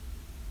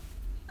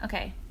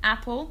Okay,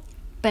 apple.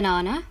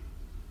 Banana.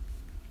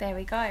 There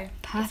we go.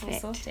 Perfect.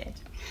 It's all sorted.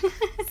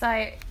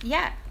 So,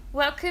 yeah.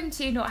 Welcome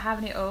to Not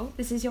Having It All.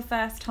 This is your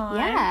first time.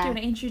 Yeah. Do you want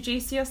to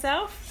introduce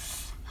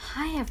yourself?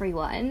 Hi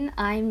everyone,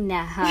 I'm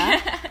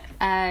Neha.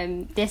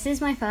 This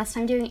is my first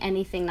time doing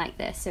anything like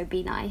this, so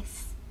be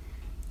nice.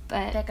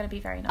 But They're going to be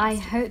very nice.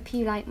 I hope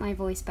you like my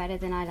voice better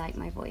than I like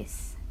my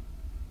voice.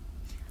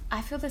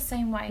 I feel the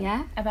same way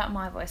Yeah? about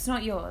my voice.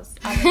 Not yours.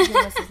 I think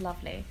your voice is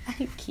lovely.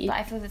 Thank you. But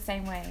I feel the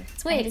same way.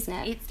 It's weird, And isn't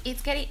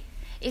it?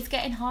 It's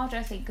getting harder,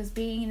 I think, because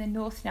being in the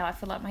north now, I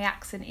feel like my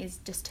accent is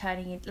just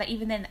turning in. Like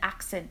even then, the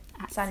accent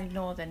sounding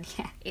northern.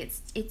 Yeah.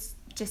 It's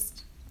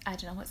just, I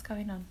don't know what's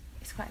going on.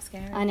 It's quite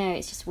scary. I know,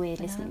 it's just weird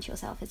listening to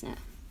yourself, isn't it?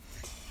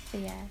 So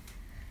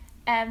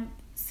yeah.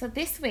 So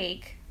this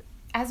week,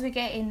 as we're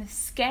getting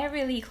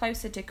scarily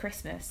closer to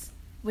Christmas,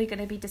 we're going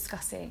to be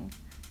discussing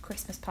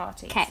Christmas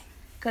parties. Okay.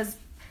 Because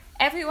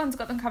everyone's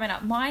got them coming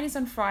up. Mine is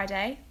on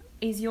Friday.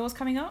 Is yours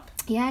coming up?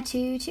 Yeah,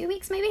 2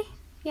 weeks maybe?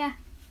 Yeah.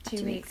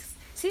 2 weeks.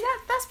 See,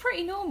 that's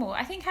pretty normal.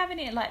 I think having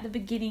it like the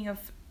beginning of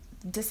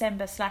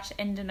December /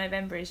 end of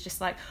November is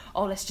just like,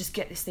 oh, let's just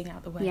get this thing out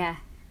of the way. Yeah.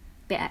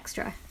 Bit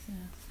extra.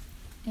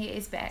 It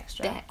is a bit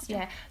extra. Bit extra.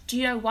 Yeah. Do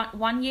you know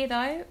one year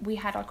though, we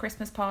had our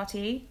Christmas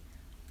party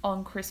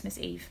on Christmas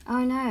Eve.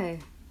 Oh no.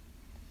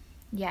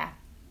 Yeah.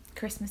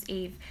 Christmas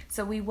Eve.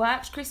 So we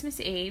worked Christmas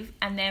Eve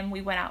and then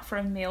we went out for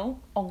a meal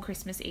on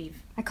Christmas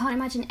Eve. I can't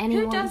imagine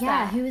anyone. does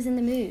yeah, that? who was in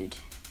the mood?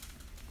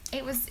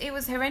 It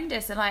was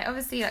horrendous. And like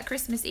obviously like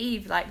Christmas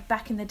Eve, like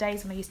back in the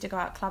days when I used to go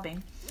out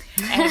clubbing,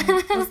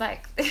 it was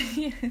like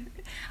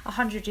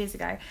 100 years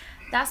ago.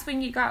 That's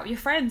when you go out with your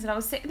friends, and I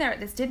was sitting there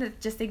at this dinner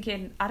just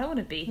thinking, I don't want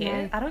to be here.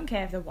 No. I don't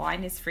care if the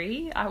wine is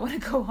free. I want to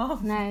go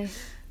home. No.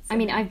 I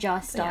mean, I've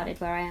just So, yeah.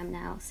 started where I am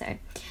now, so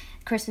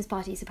Christmas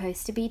party is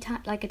supposed to be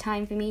like a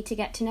time for me to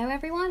get to know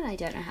everyone. I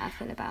don't know how I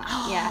feel about it.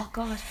 Oh Yeah.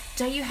 God,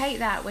 don't you hate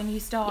that when you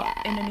start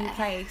in a new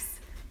place?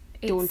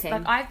 It's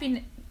Daunting.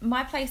 Like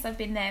my place I've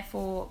been there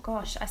for,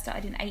 gosh, I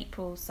started in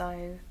April,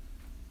 so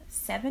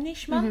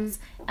 7-ish months.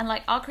 And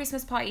like our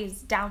Christmas party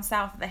is down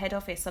south at the head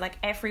office, so like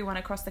everyone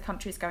across the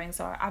country is going.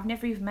 So I've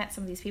never even met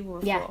some of these people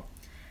before. Yeah.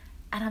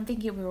 And I'm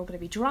thinking we're all going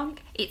to be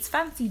drunk. It's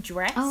fancy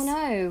dress. Oh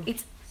no.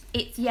 It's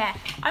yeah.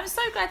 I'm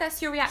so glad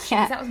that's your reaction,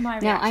 because that was my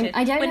No, reaction.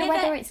 I don't know Whenever-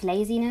 whether it's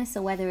laziness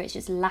or whether it's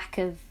just lack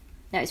of...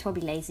 No, it's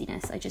probably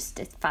laziness.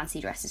 Fancy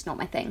dress is not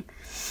my thing.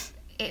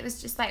 It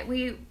was just like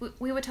we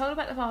were told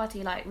about the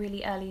party like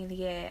really early in the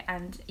year,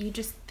 and you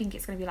just think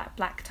it's going to be like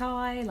black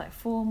tie, like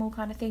formal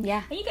kind of thing.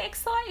 Yeah. And you get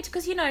excited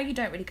because you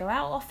don't really go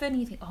out often.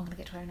 You think, oh, I'm going to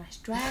get to wear a nice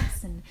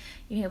dress, and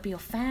it'll be all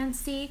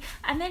fancy.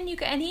 And then you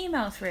get an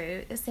email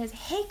through that says,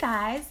 hey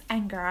guys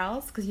and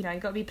girls, because you've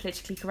got to be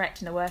politically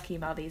correct in a work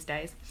email these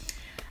days.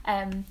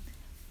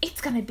 It's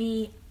going to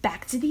be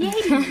back to the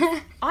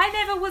 80s. I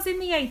never was in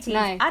the 80s.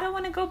 No. I don't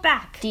want to go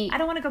back. I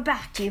don't want to go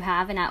back. Do you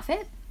have an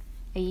outfit?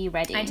 Are you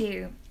ready? I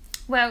do.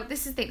 Well,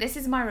 this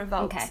is my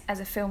revolt Okay.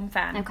 as a film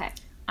fan. Okay.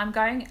 I'm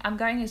going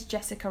as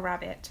Jessica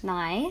Rabbit.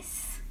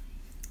 Nice.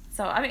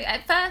 So I mean,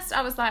 at first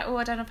I was like, oh,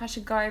 I don't know if I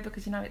should go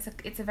because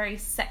it's a very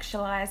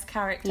sexualized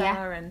character,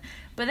 Yeah.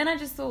 but then I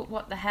just thought,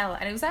 what the hell?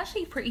 And it was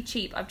actually pretty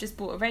cheap. I've just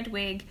bought a red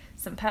wig,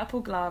 some purple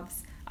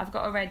gloves. I've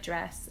got a red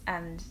dress,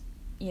 and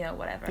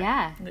whatever.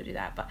 Yeah. I'm gonna do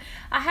that. But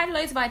I had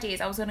loads of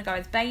ideas. I was gonna go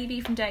as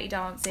Baby from Dirty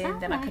Dancing. Oh,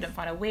 then I nice. couldn't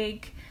find a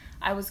wig.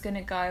 I was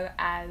gonna go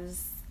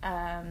as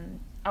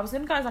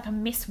like a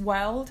Miss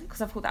World,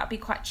 because I thought that would be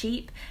quite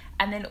cheap.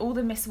 And then all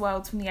the Miss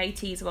Worlds from the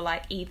 80s were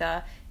like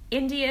either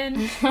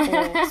Indian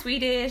or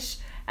Swedish.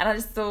 And I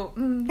just thought,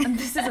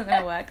 this isn't going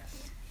to work.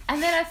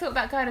 And then I thought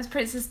about going as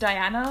Princess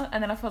Diana.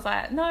 And then I was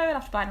like, no, I'll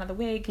have to buy another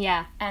wig.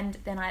 Yeah. And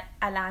then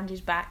I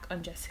landed back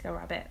on Jessica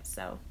Rabbit.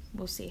 So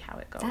we'll see how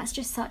it goes. That's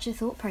just such a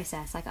thought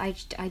process. Like,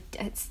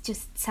 it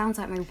just sounds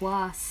like my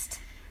worst.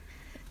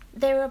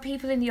 There are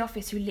people in the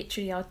office who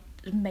literally are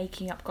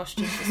making up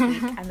costumes this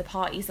week, and the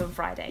party's on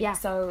Friday. Yeah.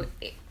 So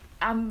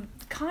I'm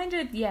kind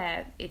of,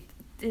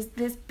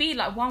 there's been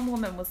like one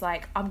woman was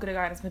like, I'm gonna go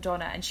out as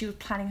Madonna, and she was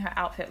planning her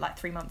outfit like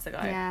 3 months ago.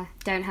 Yeah,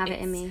 don't have it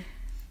in me.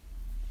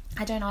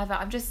 I don't either.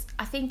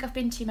 I think I've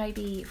been to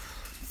maybe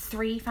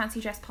 3 fancy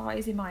dress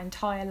parties in my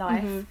entire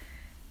life,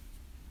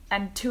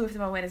 and 2 of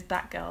them I went as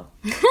Batgirl,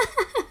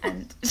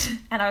 and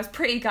I was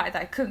pretty gutted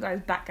that I couldn't go as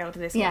Batgirl to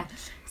this one.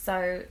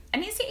 So,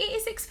 and it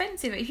is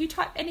expensive. If you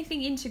type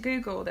anything into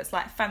Google that's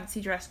like fancy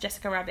dress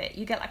Jessica Rabbit,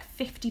 you get like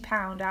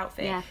 £50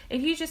 outfit. Yeah.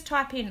 If you just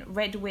type in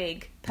red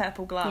wig,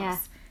 purple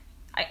gloves,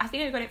 I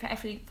think I got it for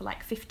everything for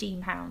like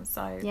 £15.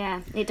 So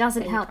Yeah, it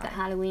doesn't there you help go. that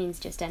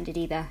Halloween's just ended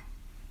either.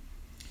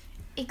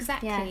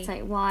 Exactly. Yeah, it's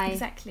like, why?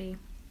 Exactly.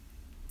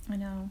 I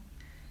know.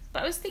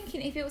 But I was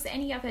thinking if it was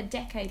any other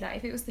decade, like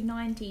if it was the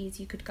 90s,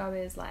 you could go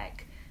as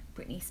like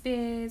Britney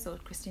Spears or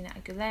Christina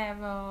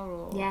Aguilera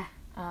or Yeah.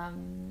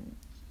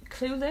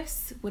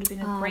 Clueless would have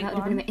been a great that would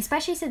have one. been,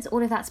 especially since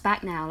all of that's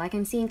back now. Like,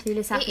 I'm seeing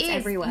Clueless It outfits is.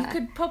 everywhere. You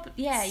could probably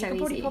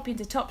easy. pop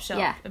into Topshop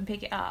Yeah. and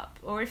pick it up.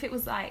 Or if it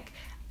was like,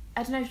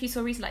 I don't know if you saw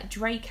recently, like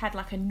Drake had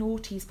like a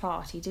naughties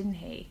party, didn't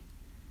he?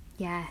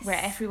 Yes. Where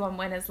everyone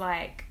went as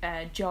like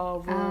Ja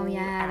Rule. Oh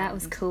yeah, that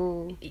was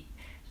cool.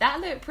 That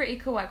looked pretty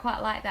cool. I quite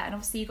like that. And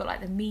obviously you got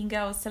like the Mean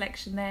Girls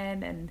selection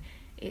then, and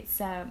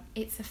it's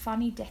a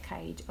funny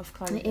decade of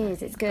clothing. It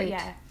is. It's good. But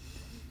yeah,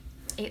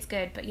 it's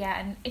good. But yeah,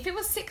 and if it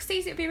was 60s,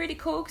 it'd be really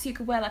cool because you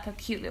could wear like a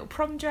cute little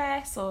prom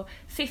dress, or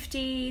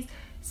 50s,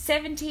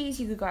 70s,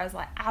 you could go as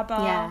like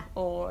ABBA,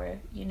 or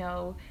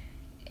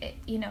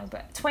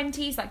but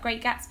 20s like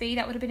Great Gatsby.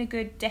 That would have been a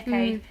good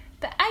decade.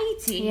 The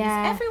 80s,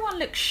 everyone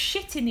looked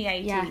shit in the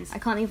 80s. Yeah, I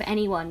can't think of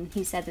anyone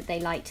who said that they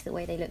liked the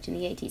way they looked in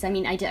the 80s. I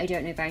mean, I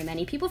don't know very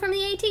many people from the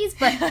 80s,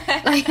 but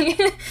like,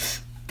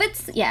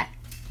 but yeah,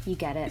 you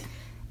get it.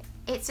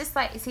 It's just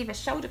like, it's either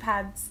shoulder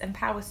pads and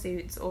power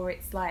suits, or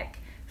it's like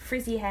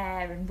frizzy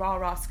hair and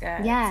rah-rah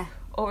skirts. Yeah.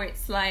 Or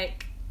it's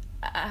like,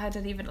 I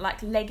don't even,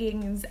 like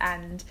leggings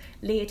and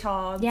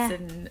leotards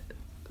and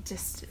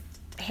just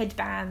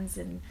headbands,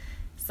 and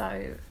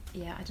so...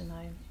 Yeah, I don't know.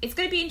 It's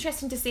going to be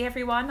interesting to see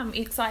everyone. I'm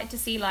excited to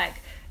see like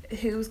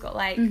who's got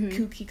like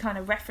kooky kind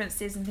of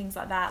references and things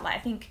like that. Like I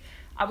think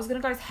I was going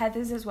to go with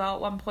Heather's as well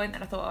at one point,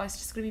 and I thought, it's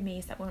just going to be me,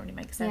 so that won't really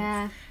make sense.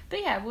 Yeah. But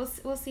yeah,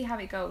 we'll see how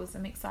it goes.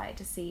 I'm excited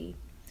to see.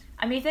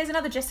 I mean, if there's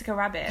another Jessica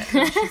Rabbit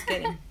and she's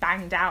getting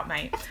banged out,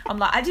 mate, I'm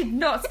like, I did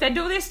not spend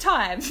all this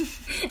time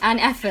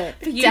and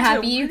effort to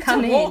have you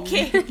come in. Walk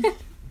in.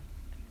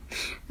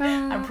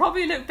 And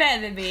probably look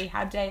better than me.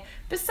 How dare?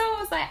 But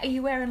someone was like, "Are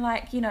you wearing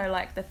like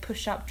like the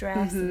push-up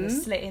dress and the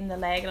slit in the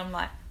leg?" And I'm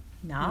like,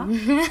 "Nah."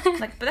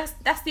 Like, but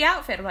that's the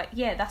outfit. I'm like,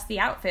 yeah, that's the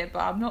outfit. But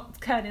I'm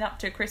not turning up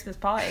to a Christmas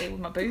party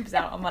with my boobs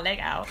out and my leg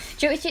out.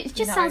 It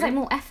just sounds like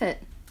more effort.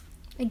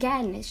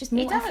 Again, it's just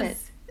more effort.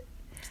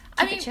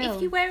 I mean,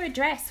 if you wear a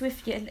dress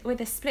with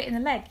a split in the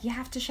leg, you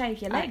have to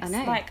shave your legs. I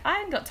know. Like,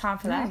 I ain't got time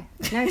for that.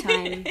 No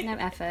time, no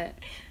effort.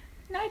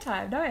 No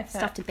time, no effort.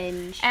 Stuff to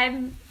binge.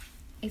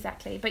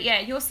 Exactly. But yeah,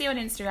 you'll see on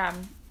Instagram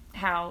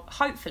how,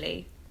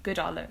 hopefully, good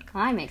I'll look.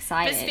 I'm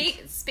excited.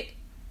 But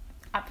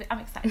I'm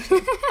excited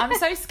too. I'm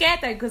so scared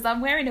though, because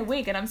I'm wearing a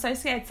wig and I'm so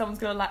scared someone's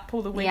going to like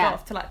pull the wig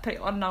off to like put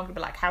it on, and I'm going to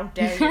be like, how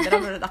dare you? Then I'm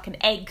going to look like an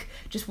egg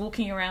just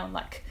walking around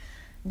like,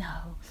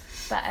 no.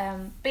 But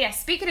yeah,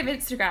 speaking of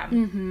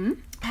Instagram,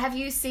 have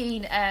you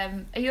seen,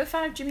 are you a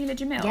fan of Jamila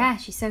Jamil? Yeah,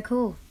 she's so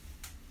cool.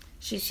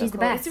 She's the cool.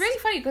 best. It's really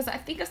funny because I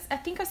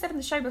think I said on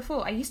the show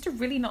before, I used to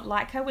really not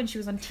like her when she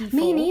was on T4.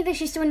 Me neither.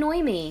 She used to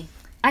annoy me.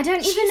 I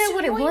don't even know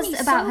what it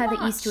was about her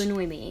that used to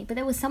annoy me, but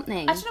there was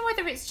something. I don't know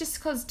whether it's just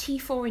because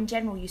T4 in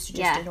general used to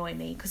just annoy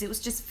me, because it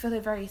was just for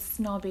the very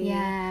snobby.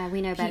 Yeah,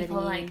 we know better than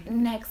you. Like,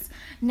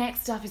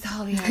 next up is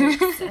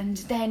Hollyoaks, and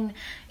then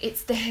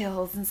it's The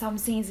Hills, and some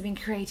scenes have been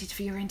created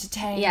for your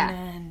entertainment.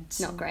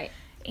 Yeah, not great.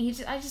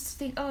 And I just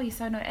think, oh, you're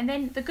so annoying. And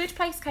then The Good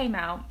Place came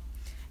out,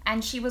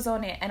 and she was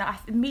on it, and I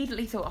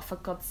immediately thought, oh, for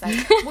God's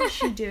sake, what's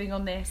she doing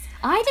on this?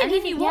 And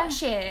then you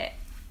watch it,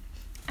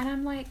 and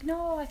I'm like,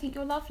 no, I think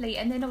you're lovely.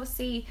 And then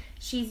obviously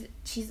she's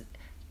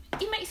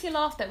it makes you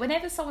laugh, though.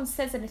 Whenever someone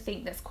says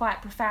anything that's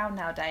quite profound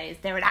nowadays,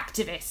 they're an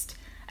activist.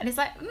 And it's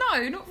like,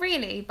 no, not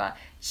really. But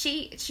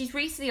she's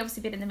recently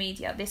obviously been in the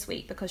media this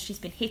week because she's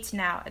been hitting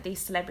out at these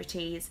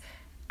celebrities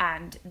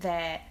and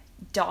their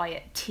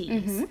diet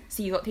teas.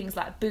 So you got things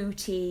like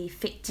Booty,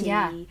 Fit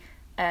Tea,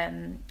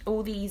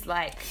 all these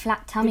like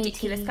flat tummy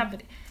ridiculous tea.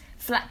 company,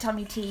 flat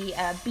tummy tea,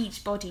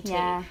 beach body tea.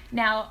 Yeah.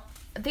 Now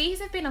these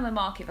have been on the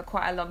market for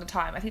quite a long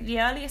time. I think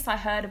the earliest I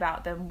heard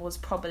about them was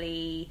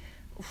probably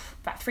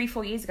about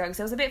 3-4 years ago, because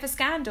there was a bit of a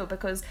scandal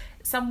because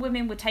some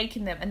women were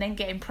taking them and then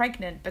getting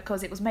pregnant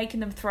because it was making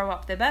them throw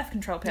up their birth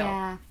control pill.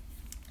 Yeah.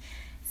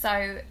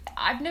 So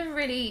I've never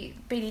really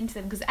been into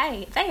them because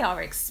they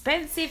are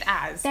expensive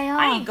as. They are.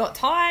 I ain't got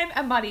time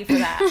and money for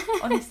that,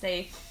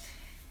 honestly.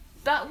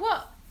 But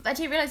what I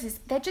didn't realise is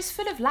they're just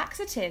full of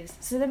laxatives.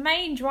 So the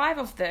main drive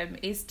of them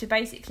is to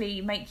basically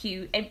make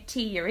you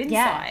empty your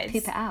insides. Yeah,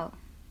 poop it out.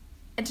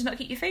 And to not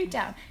keep your food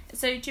down.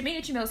 So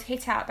Jamila Jamil's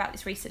hit out about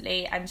this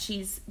recently, and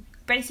she's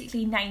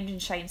basically named and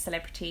shamed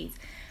celebrities.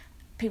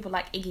 People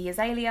like Iggy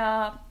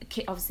Azalea,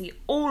 obviously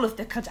all of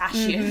the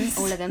Kardashians.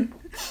 All of them.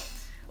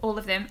 All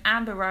of them,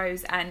 Amber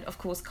Rose, and of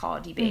course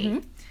Cardi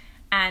B.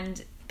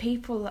 And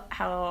people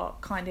are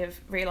kind of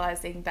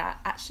realising that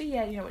actually,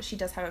 yeah, you know what, she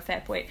does have a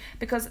fair point.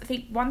 Because I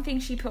think one thing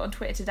she put on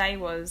Twitter today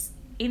was,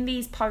 in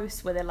these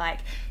posts where they're like,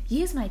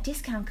 use my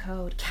discount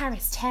code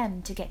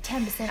CHRONICLES to get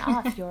 10%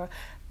 off your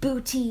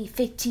booty,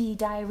 fit tea,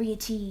 diarrhea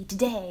tea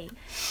today.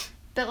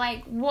 But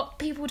like, what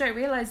people don't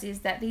realise is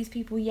that these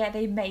people,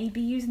 they may be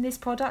using this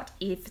product,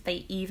 if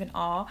they even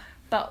are,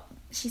 but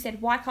she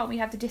said, why can't we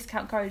have the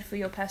discount code for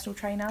your personal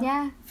trainer?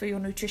 Yeah. For your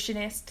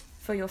nutritionist?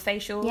 For your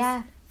facials?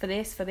 Yeah. For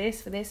this, for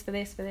this, for this, for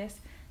this, for this.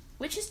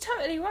 Which is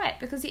totally right,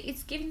 because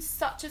it's giving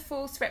such a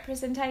false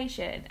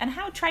representation. And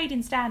how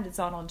trading standards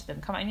aren't onto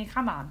them. Come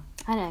on.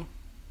 I know.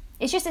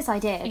 It's just this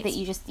idea that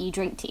you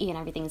drink tea and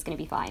everything's going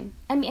to be fine.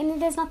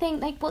 And there's nothing,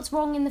 like, what's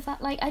wrong in the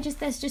fact, like,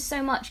 there's just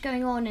so much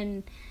going on,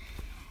 and...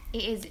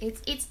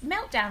 It's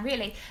meltdown,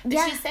 really.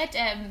 But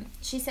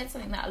she said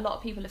something that a lot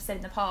of people have said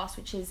in the past,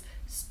 which is...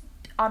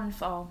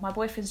 my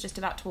boyfriend's just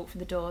about to walk through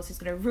the doors. He's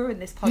going to ruin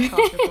this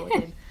podcast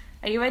recording.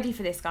 Are you ready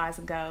for this, guys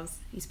and girls?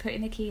 He's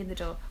putting the key in the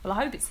door. Well,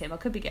 I hope it's him. I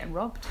could be getting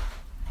robbed.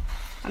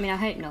 I mean, I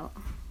hope not.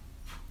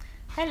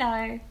 Hello.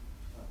 How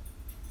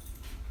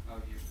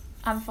are you?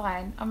 I'm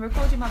fine. I'm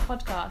recording my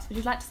podcast. Would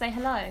you like to say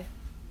hello?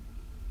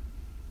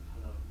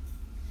 Hello.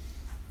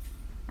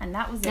 And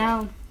that was it.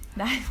 No.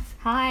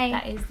 Hi.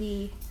 That is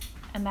the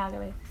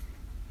amalgam.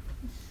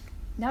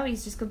 No,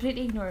 he's just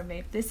completely ignoring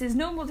me. This is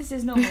normal.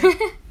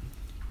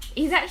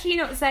 He's actually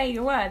not saying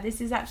a word.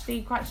 This is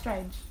actually quite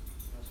strange.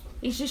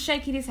 He's just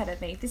shaking his head at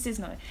me. This is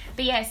not.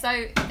 But yeah,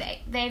 so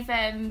they've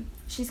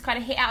she's kind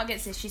of hit out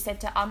against this. She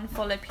said to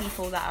unfollow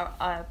people that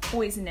are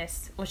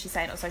poisonous, or she's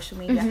saying on social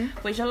media,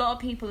 which a lot of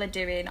people are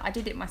doing. I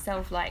did it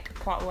myself like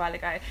quite a while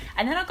ago,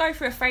 and then I go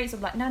through a phase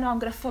of like, no, I'm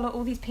going to follow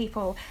all these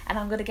people, and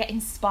I'm going to get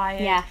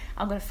inspired. Yeah.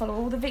 I'm going to follow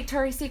all the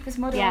Victoria's Secret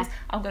models. Yeah.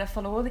 I'm going to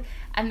follow all the,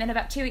 and then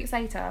about 2 weeks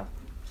later,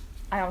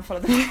 I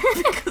unfollow them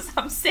because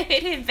I'm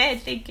sitting in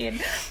bed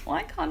thinking,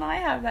 why can't I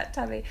have that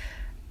tummy?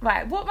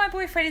 Right, what my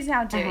boyfriend is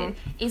now doing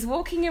is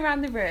walking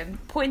around the room,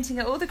 pointing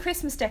at all the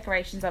Christmas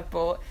decorations I've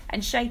bought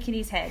and shaking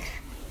his head.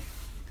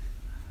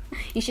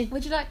 You should.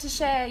 Would you like to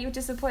share your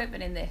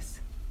disappointment in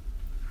this?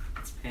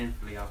 It's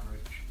painfully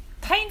average.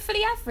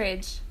 Painfully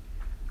average?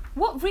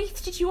 What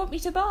wreath did you want me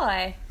to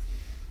buy?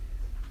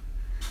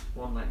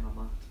 One like my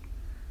mat,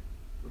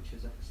 which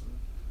is excellent.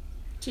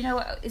 Do you know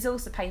what is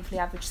also painfully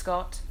average,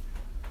 Scott?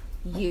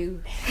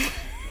 You.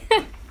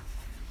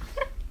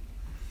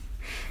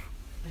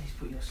 Please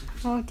put your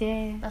secrets. Oh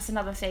dear. That's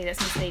another thing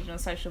that's misleading on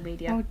social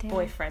media. Oh dear.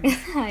 Boyfriend.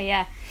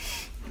 Yeah.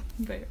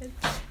 But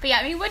yeah,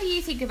 I mean, what do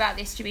you think about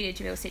this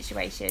Jamila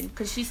situation?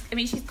 Because she's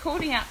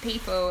calling out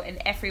people, and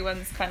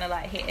everyone's kind of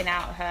like hitting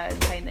out at her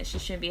and saying that she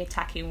shouldn't be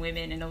attacking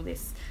women and all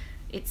this.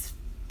 It's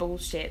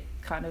bullshit,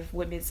 kind of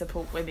women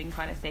support women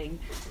kind of thing,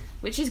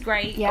 which is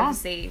great,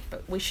 obviously,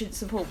 but we shouldn't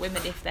support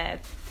women if they're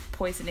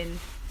poisoning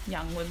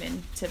young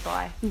women to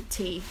buy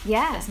tea.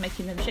 Yeah. That's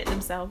making them shit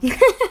themselves.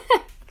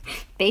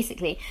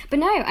 Basically. But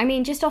no, I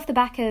mean, just off the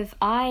back of,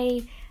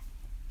 I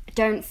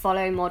don't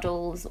follow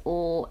models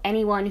or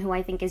anyone who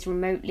I think is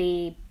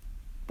remotely,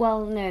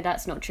 well, no,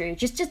 that's not true.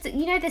 Just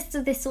you know, this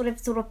sort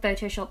of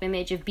Photoshop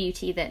image of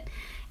beauty that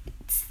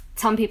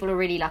some people are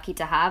really lucky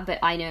to have, but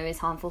I know is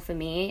harmful for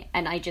me,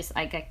 and I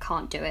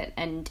can't do it.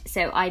 And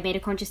so I made a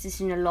conscious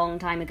decision a long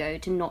time ago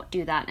to not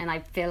do that, and I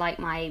feel like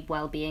my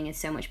well-being is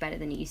so much better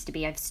than it used to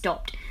be. I've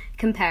stopped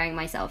comparing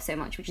myself so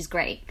much, which is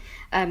great.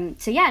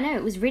 So yeah, no,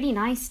 it was really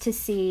nice to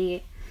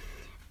see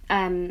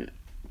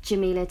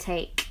Jamila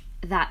take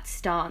that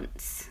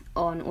stance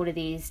on all of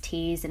these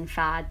teas and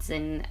fads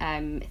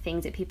and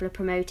things that people are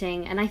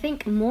promoting. And I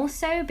think more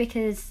so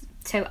because,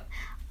 so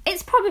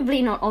it's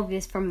probably not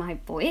obvious from my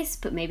voice,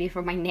 but maybe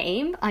from my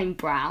name, I'm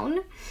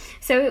brown.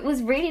 So it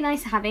was really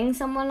nice having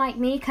someone like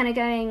me kind of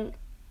going,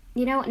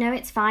 you know what, no,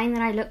 it's fine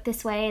that I look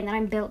this way and that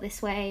I'm built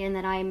this way and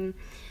that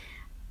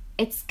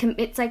it's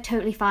like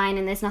totally fine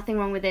and there's nothing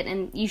wrong with it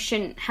and you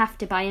shouldn't have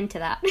to buy into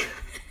that.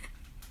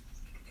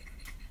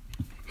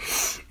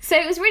 So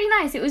it was really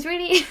nice. It was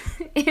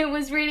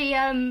really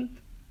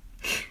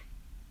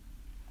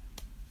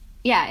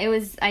yeah, it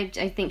was, I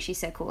think she's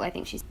so cool. I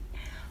think she's...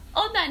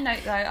 On that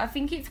note, though, I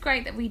think it's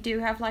great that we do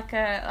have like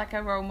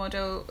a role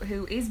model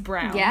who is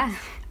brown,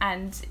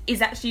 and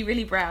is actually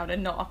really brown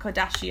and not a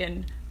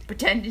Kardashian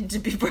pretending to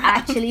be brown.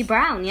 Actually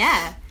brown,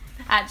 yeah.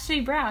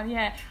 Actually brown,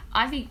 yeah.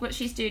 I think what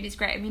she's doing is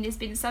great. I mean, there's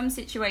been some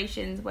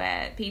situations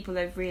where people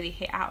have really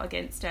hit out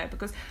against her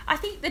because I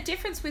think the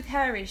difference with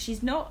her is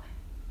she's not.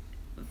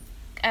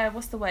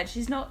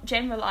 She's not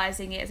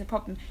generalising it as a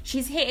problem.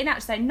 She's hitting out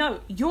to say,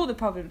 no, you're the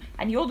problem,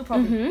 and you're the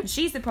problem, and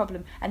she's the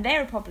problem, and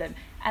they're a problem.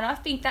 And I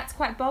think that's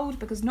quite bold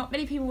because not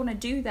many people want to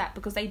do that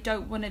because they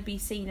don't want to be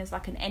seen as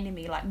like an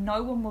enemy. Like,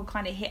 no one will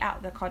kind of hit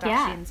out the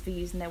Kardashians for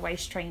using their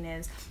waist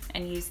trainers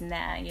and using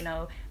their, you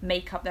know,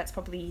 makeup that's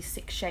probably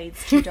 6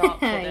 shades too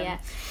dark for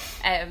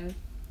them.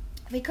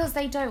 Because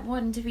they don't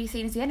want to be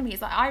seen as the enemy.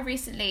 It's like, I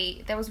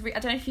recently, I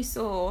don't know if you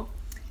saw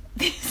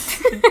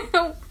this...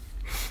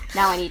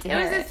 Now I need to hear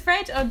it. There was this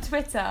thread on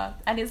Twitter,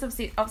 and it's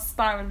obviously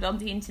spiraled on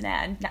the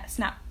internet and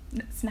Snapchat.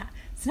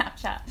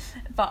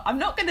 But I'm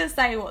not going to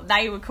say what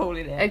they were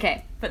calling it.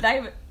 Okay. But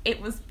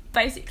it was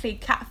basically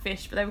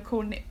catfish, but they were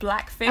calling it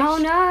blackfish. Oh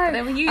no! But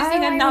they were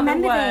using another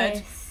word.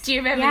 This. Do you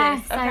remember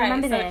this? Yes, I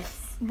remember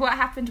this. What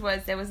happened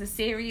was there was a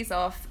series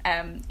of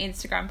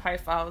Instagram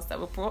profiles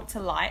that were brought to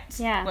light.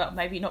 Yeah. Well,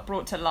 maybe not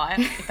brought to light,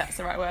 if that's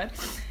the right word.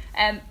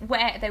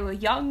 Where they were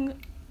young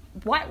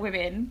white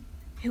women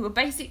who were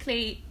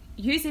basically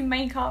using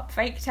makeup,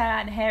 fake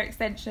tan, hair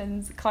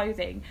extensions,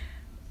 clothing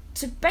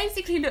to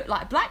basically look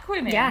like black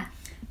women. Yeah.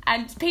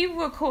 And people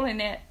were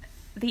calling it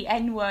the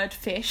N-word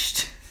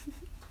fished.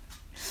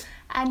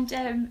 And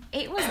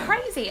it was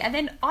crazy. And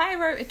then I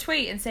wrote a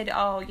tweet and said,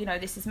 oh, you know,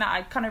 this is mad.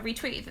 I kind of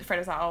retweeted the thread.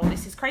 I was like, oh,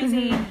 this is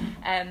crazy.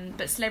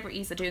 But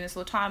celebrities are doing this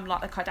all the time,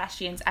 like the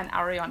Kardashians and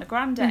Ariana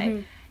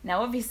Grande.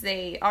 Now,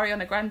 obviously,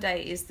 Ariana Grande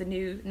is the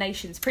new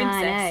nation's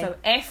princess, I know. so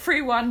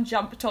everyone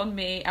jumped on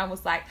me and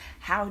was like,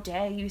 how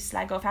dare you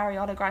slag off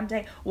Ariana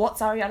Grande?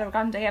 What's Ariana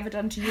Grande ever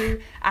done to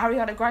you?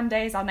 Ariana Grande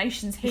is our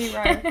nation's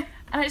hero. And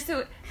I just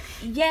thought,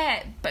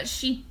 yeah, but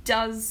she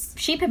does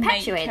She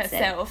perpetuates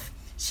herself.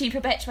 She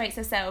perpetuates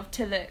herself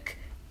to look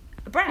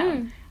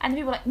brown. And the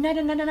people were like,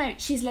 no,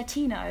 she's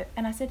Latino.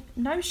 And I said,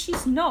 no,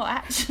 she's not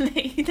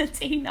actually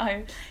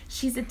Latino.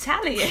 She's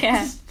Italian.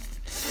 Yeah.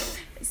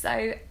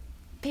 So...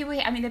 people,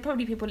 I mean, there are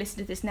probably people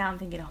listening to this now and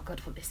thinking, oh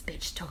God, what this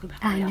bitch talking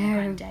about I Ariana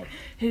know. Grande,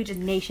 who just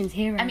Nation's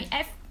hero. I mean,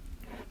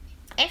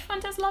 everyone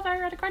does love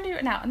Ariana Grande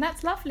right now, and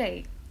that's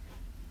lovely.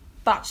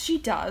 But she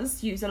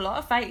does use a lot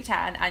of fake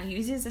tan and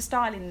uses the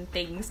styling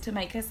things to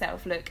make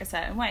herself look a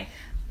certain way.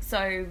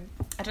 So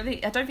I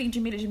don't think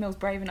Jamila Jamil's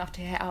brave enough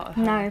to hit out at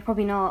her. No,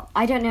 probably not.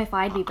 I don't know if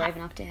I'd be brave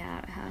enough to hit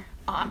out at her.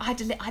 I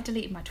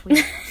deleted my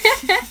tweet.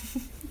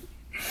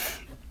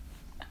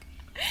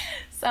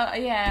 So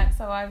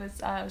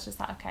I was just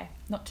like, okay,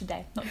 not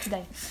today.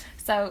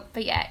 So,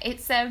 but yeah,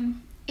 it's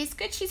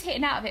good she's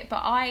hitting out of it.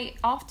 But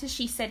after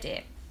she said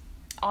it,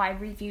 I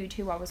reviewed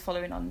who I was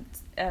following on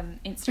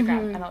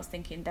Instagram, and I was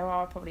thinking there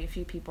are probably a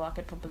few people I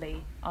could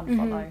probably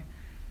unfollow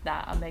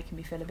that are making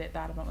me feel a bit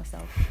bad about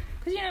myself,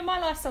 because my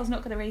lifestyle's not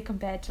going to really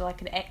compare to like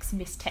an ex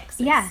Miss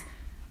Texas. Yeah.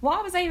 Why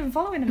was I even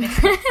following a Miss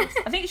Texas?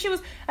 I think she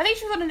was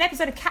on an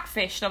episode of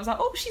Catfish, and I was like,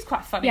 oh, she's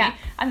quite funny. Yeah.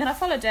 And then I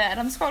followed her, and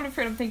I'm scrolling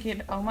through, and I'm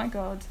thinking, oh my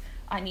God,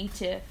 I need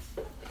to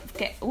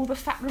get all the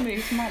fat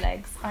removed from my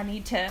legs. I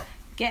need to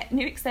get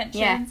new extensions.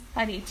 Yeah.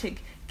 I need to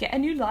get a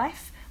new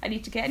life. I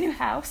need to get a new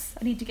house.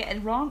 I need to get a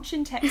ranch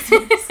in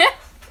Texas.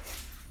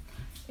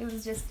 It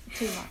was just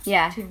too much.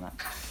 Yeah. Too much.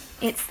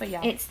 It's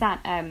that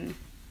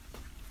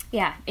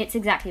yeah, it's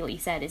exactly what you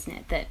said, isn't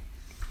it? That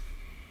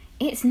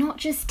it's not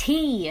just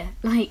tea.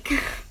 Like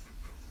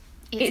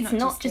it's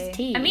not just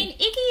tea. I mean,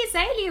 Iggy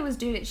Azalea was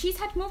doing it. She's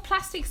had more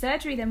plastic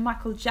surgery than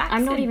Michael Jackson.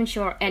 I'm not even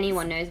sure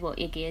anyone knows what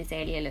Iggy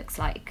Azalea looks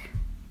like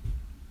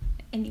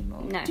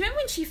anymore. No. Do you remember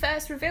when she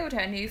first revealed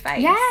her new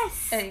face?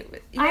 Yes.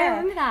 Yeah. I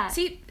remember that.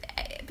 See,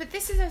 but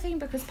this is the thing,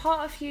 because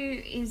part of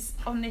you is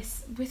on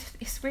this with,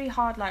 it's really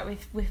hard, like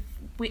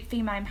with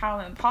female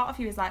empowerment. Part of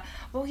you is like,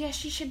 well, yeah,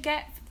 she should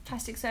get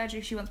plastic surgery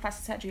if she wants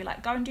plastic surgery.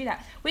 Like, go and do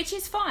that, which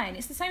is fine.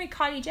 It's the same with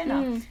Kylie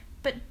Jenner.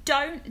 But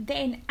don't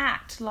then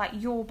act like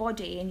your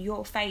body and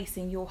your face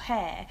and your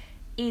hair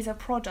is a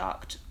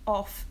product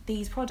of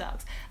these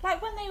products.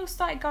 Like when they all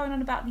started going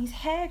on about these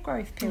hair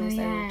growth pills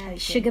they were taking.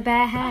 Sugar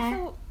Bear hair. I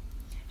thought,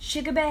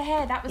 Sugar Bear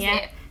hair, that was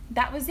it.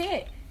 That was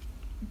it.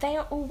 They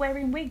are all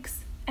wearing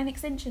wigs and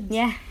extensions.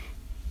 Yeah.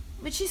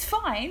 Which is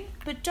fine,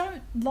 but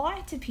don't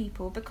lie to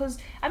people, because,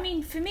 I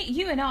mean, for me,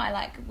 you and I,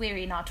 like, we're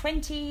in our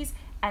 20s,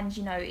 and,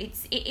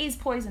 it is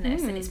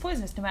poisonous, and it's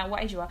poisonous no matter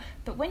what age you are.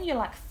 But when you're,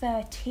 like,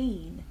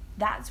 13...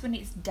 that's when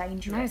it's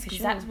dangerous, because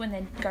that's when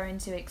they're going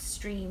to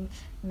extreme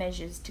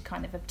measures to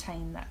kind of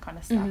obtain that kind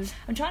of stuff.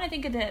 I'm trying to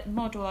think of the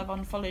model I've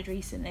unfollowed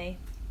recently.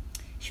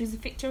 She was a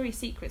Victoria's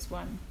Secrets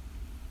one.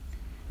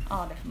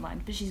 Oh, never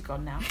mind, but she's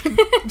gone now.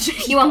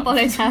 You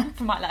unfollowed her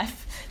from my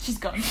life. She's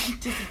gone,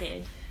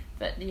 disappeared.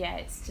 But yeah,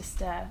 it's just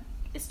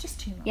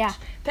too much. Yeah.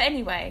 But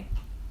anyway,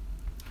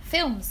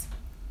 films.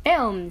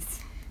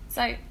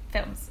 So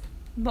films.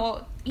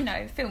 Well,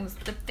 films,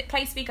 the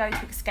place we go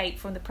to escape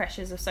from the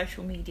pressures of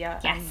social media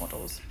and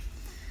models.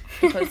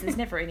 Because there's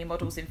never any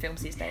models in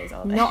films these days,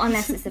 are there? Not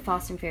unless it's the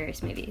Fast and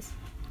Furious movies.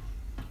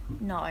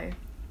 No.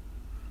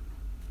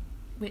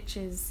 Which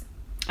is...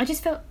 I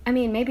just feel... I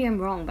mean, maybe I'm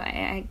wrong, but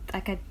I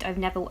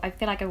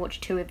feel like I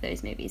watched 2 of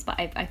those movies, but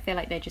I feel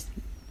like they're just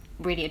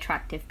really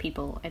attractive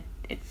people.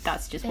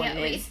 That's just what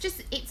it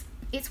is.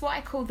 It's what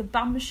I call the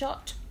bum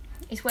shot.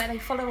 It's where they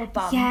follow a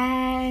bum.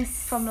 Yes.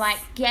 From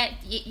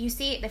you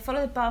see it, they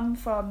follow the bum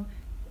from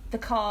the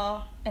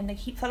car and they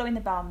keep following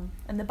the bum.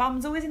 And the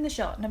bum's always in the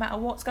shot. No matter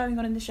what's going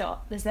on in the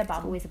shot, there's their bum.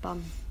 It's always a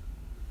bum.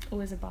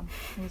 Always a bum.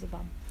 Always a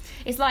bum.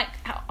 It's like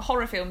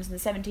horror films in the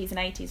 70s and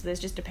 80s where there's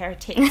just a pair of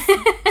tits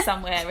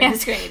somewhere in the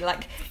screen.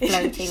 Like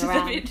floating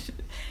around.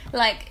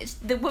 Like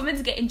the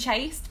woman's getting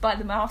chased by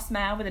the masked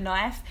man with a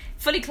knife,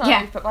 fully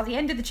clothed, but by the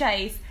end of the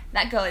chase,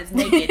 that girl is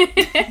naked.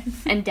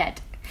 And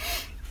dead.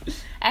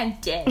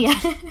 And dead. Yeah.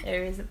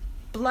 There is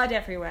blood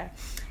everywhere.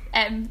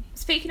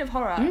 Speaking of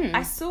horror,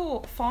 I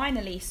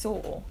finally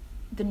saw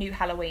the new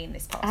Halloween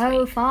this past week.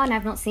 Oh, fun.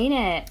 I've not seen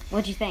it.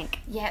 What do you think?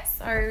 Yeah,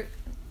 so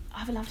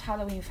I've loved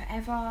Halloween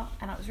forever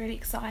and I was really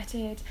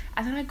excited.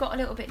 And then I got a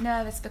little bit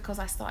nervous because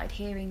I started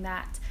hearing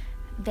that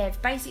they've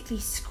basically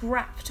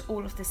scrapped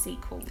all of the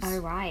sequels. Oh,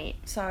 right.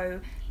 So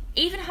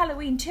even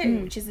Halloween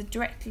 2, which is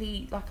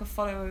directly like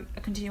a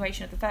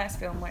continuation of the first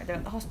film where they're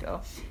at the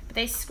hospital, but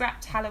they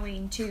scrapped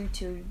Halloween 2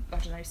 to,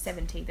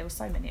 70. There were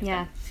so many of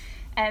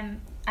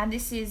them. And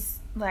this is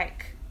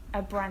like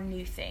a brand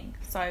new thing.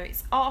 So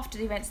it's after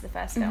the events of the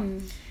first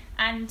film.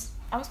 And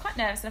I was quite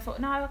nervous and I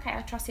thought, no, okay,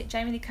 I trust it.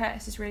 Jamie Lee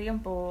Curtis is really on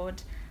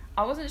board.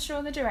 I wasn't sure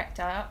on the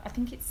director. I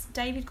think it's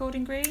David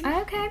Gordon Green.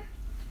 Oh, okay.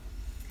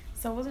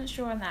 So I wasn't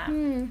sure on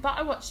that. But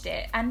I watched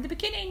it. And the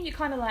beginning, you're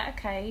kind of like,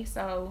 okay,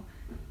 so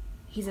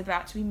he's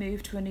about to be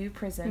moved to a new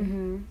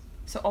prison.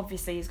 So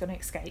obviously he's going to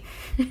escape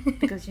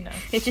because, you know.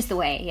 It's just the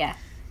way, yeah.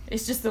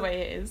 It's just the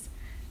way it is.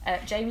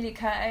 Jamie Lee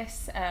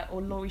Curtis,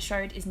 or Laurie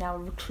Strode, is now a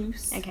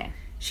recluse. Okay.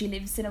 She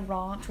lives in a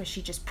ranch where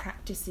she just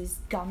practices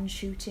gun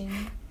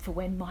shooting for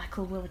when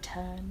Michael will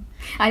return.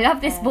 I love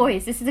this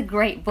voice. This is a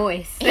great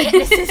voice. Yeah,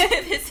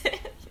 this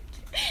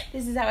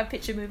is how I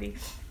picture a movie.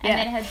 And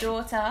then her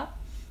daughter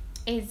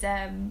is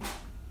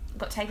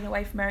got taken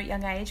away from her at a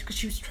young age because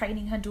she was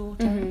training her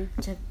daughter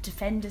to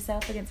defend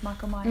herself against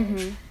Michael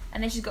Myers.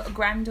 And then she's got a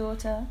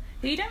granddaughter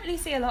who you don't really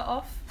see a lot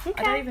of.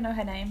 Okay. I don't even know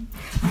her name.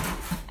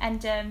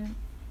 And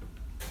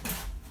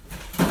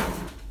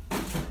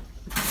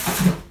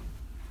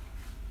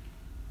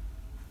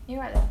you're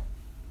right there,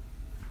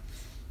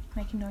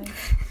 making noise.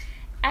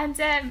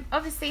 And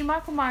obviously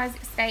Michael Myers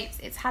escapes.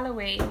 It's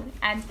Halloween,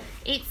 and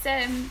it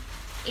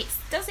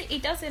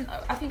doesn't.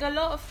 I think a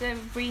lot of the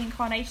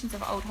reincarnations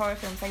of old horror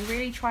films, they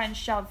really try and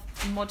shove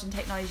modern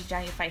technology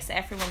down your face. So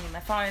everyone's on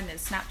their phone.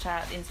 There's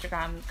Snapchat,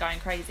 Instagram, going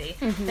crazy.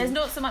 There's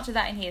not so much of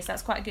that in here, so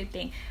that's quite a good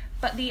thing.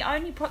 But the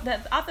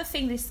other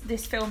thing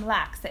this film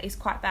lacks that is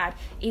quite bad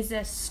is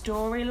a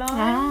storyline.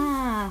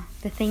 Ah,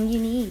 the thing you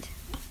need.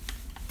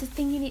 The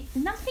thing you need.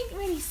 Nothing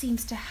really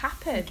seems to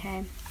happen.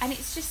 Okay. And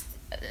it's just,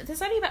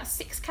 there's only about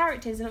 6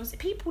 characters, and obviously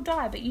people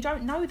die, but you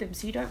don't know them,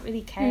 so you don't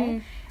really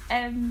care.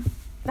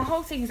 The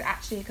whole thing is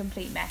actually a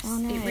complete mess. Oh,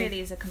 no. It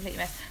really is a complete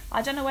mess.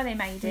 I don't know where they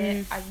made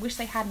it. I wish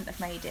they hadn't have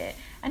made it.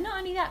 And not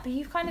only that, but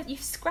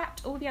you've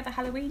scrapped all the other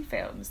Halloween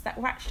films that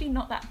were actually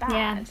not that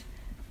bad.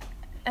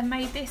 And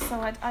made this,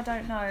 so I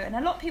don't know. And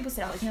a lot of people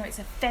say, oh, you know, it's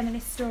a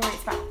feminist story.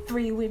 It's about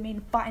 3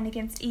 women fighting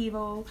against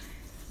evil.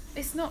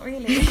 It's not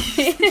really.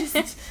 It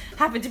just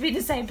happened to be in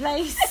the same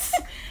place.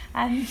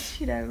 And,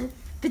 you know,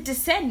 The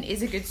Descent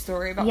is a good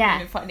story about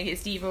women fighting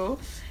against evil,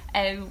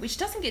 which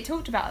doesn't get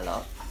talked about a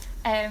lot.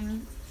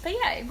 But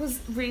yeah, it was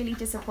really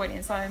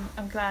disappointing. So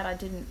I'm glad I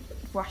didn't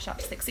rush up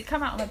to it, because it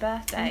came out on my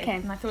birthday,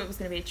 and I thought it was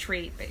going to be a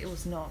treat, but it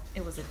was not.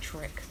 It was a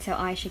trick. So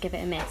I should give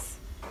it a miss.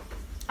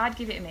 I'd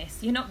give it a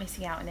miss. You're not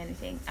missing out on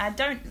anything. I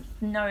don't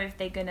know if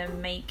they're going to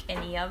make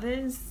any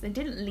others. They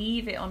didn't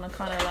leave it on a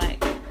kind of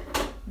like,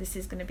 this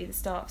is going to be the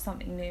start of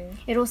something new.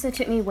 It also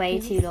took me way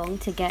too long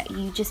to get...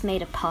 You just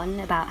made a pun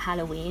about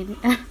Halloween.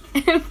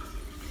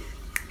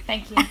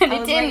 Thank you. And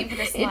it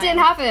didn't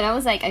happen. I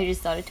was like, I just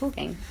started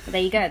talking. But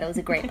there you go. That was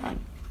a great pun.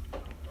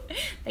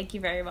 Thank you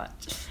very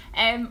much.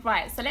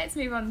 Right, so let's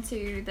move on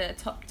to the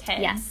top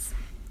 10. Yes.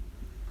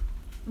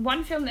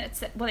 One film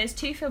there's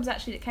 2 films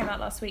actually that came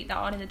out last week that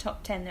aren't in the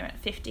top 10. They're at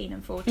 15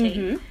 and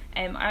 14.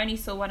 I only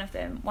saw one of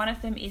them. One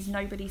of them is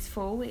Nobody's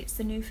Fool. It's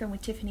the new film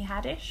with Tiffany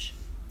Haddish.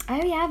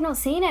 Oh yeah, I've not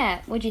seen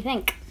it. What do you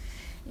think?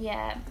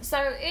 Yeah,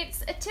 so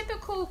it's a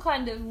typical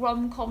kind of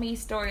rom-com-y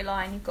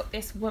storyline. You've got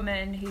this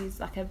woman who's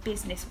like a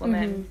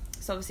businesswoman,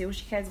 so obviously all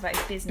she cares about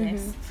is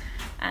business,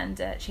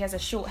 and she has a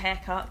short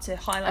haircut to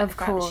highlight the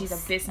fact that she's a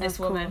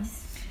businesswoman,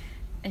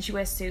 and she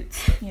wears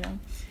suits, you know.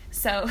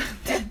 So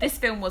this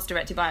film was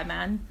directed by a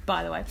man,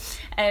 by the way,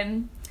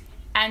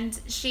 and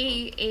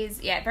she is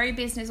very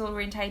business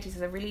orientated. She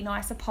has a really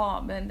nice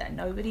apartment that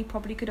nobody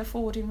probably could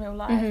afford in real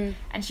life,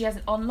 and she has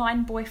an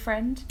online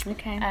boyfriend.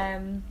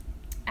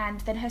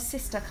 And then her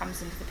sister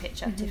comes into the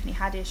picture, Tiffany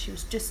Haddish,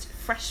 who's just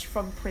fresh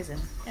from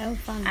prison. Oh,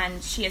 fun.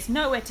 And she has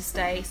nowhere to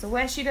stay, so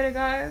where's she going to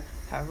go?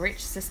 Her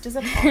rich sister's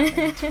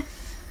apartment.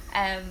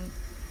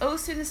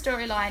 Also, the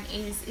storyline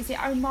is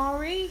it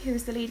Omari,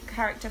 who's the lead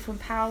character from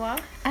Power?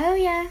 Oh,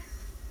 yeah.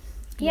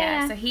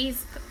 Yeah. So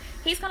he's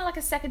kind of like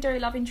a secondary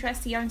love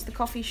interest. He owns the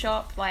coffee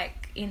shop,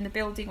 like, in the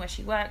building where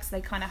she works.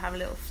 They kind of have a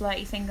little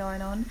flirty thing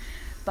going on.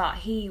 But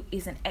he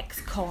is an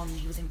ex-con.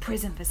 He was in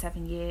prison for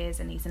 7 years,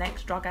 and he's an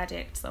ex-drug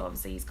addict, so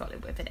obviously he's got a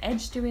little bit of an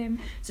edge to him.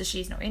 So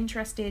she's not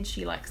interested.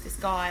 She likes this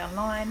guy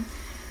online.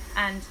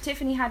 And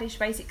Tiffany Haddish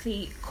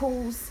basically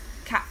calls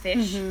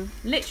Catfish,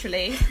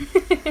 literally,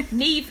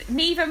 Neve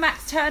and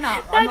Max turn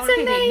up. I'm not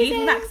kidding. Neve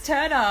and Max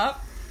turn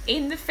up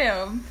in the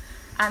film,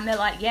 and they're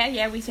like,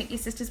 yeah, we think your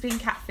sister's being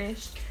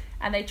catfished.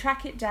 And they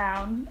track it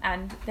down,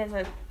 and there's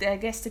a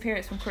guest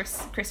appearance from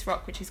Chris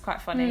Rock, which is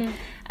quite funny.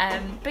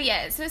 But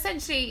yeah, so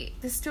essentially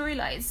the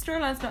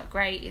storyline's not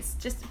great. It's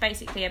just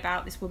basically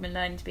about this woman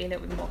learning to be a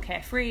little bit more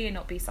carefree and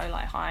not be so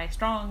like high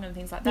strung and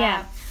things like that.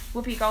 Yeah.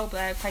 Whoopi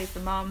Goldberg plays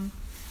the mum,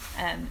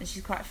 and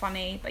she's quite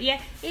funny. But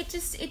yeah, it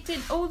did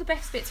all the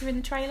best bits are in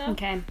the trailer,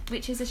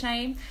 which is a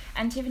shame.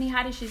 And Tiffany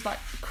Haddish is like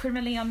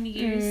criminally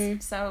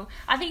underused, so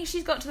I think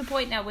she's got to the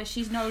point now where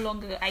she's no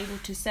longer able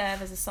to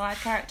serve as a side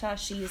character.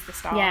 She is the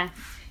star. Yeah.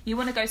 You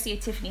want to go see a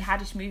Tiffany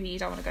Haddish movie, you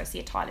don't want to go see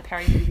a Tyler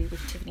Perry movie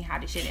with Tiffany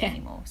Haddish in it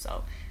anymore.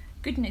 So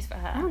good news for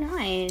her. Oh,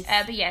 nice.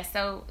 But yeah,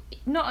 so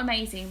not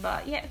amazing,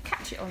 but yeah,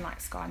 catch it on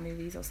like Sky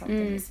Movies or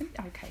something. It's an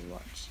okay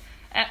watch.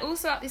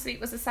 Also out this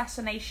week was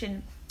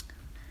Assassination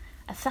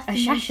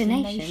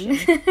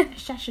Nation.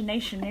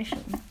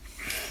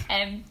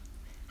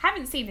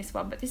 Haven't seen this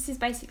one, but this is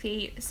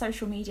basically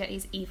Social Media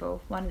is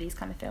Evil, one of these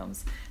kind of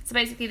films. So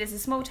basically there's a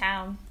small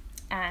town,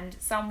 and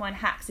someone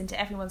hacks into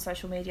everyone's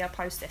social media,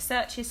 posts their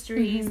search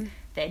histories,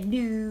 their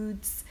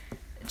nudes,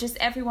 just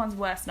everyone's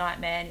worst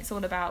nightmare, and it's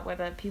all about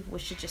whether people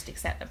should just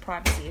accept that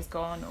privacy is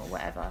gone or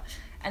whatever.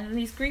 And then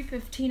these group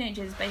of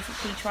teenagers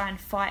basically try and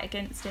fight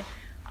against it.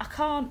 I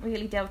can't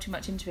really delve too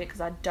much into it because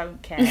I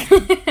don't care.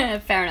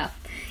 Fair enough.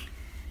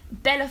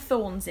 Bella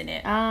Thorne's in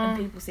it, and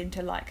people seem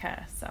to like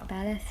her. So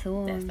Bella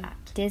Thorne. there's that.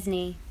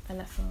 Disney.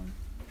 Bella Thorne.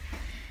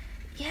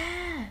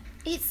 Yeah,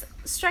 it's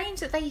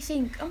strange that they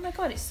think, oh my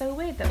god, it's so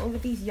weird that all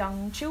of these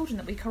young children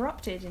that we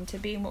corrupted into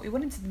being what we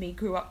wanted them to be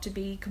grew up to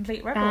be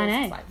complete rebels. I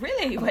know. It's like,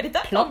 really? Where did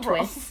that Plot come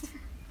twist. from?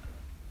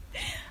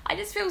 I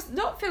just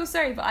not feel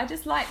sorry, but I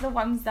just like the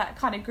ones that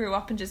kind of grew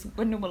up and just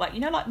were normal, like, you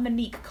know, like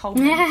Monique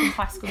Coleman from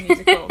High School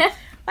Musical.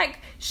 Like,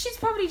 she's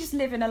probably just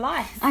living a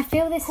life. I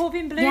feel this.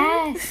 Corbin Blue.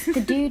 Yes,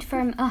 the dude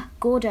from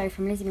Gordo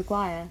from Lizzie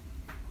McGuire.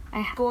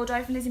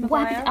 Gordo from Lizzie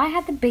Well, McGuire. I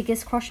had the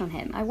biggest crush on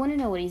him. I want to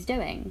know what he's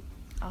doing.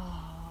 Oh.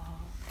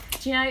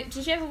 Do you know,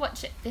 did you ever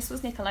watch, this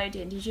was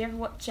Nickelodeon, did you ever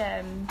watch,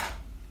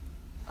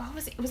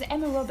 was it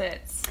Emma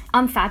Roberts?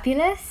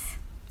 Unfabulous.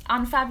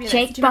 Unfabulous.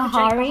 Jake Do you remember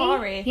Bahari? Jake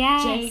Bahari?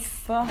 Yes.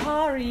 Jake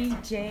Bahari.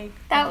 Jake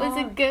That was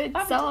a Bahari. good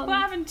song. What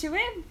happened to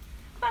him?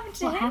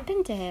 What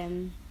happened to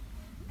him?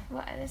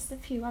 Well, there's a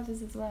few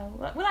others as well.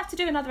 We'll have to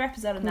do another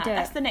episode on that. Do it.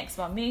 That's the next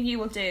one. Me and you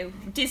will do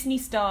Disney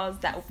stars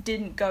that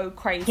didn't go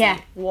crazy. Yeah.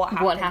 What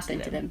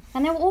happened to them?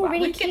 And they were all Right,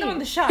 really we cute. get them on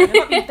the show.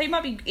 They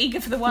might be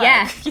eager for the work.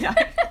 Yeah. You know,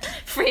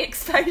 free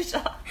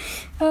exposure.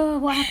 Oh,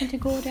 what happened to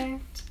Gordo?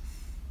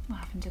 What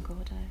happened to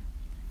Gordo?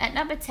 At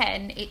number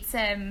 10, it's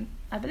I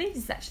believe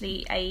this is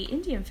actually a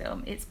Indian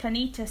film. It's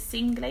Planeta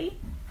Singli.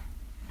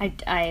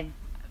 I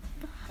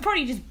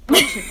Probably just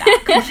butchered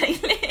that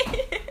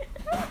completely.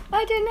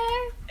 don't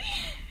know.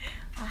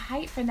 I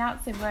hate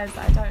pronouncing words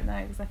that I don't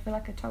know because I feel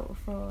like a total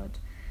fraud.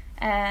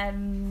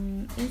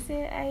 Is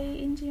it a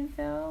Indian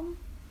film?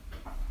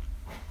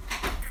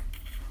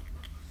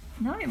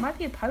 No, it might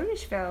be a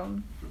Polish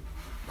film.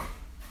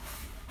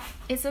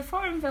 It's a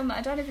foreign film that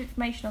I don't have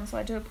information on, so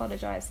I do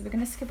apologise. So we're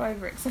going to skip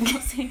over it because I'm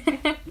not seeing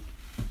it.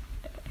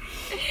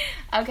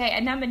 Okay,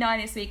 at number 9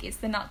 this week, it's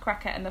The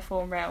Nutcracker and the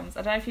Four Realms.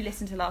 I don't know if you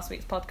listened to last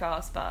week's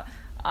podcast, but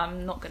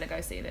I'm not going to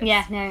go see this.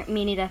 Yeah, no,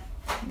 me neither.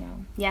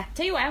 No. Yeah.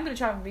 Tell you what, I'm going to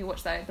try and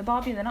rewatch though. The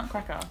Barbie and the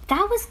Nutcracker.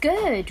 That was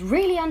good.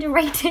 Really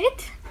underrated.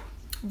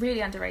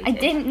 Really underrated. I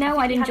didn't know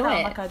I'd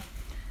enjoy it.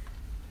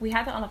 We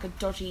had that on like a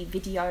dodgy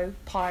video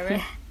pirate.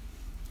 Yeah.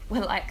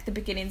 Where like the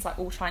beginning's like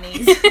all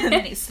Chinese and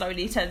then it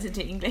slowly turns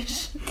into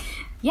English.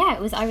 Yeah,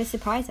 it was. I was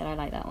surprised that I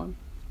liked that one.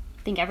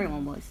 I think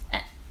everyone was.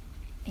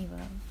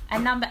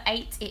 And number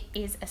 8, it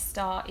is A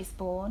Star Is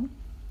Born.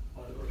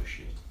 Oh, what a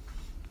shit.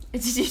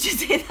 Did you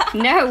just hear that?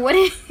 No, what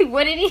did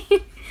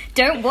he?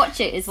 Don't watch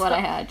it is what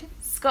I heard.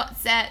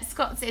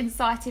 Scott's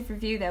incisive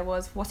review there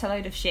was, what a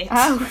load of shit.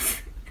 Oh.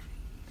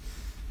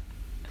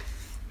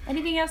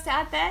 Anything else to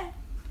add there?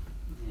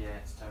 Yeah,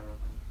 it's terrible.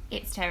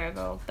 It's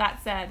terrible.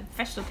 That's the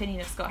professional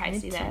opinion of Scott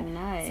Hasty Good to there.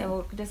 know. So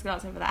we'll just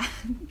glance over that.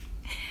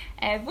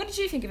 What did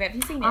you think of it? Have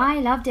you seen it? I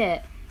loved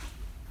it.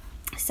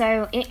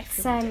 So it's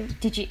Everyone did.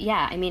 did you?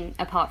 Yeah, I mean,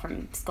 apart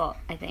from Scott,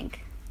 I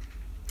think.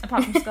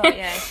 Apart from Scott,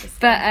 yeah. It's just,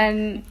 But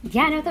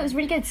yeah, no, that was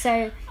really good.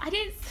 So I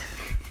didn't say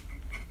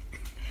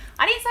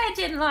I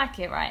didn't like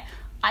it, right?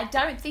 I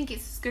don't think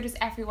it's as good as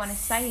everyone is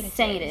saying it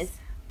is.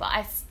 But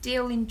I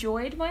still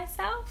enjoyed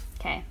myself.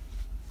 okay.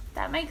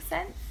 That makes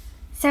sense.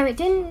 So it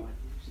didn't.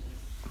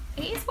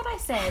 It is what I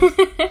said.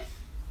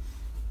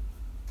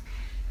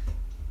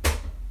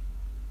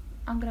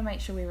 I'm going to make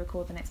sure we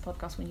record the next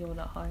podcast when you're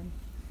not home.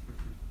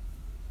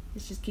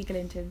 He's just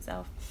giggling to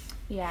himself.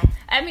 Yeah.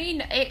 I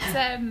mean, it's...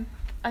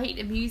 I think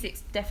the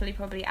music's definitely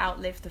probably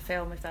outlived the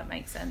film, if that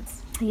makes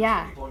sense.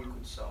 Yeah. One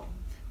good song.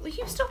 Will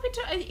you stop it?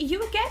 Are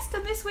you a guest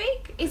on this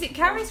week? Is it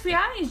Caris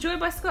Rihanna? Is joined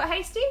by Scott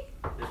Hasty?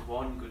 There's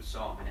one good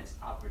song and it's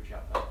average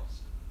at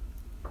best.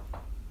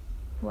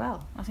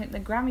 Well, I think the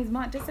Grammys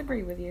might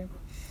disagree with you.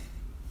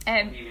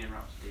 Bohemian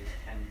Rhapsody is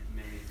 10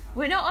 million.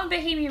 We're not on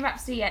Bohemian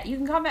Rhapsody yet. You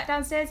can come back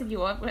downstairs if you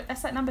want.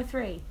 That's like number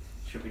 3.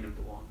 Should be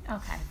number 1.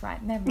 Okay,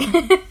 right, never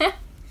mind.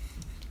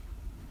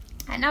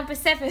 At number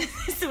 7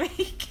 this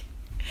week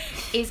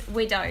is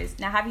Widows.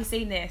 Now, have you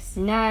seen this?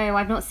 No,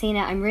 I've not seen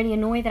it. I'm really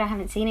annoyed that I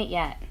haven't seen it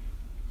yet.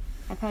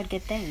 I've heard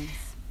good things.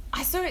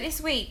 I saw it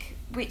this week,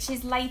 which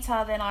is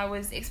later than I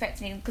was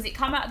expecting, because it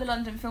came out of the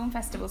London Film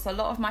Festival, so a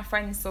lot of my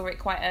friends saw it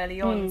quite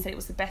early on and said it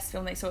was the best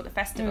film they saw at the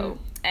festival.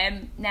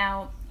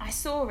 Now, I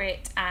saw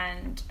it,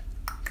 and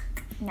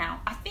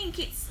now, I think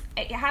it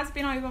has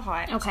been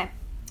overhyped. Okay.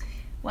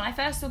 When I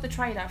first saw the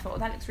trailer, I thought,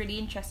 that looks really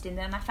interesting.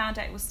 Then I found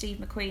out it was Steve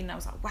McQueen, and I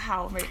was like,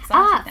 wow, I'm really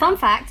excited now. Fun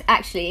fact,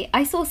 actually,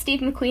 I saw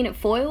Steve McQueen at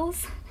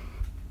Foyles.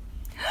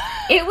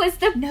 It was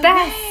the No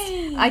best.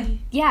 way.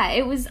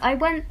 It was. I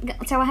went.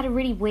 So I had a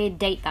really weird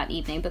date that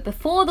evening. But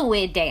before the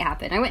weird date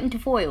happened, I went into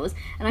Foyles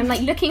and I'm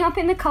like looking up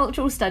in the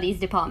cultural studies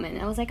department.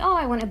 And I was like, oh,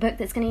 I want a book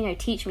that's going to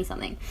teach me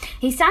something.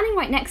 He's standing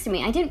right next to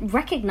me. I didn't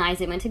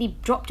recognize him until he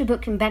dropped a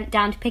book and bent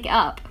down to pick it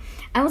up.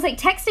 I was like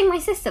texting my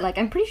sister, like,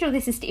 I'm pretty sure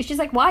this is Steve. She's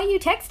like, why are you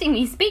texting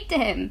me? Speak to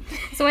him.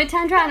 So I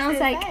turned around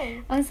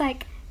and I was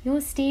like,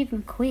 you're Steve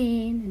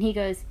McQueen, and he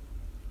goes,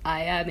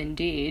 I am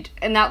indeed.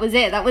 And that was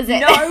it. No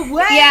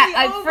way! Yeah,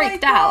 I Oh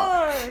freaked my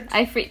out.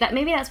 God.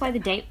 Maybe that's why the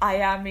date... I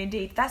am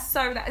indeed. That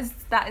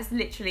is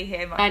literally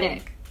him, I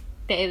think. know.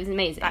 But it was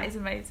amazing. That is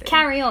amazing.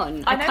 Carry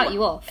on. I cut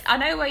you off. I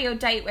know where your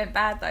date went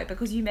bad, though,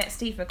 because you met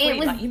Steve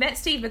McQueen. Like, you met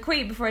Steve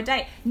McQueen before a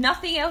date.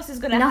 Nothing else is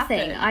going to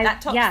happen.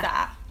 That tops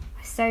that. I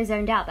was so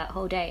zoned out that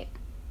whole date.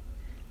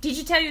 Did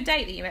you tell your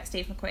date that you met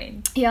Steve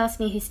McQueen? He asked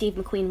me who Steve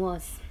McQueen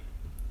was.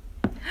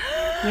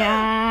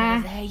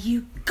 Yeah. Well, there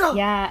you go.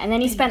 Yeah, and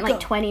then he spent like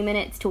 20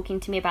 minutes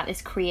talking to me about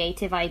this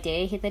creative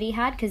idea that he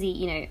had, because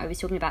I was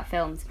talking about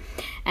films,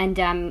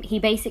 and he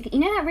basically,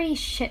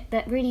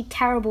 that really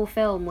terrible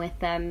film with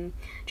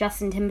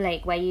Justin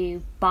Timberlake where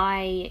you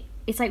buy,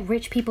 it's like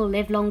rich people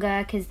live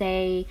longer because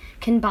they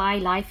can buy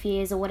life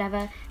years or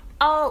whatever.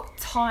 Oh,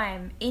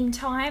 In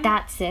Time.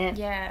 That's it.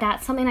 Yeah.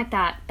 That's something like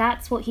that.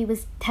 That's what he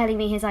was telling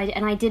me his idea,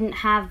 and I didn't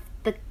have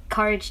the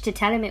courage to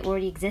tell him it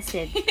already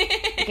existed.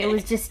 It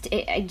was just,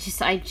 I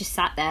just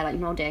sat there like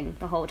nodding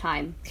the whole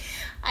time.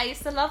 I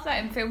used to love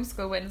that in film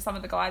school when some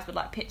of the guys would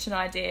like pitch an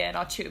idea and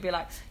our tutor would be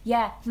like,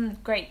 yeah,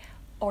 great,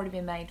 already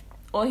been made.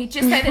 Or he'd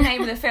just say the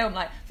name of the film,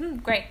 like,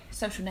 great,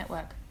 Social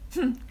Network.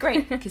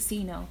 Great,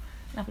 Casino.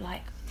 And I'd be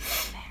like,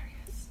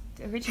 hilarious.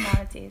 The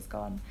originality is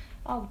gone.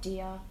 Oh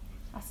dear,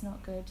 that's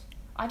not good.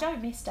 I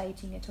don't miss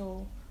dating at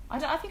all.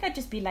 I think I'd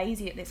just be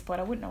lazy at this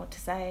point. I wouldn't know what to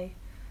say.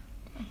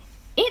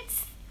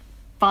 It's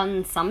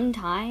fun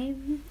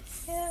sometimes.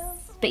 Yeah.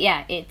 But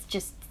yeah, it's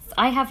just,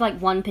 I have like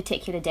one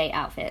particular date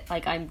outfit.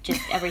 Like, I'm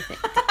just everything.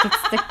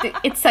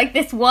 It's like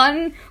this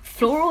one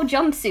floral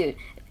jumpsuit.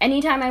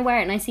 Anytime I wear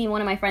it and I see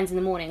one of my friends in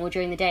the morning or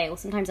during the day, or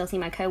sometimes I'll see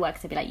my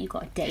co-workers, they'll be like, you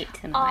got a date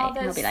tonight. Oh,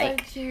 that's and I'll be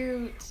like, so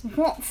cute.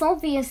 What's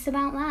obvious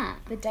about that?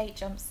 The date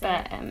jumpsuit.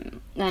 But,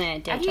 no,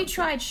 date Have you jumpsuit.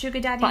 tried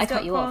sugardaddies.com? But I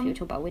cut you off, you were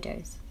talking about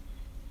widows.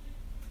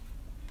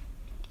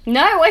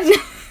 No, I've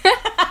not.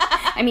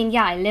 I mean,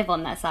 yeah, I live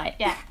on that site.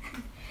 Yeah.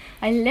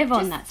 I live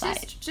on that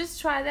site.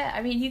 Just try that.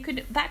 I mean,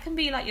 that can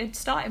be like your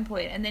starting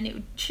point, and then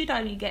it should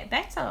only get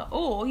better.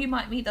 Or you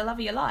might meet the love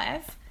of your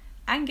life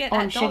and get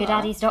on that dollar.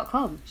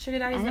 sugardaddies.com.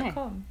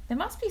 Sugardaddies.com. There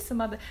must be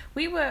some other.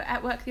 We were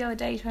at work the other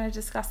day trying to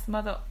discuss some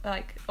other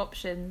like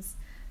options,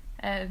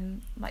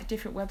 like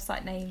different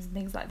website names and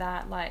things like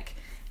that. Like,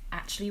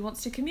 actually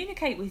wants to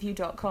communicate with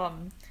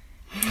you.com.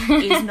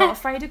 Is not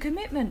afraid of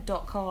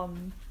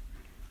commitment.com.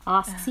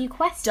 Asks you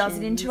questions.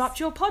 Doesn't interrupt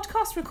your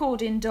podcast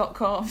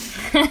recording.com.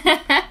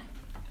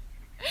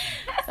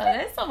 So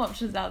there's some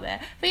options out there.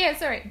 But yeah,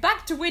 sorry,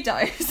 back to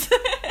widows.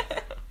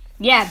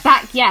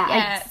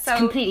 I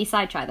completely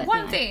sidetracked that.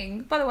 One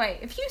thing, by the way,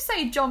 if you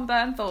say John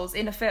Bernthal's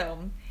in a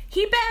film,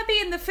 he better be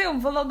in the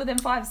film for longer than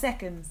 5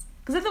 seconds.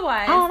 Because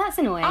otherwise, that's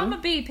annoying. I'm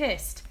going to be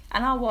pissed.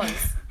 And I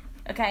was.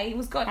 Okay, he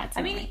was gone. That's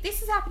I mean, annoying.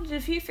 this has happened in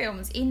a few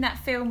films. In that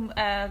film,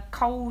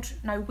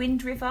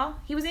 Wind River,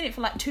 he was in it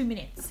for like 2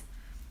 minutes.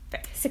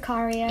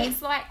 Sicario.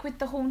 It's like with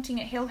The Haunting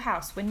at Hill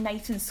House when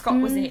Nathan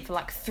Scott was in it for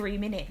like 3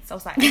 minutes. I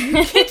was like, are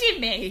you kidding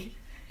me?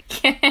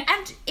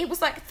 And it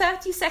was like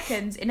 30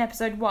 seconds in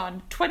episode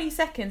 1, 20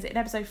 seconds in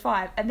episode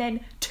 5, and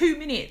then 2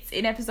 minutes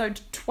in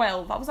episode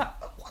 12. I was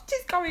like, what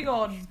is going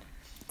on?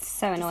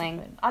 So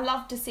annoying. I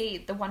love to see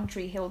the One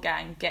Tree Hill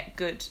gang get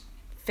good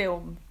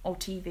film or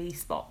TV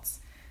spots.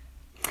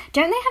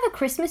 Don't they have a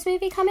Christmas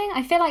movie coming?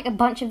 I feel like a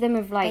bunch of them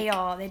have like... They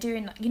are. They're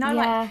doing,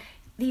 like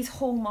these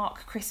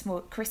Hallmark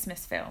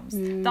Christmas films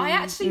that I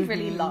actually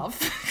really love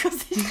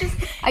because it's just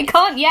I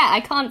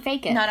can't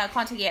fake it. No, I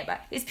can't take it yet, but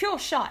it's pure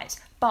shite,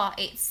 but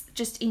it's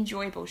just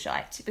enjoyable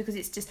shite because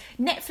it's just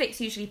Netflix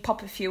usually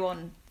pop a few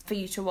on for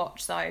you to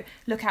watch, so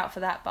look out for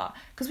that. But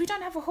because we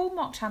don't have a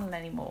Hallmark channel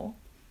anymore.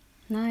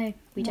 No,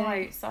 we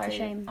don't. So it's a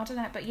shame. I don't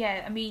know, but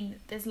yeah, I mean,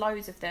 there's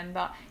loads of them,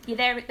 but yeah,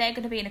 they're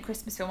going to be in a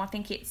Christmas film. I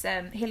think it's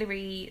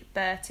Hilary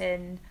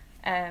Burton,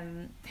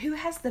 who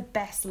has the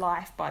best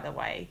life, by the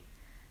way.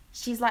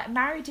 She's like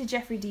married to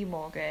Jeffrey D.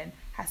 Morgan,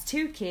 has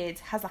 2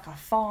 kids, has like a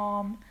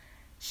farm.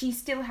 She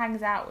still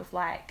hangs out with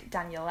like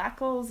Daniel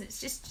Ackles.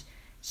 It's just,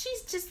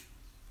 she's just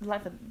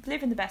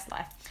living the best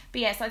life.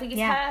 But yeah, so I think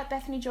it's her,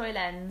 Bethany Joy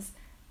Lenz,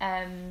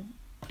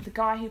 the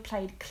guy who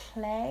played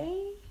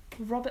Clay,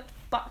 Robert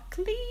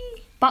Buckley.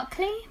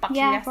 Buckley,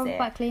 yeah, Robert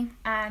Buckley.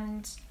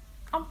 And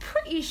I'm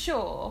pretty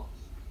sure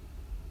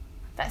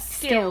that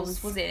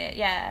Skills was in it,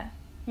 yeah.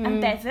 And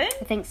Bevan.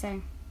 I think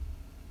so.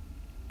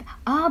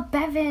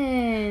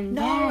 Bevan.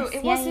 No, yes.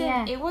 it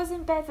wasn't. It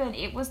wasn't Bevan.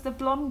 It was the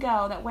blonde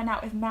girl that went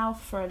out with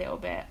Mouth for a little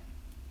bit.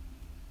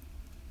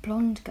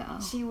 Blonde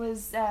girl. She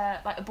was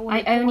like a born.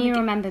 I only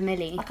remember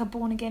Millie. Like a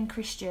born again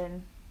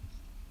Christian.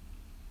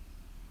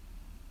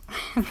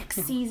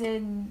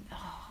 Season.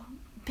 Oh,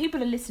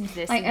 people are listening to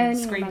this and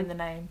screaming the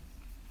name.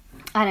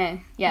 I know.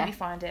 Yeah. Let me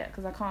find it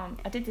because I can't.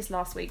 I did this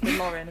last week with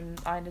Lauren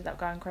and I ended up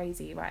going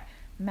crazy. Right.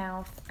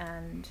 Mouth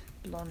and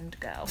blonde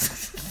girl.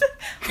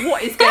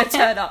 What is going to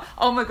turn up?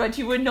 Oh my god,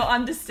 you would not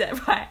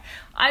understand. Right,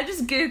 I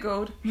just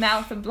googled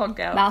mouth and blonde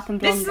girl. Mouth and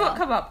blonde This is girl. what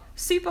come up.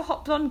 Super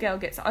hot blonde girl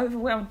gets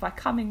overwhelmed by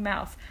coming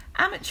mouth.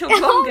 Amateur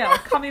blonde girl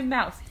coming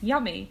mouth.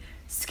 Yummy.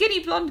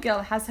 Skinny blonde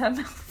girl has her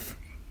mouth.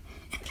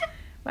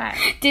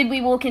 Right. Did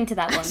we walk into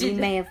that one? We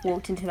may have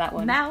walked into that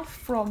one. Mouth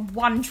from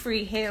One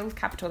Tree Hill,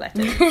 capital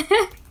letters.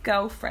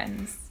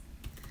 Girlfriends.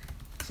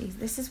 Jeez,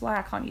 this is why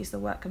I can't use the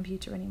work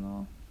computer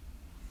anymore.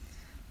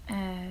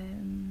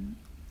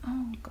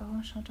 Oh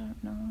gosh, I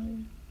don't know.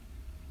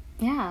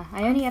 Yeah,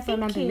 I only ever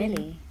remember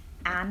Millie.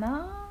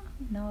 Anna?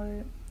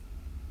 No.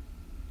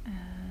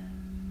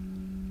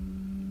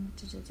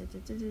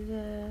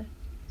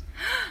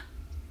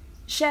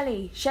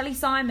 Shelley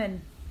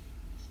Simon.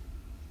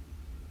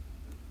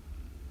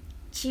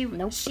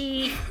 Nope.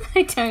 She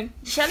I don't.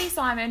 Shelley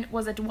Simon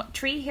was a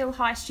Tree Hill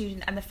High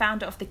student and the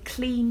founder of the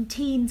Clean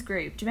Teens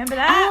group. Do you remember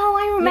that? Oh,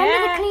 I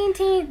remember the Clean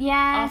Teens.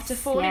 Yes. After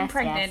falling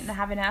pregnant yes. and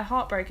having her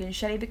heart broken,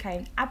 Shelley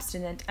became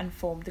abstinent and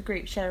formed the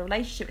group. She had a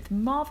relationship with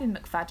Marvin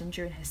McFadden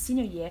during her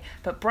senior year,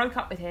 but broke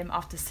up with him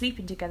after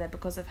sleeping together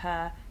because of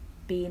her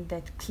being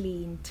the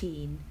clean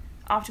teen.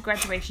 After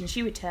graduation,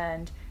 she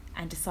returned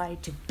and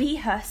decided to be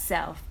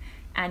herself,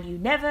 and you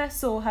never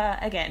saw her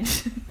again.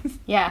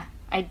 Yeah.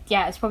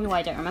 It's probably why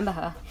I don't remember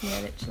her.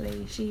 Yeah,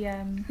 literally. She,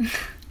 I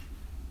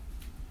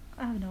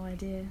have no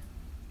idea.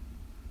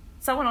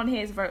 Someone on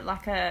here has wrote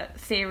like a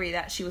theory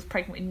that she was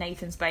pregnant with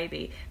Nathan's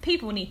baby.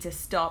 People need to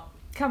stop.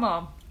 Come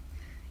on.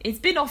 It's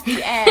been off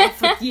the air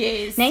for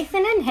years.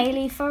 Nathan and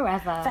Hayley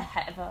forever.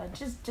 Forever.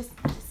 Just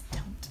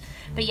don't.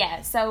 But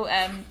yeah, so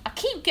I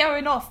keep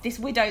going off this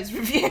Widows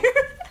review.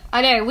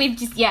 I know, we've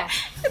just, yeah.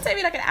 It'll take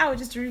me like an hour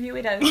just to review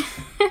Widows.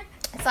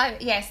 So,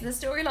 yes, the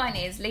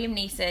storyline is Liam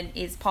Neeson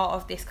is part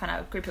of this kind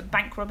of group of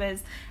bank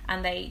robbers,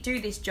 and they do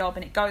this job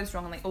and it goes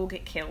wrong and they all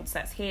get killed. So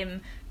that's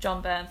him,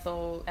 John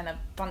Bernthal, and a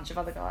bunch of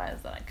other guys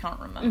that I can't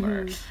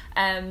remember.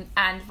 Mm-hmm.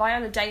 And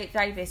Viola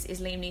Davis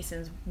is Liam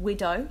Neeson's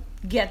widow.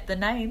 Get the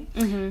name.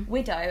 Mm-hmm.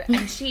 Widow.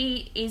 And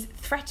she is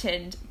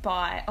threatened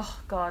by...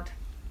 Oh, God.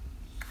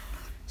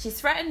 She's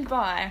threatened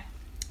by...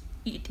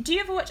 Do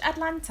you ever watch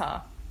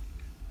Atlanta?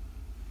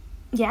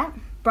 Yeah.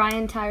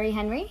 Brian Tyree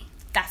Henry.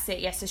 That's it,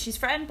 yes. So she's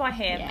threatened by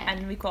him, Yeah.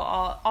 and we've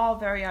got our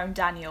very own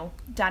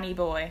Danny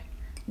boy,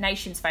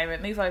 nation's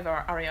favourite. Move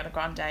over, Ariana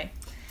Grande.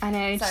 I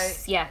know. So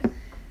yeah.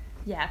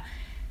 Yeah.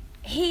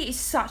 He is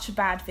such a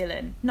bad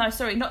villain. No,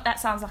 sorry, not that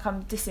sounds like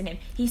I'm dissing him.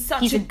 He's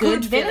He's a a good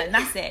good villain. villain?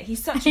 That's it.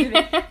 He's such a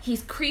good villain.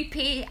 He's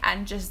creepy,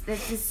 and just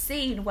there's this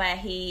scene where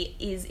he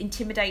is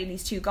intimidating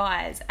these two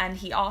guys, and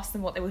he asks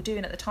them what they were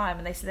doing at the time,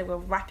 and they said they were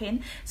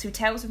rapping. So he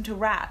tells them to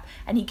rap,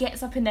 and he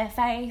gets up in their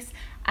face,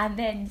 and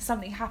then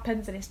something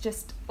happens, and it's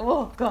just,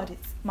 oh God,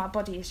 my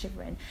body is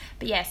shivering.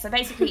 But yeah, so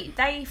basically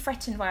they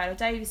threaten Viola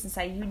Davis and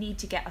say, you need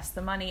to get us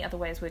the money,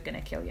 otherwise we're going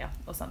to kill you,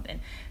 or something.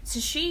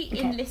 So she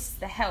enlists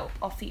the help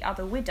of the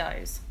other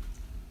widows,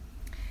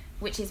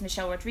 which is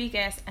Michelle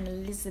Rodriguez and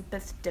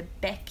Elizabeth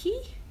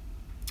Debicki.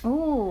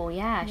 Oh,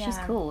 yeah, she's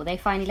Yeah. cool. They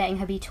finally letting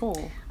her be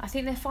tall. I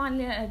think they're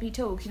finally letting her be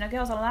tall, because,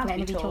 girls aren't allowed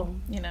to be tall,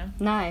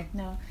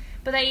 No.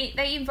 But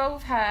they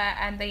involve her,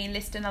 and they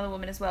enlist another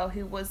woman as well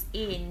who was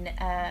in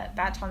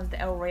Bad Times at the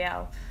El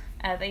Royale.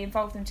 They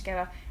involve them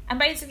together, and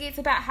basically it's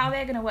about how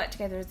they're going to work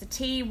together as a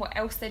team, what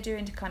else they're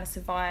doing to kind of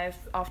survive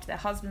after their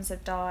husbands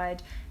have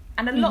died,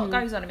 and a lot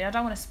goes on. I mean, I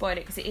don't want to spoil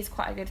it because it is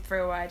quite a good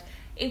thrill ride.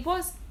 It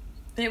was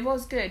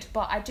good,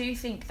 but I do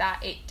think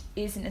that it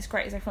isn't as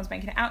great as everyone's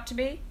making it out to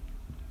be.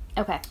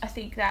 Okay. I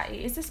think that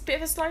it is a bit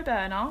of a slow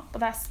burner, but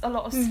that's a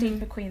lot of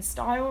Steve McQueen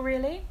style,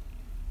 really.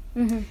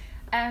 Mm-hmm.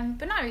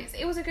 But no,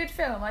 it was a good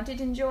film. I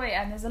did enjoy it,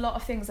 and there's a lot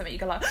of things that make you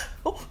go like,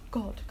 oh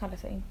God, kind of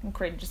thing, and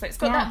cringe. Just like, it's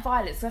got that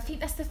violence. I think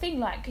that's the thing.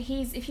 Like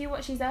if you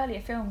watch his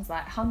earlier films,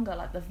 like Hunger,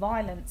 like the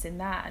violence in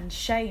that, and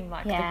Shame,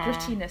 like the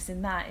grittiness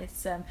in that.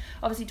 It's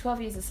obviously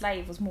 12 Years a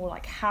Slave was more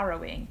like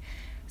harrowing.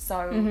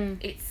 So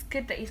it's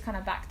good that he's kind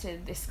of back to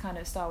this kind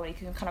of style where he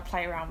can kind of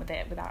play around with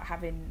it without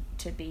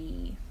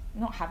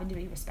not having to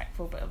be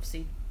respectful, but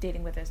obviously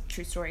dealing with a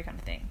true story kind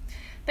of thing.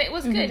 But it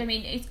was good. I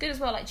mean, it's good as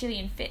well. Like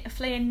Gillian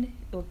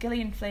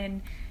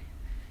Flynn,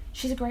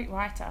 she's a great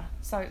writer,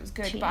 so it was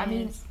good. I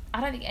mean,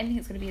 I don't think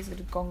anything's going to be as good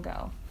as Gone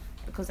Girl,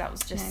 because that was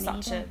just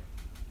such a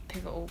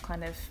pivotal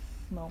kind of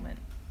moment.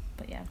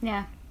 But yeah.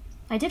 Yeah.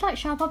 I did like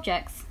Sharp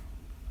Objects.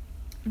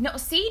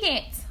 Not seen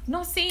it.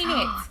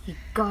 You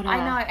gotta. I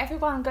know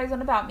everyone goes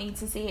on about me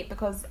to see it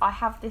because I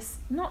have this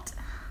I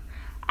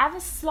have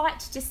a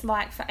slight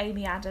dislike for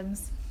Amy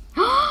Adams,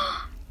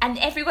 and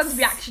everyone's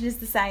reaction is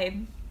the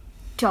same.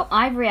 Stop.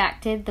 I've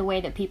reacted the way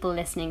that people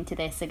listening to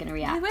this are going to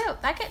react. They will.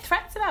 They get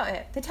threats about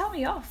it. They tell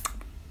me off.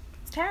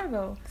 It's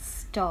terrible.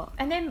 Stop.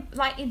 And then,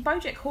 like in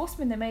BoJack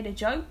Horseman, they made a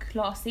joke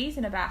last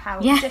season about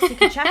how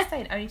Jessica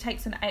Chastain only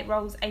takes on 8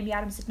 roles Amy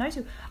Adams said no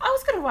to. I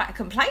was going to write a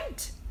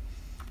complaint.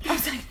 I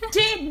was like,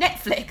 dear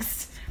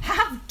Netflix,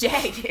 how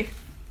dare you?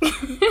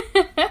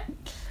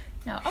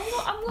 No, I'm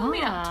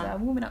warming up to it.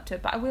 I'm warming up to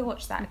it, but I will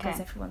watch that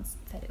because everyone's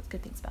said it was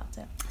good things about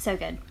it. So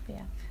good. But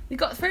yeah, we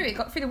got through it.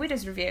 Got through the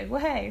Widows review.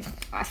 Woohoo!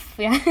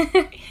 Yeah.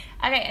 Okay,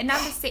 and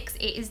number 6,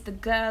 it is The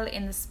Girl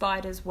in the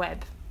Spider's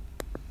Web.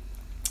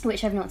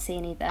 Which I've not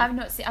seen either. I've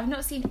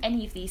not seen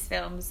any of these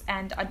films,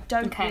 and I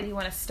don't really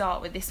want to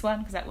start with this one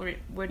because that wouldn't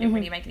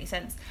really make any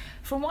sense.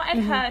 From what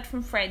I've heard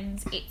from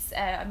friends, it's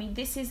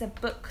this is a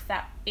book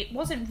that it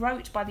wasn't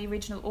wrote by the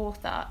original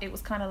author. It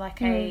was kind of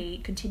like a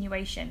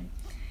continuation.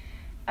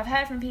 I've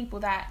heard from people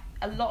that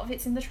a lot of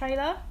it's in the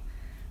trailer,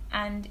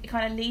 and it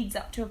kind of leads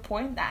up to a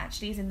point that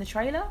actually is in the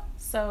trailer.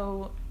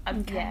 So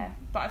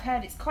but I've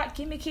heard it's quite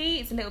gimmicky.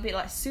 It's a little bit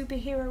like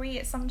superhero-y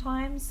at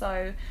sometimes.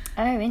 So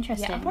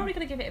interesting. Yeah, I'm probably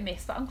going to give it a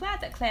miss, but I'm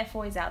glad that Claire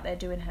Foy's out there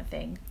doing her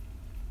thing.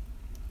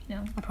 You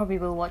know, I probably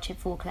will watch it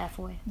for Claire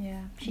Foy.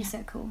 Yeah, she's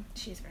so cool.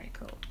 She's very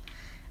cool.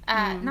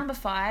 Number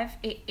 5,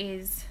 it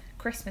is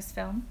Christmas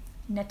film,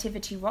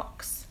 Nativity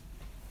Rocks.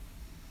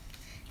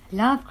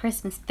 Love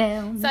Christmas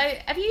films. So,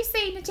 have you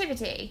seen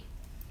Nativity?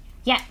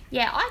 Yeah.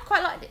 Yeah, I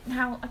quite like it.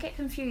 Now, I get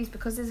confused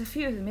because there's a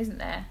few of them, isn't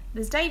there?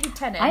 There's David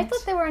Tennant. I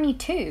thought there were only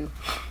 2.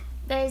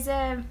 There's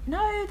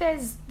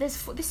this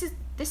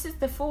is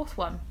the 4th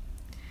one.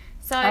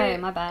 So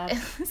my bad.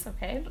 It's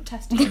okay, I'm not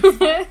testing you.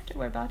 Don't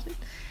worry about it.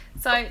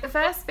 So the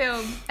first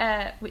film,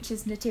 which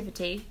is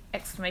Nativity, !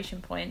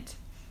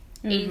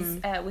 Is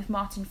with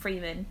Martin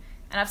Freeman.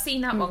 And I've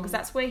seen that one because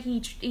that's where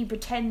he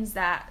pretends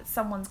that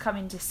someone's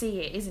coming to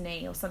see it, isn't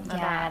he? Or something like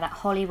that. Yeah, that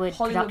Hollywood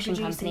production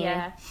producer,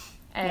 company.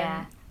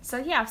 Yeah. So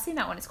yeah, I've seen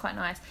that one. It's quite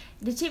nice.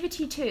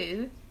 Nativity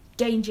 2,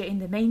 Danger in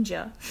the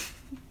Manger,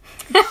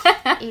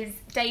 is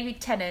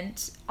David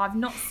Tennant. I've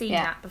not seen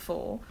that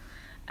before.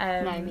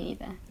 No, me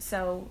either.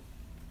 So,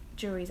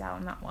 jury's out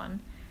on that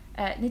one.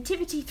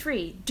 Nativity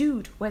 3,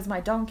 Dude, Where's My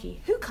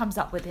Donkey? Who comes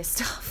up with this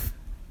stuff?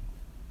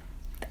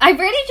 I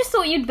really just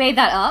thought you'd made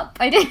that up.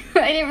 I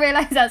didn't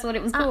realise that's what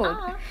it was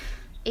called.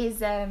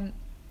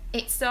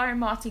 It's starring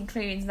Martin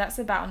Clunes. That's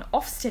about an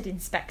Ofsted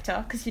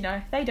inspector because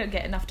they don't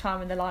get enough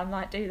time in the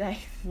limelight, do they?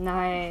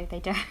 No, they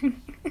don't.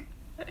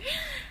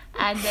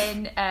 And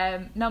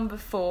then number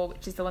 4,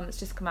 which is the one that's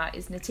just come out,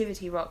 is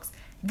Nativity Rocks.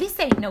 This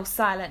ain't no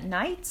Silent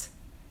Night.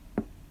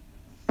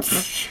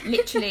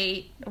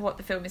 Literally, what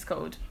the film is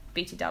called.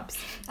 BT dubs.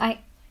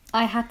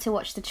 I had to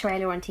watch the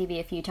trailer on TV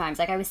a few times.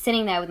 Like, I was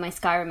sitting there with my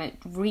Sky remote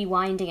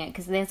rewinding it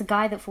because there's a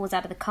guy that falls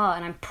out of the car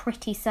and I'm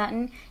pretty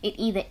certain it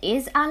either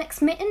is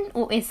Alex Mitten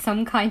or is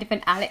some kind of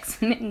an Alex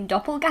Mitten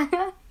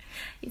doppelganger.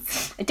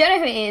 I don't know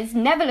who it is,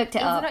 never looked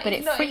it up, but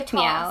it freaked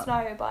me out.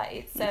 No, but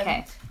it's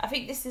okay. I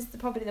think this is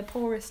probably the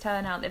poorest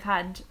turnout they've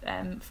had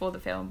for the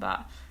film,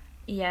 but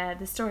yeah,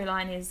 the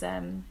storyline is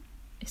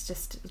it's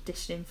just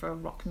auditioning for a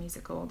rock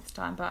musical this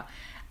time, but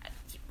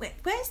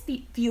where's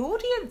the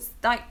audience?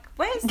 Like,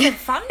 where's the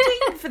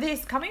funding for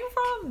this coming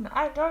from?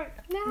 I don't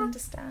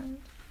understand.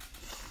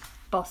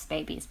 Boss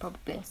Babies,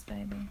 probably. Boss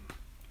Baby.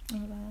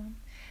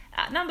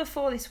 At number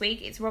 4 this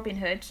week, it's Robin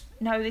Hood.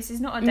 No, this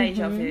is not a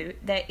deja vu.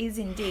 There is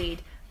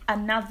indeed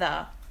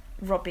another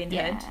Robin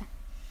Hood.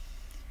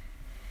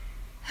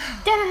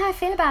 Don't know how I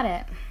feel about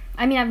it.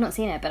 I mean, I've not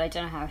seen it, but I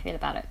don't know how I feel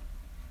about it.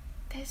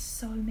 There's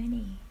so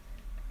many.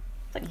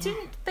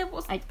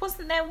 Like,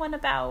 wasn't there one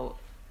about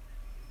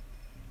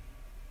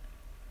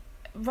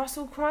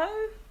Russell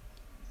Crowe?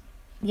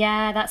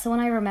 Yeah, that's the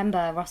one I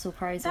remember. Russell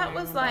Crowe's. That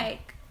was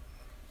like,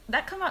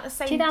 that came out the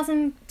same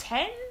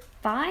 2010,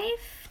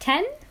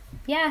 10.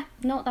 Yeah,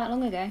 not that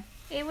long ago.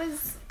 It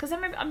was because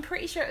I'm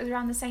pretty sure it was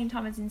around the same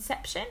time as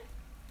Inception.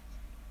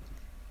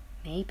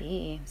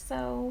 Maybe.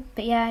 So.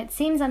 But yeah, it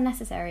seems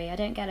unnecessary. I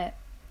don't get it.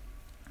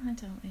 I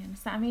don't really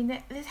understand. I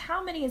mean, there's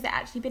how many has it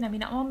actually been? I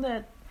mean, I'm on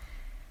the.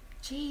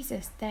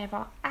 Jesus, there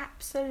are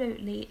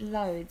absolutely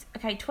loads.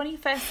 Okay,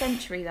 21st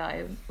century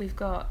though, we've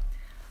got.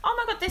 Oh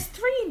my god, there's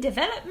 3 in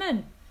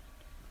development.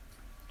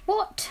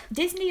 What?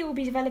 Disney will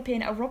be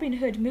developing a Robin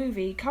Hood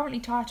movie currently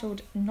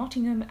titled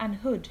Nottingham and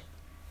Hood.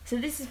 So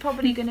this is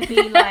probably going to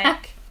be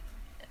like,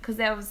 because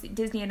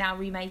Disney are now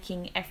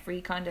remaking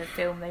every kind of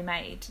film they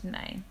made, didn't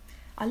they?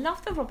 I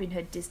love the Robin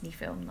Hood Disney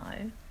film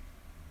though.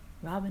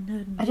 Robin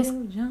Hood and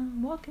Little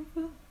John walking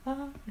through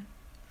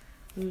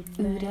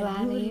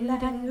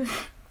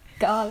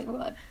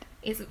Garlic.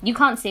 You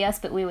can't see us,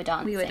 but we were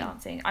dancing. We were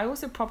dancing. I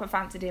also proper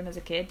fancied him as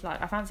a kid.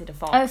 Like, I fancied a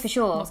fox. Oh, for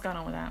sure. What's going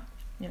on with that?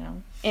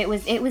 It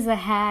was the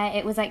hair.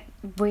 It was like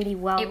really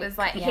well. It was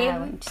like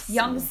him,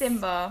 young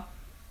Simba,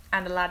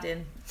 and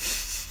Aladdin.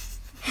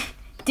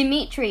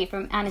 Dimitri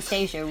from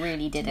Anastasia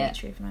really did it.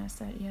 Dimitri from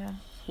Anastasia, yeah.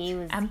 He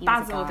was.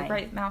 Basil, the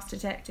great mouse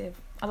detective.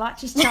 I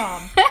liked his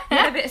charm. He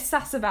had a bit of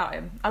sass about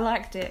him. I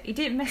liked it. He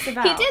didn't mess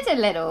about. He did a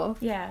little.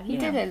 Yeah, he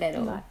did a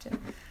little. I liked it.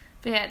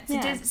 But yeah,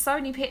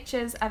 Sony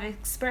Pictures have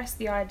expressed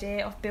the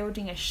idea of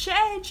building a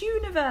shared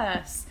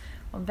universe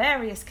on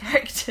various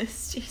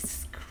characters.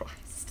 Jesus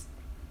Christ.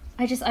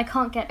 I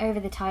can't get over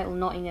the title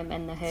Nottingham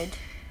and the Hood.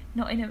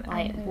 Nottingham and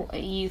the Hood. What, are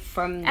you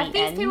from the Have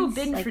these ends? people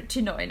been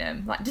to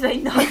Nottingham? Like, do they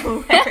know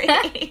where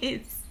it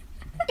is?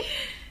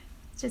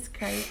 It's just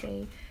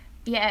crazy.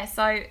 Yeah,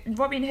 so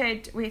Robin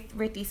Hood with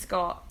Ridley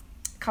Scott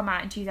come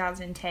out in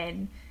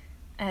 2010.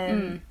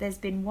 There's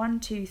been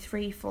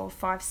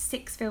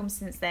 6 films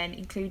since then,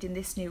 including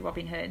this new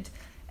Robin Hood.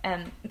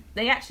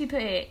 They actually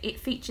put it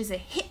features a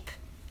hip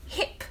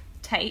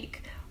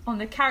take on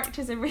the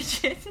character's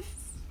origins.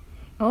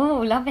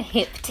 Oh, love a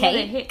hip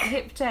tape. Yeah,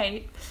 hip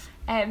tape.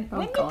 When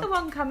did the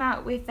one come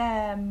out with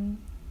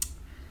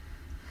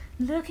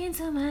Look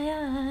into my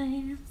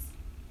eyes,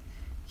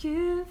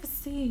 you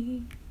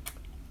see.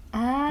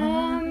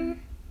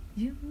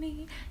 You,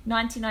 me.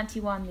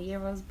 1991, the year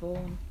I was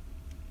born.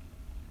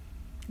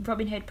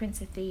 Robin Hood,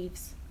 Prince of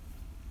Thieves.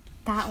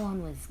 That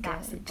one was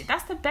good.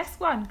 That's the best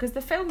one, because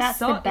the film That's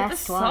song, the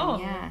best song,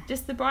 one, yeah.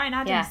 Just the Bryan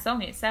Adams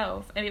song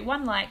itself. And it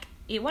won a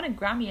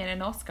Grammy and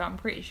an Oscar, I'm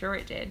pretty sure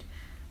it did.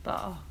 But,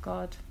 oh,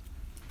 God.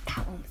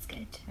 That one was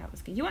good. That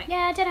was good. Yeah,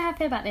 I don't know how I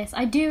feel about this.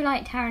 I do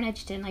like Taron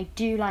Egerton. I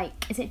do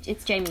like...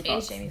 It's Jamie Foxx. It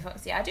is Jamie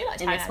Foxx, yeah. I do like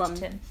Taron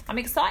Egerton. I'm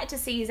excited to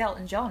see his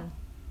Elton John.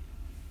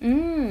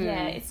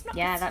 Yeah, it's not...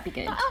 Yeah, that'd be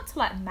good. Not out to,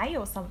 like, May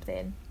or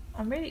something.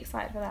 I'm really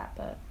excited for that,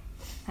 but...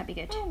 That'd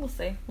be good. Oh,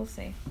 we'll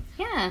see.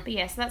 Yeah. But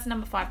yeah, so that's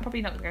number 5.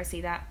 Probably not going to go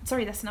see that.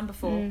 Sorry, that's number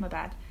 4. My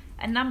bad.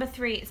 And number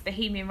 3 is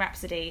Bohemian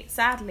Rhapsody.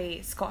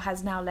 Sadly, Scott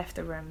has now left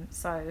the room,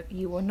 so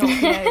you will not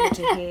be able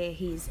to hear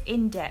his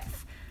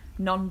in-depth,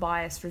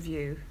 non-biased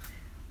review,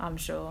 I'm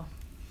sure.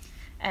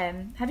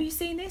 Have you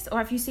seen this? Or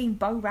have you seen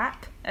Bo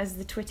Rap, as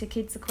the Twitter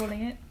kids are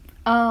calling it?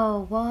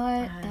 Oh,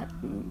 what?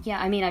 Yeah,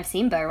 I mean, I've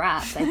seen Bo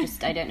Rap.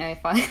 I don't know if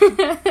I...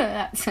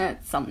 that's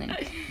something.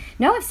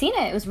 No, I've seen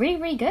it. It was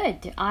really, really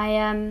good.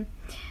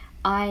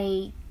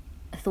 I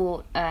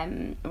thought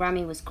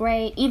Rami was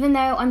great, even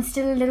though I'm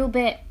still a little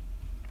bit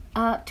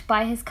irked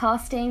by his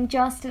casting.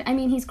 I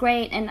mean, he's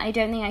great, and I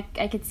don't think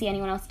I could see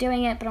anyone else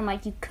doing it, but I'm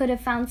like, you could have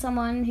found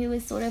someone who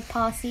was sort of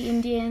Parsi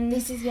Indian.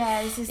 This is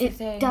the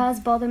thing. It does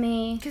bother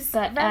me,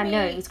 but Rami,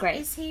 no, it was great.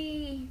 Is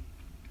he...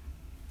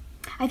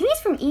 I think he's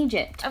from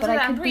Egypt, but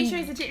I'm pretty sure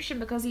he's Egyptian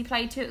because he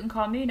played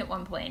Tutankhamun at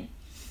one point.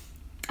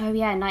 Oh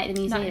yeah, Night at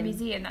the Museum. Night at the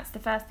Museum. That's the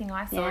first thing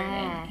I saw him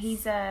in.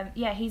 He's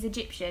he's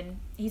Egyptian.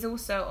 He's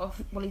also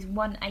he's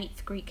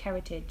 1/8 Greek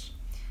heritage.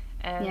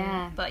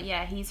 But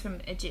yeah, he's from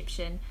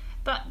Egyptian.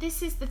 But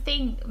this is the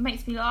thing that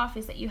makes me laugh,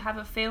 is that you have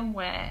a film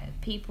where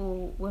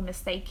people were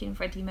mistaking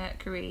Freddie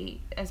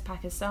Mercury as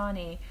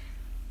Pakistani,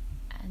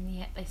 and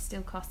yet they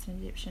still cast an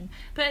Egyptian.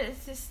 But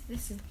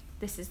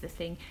this is the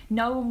thing.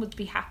 No one would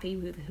be happy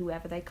with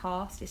whoever they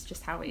cast. It's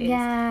just how it is.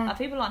 Yeah.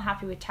 People aren't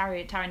happy with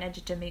Taron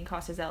Egerton being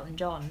cast as Elton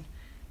John.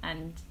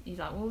 And you're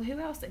like, well, who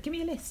else? Give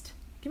me a list.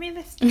 Give me a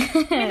list of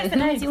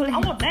names. I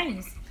want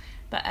names.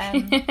 But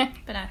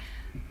no.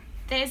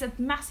 There's a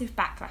massive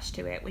backlash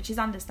to it, which is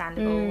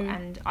understandable.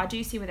 And I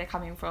do see where they're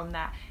coming from,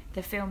 that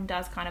the film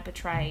does kind of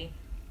portray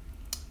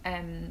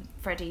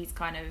Freddie's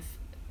kind of,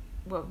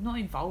 well, not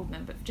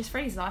involvement, but just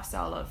Freddie's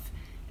lifestyle of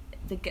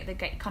the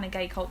kind of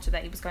gay culture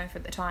that he was going through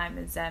at the time.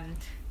 As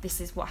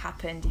this is what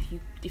happened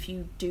if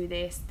you do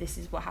this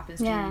is what happens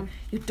to you.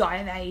 You die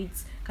of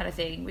AIDS, kind of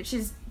thing, which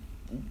is,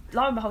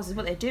 lo and behold, is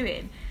what they're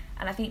doing.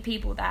 And I think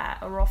people that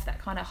are off that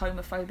kind of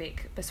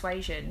homophobic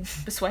persuasion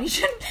is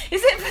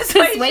it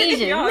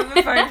persuasion? You're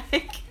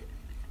homophobic.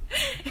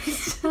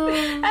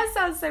 That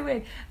sounds so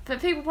weird,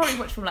 but people probably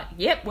watch from like,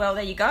 yep, well,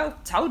 there you go,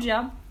 told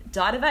you,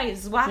 died of AIDS,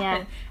 this is what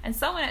happened. And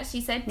someone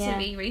actually said to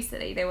me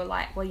recently, they were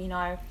like, well, you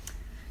know,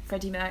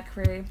 Freddie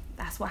Mercury,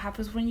 that's what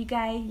happens when you're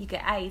gay, you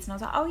get AIDS. And I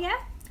was like, oh yeah,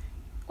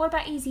 what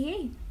about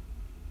Eazy-E?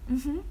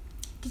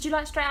 Did you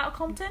like Straight Outta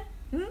Compton?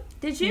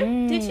 Did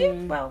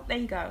you? Well, there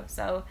you go.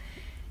 So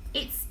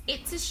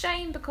it's a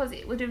shame, because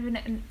it would have been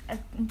an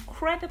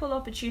incredible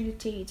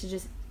opportunity to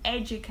just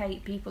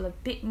educate people a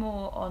bit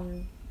more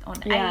on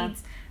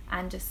AIDS,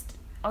 and just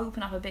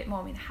open up a bit more.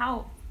 I mean,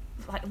 how,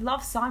 like,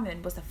 Love,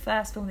 Simon was the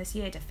first film this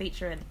year to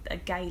feature a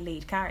gay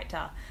lead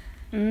character.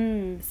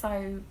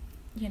 So,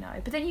 you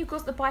know, but then you've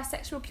got the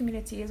bisexual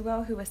community as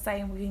well, who are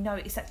saying, well, you know,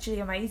 it's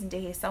actually amazing to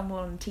hear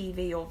someone on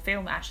TV or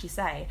film actually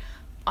say,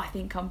 I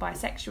think I'm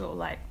bisexual.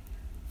 Like,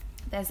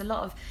 there's a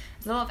lot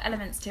of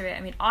elements to it.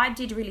 I mean, I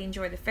did really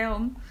enjoy the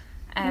film.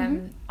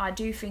 I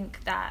do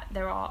think that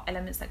there are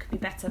elements that could be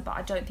better, but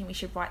I don't think we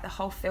should write the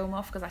whole film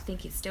off, because I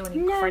think it's still an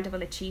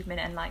incredible achievement.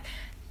 And like,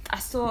 I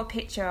saw a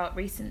picture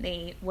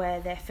recently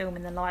where they're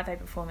filming the Live Aid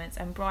performance,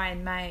 and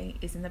Brian May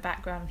is in the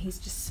background, and he's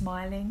just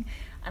smiling,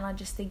 and I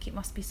just think it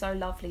must be so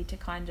lovely to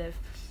kind of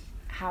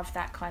have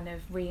that kind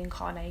of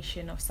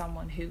reincarnation of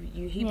someone who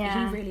he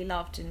really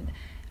loved and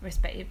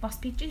respect.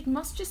 It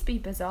must just be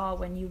bizarre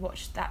when you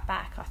watch that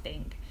back, I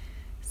think.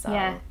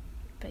 So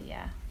but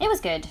yeah, it was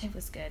good.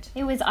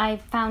 I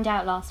found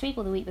out last week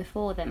or the week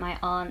before that my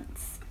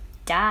aunt's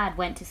dad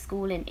went to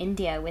school in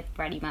India with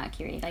Freddie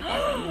Mercury, like they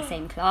were in the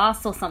same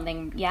class or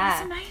something.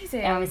 That's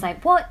amazing. And I was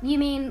like, what, you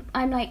mean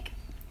I'm like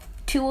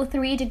 2 or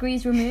 3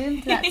 degrees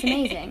removed? That's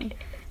amazing.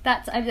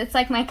 It's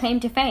like my claim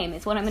to fame.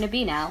 It's what I'm going to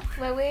be now.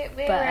 Well, we're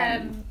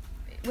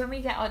when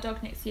we get our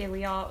dog next year,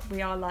 we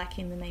are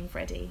liking the name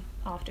Freddie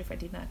after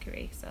Freddie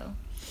Mercury, so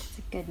it's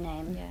a good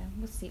name. Yeah,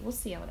 we'll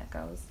see how that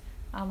goes.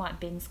 I might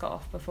bin Scott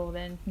off before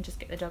then and just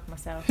get the dog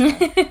myself.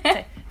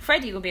 So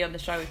Freddie will be on the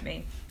show with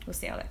me. We'll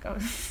see how that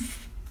goes.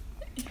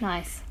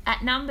 Nice.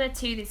 At number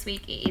 2 this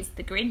week is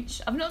The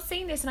Grinch. I've not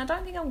seen this, and I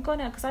don't think I'm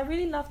gonna, because I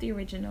really love the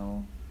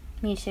original.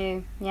 Me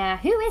too. Yeah.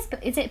 Who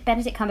is it?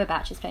 Benedict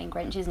Cumberbatch is playing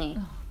Grinch, isn't he?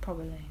 Oh,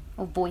 probably.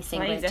 Or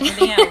voicing Grinch.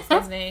 Everything else,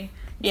 doesn't he?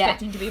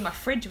 expecting to be in my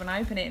fridge when I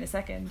open it in a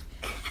second.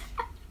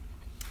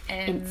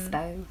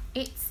 Inspo.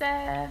 It's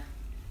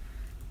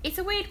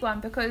a weird one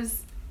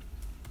because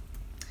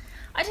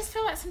I just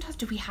feel like sometimes,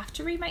 do we have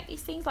to remake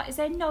these things? Like, is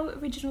there no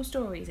original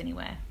stories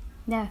anywhere?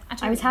 No.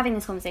 I was having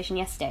this conversation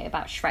yesterday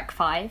about Shrek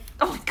 5.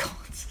 Oh my god.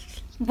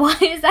 Why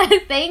is that a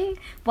thing?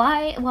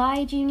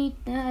 Why do you need...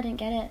 No, I don't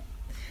get it.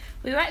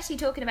 We were actually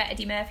talking about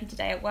Eddie Murphy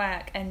today at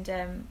work, and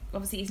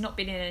obviously he's not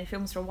been in any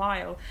films for a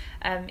while.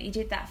 He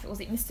did that, was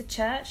it Mr.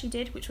 Church he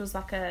did, which was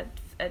like a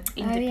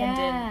independent... Oh,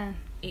 yeah.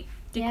 It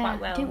did quite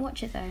well. I didn't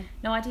watch it though.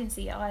 No, I didn't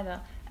see it either.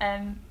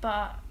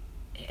 But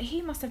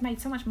he must have made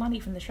so much money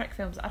from the Shrek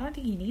films. I don't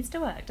think he needs to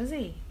work, does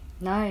he?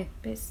 No.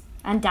 But it's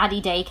And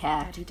Daddy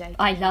Daycare. Daddy Daycare.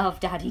 I love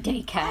Daddy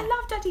Daycare. I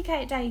love Daddy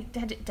Daycare.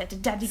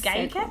 Daddy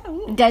Daycare.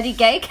 Cool. Daddy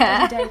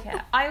Daycare. Daddy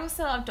Daycare. I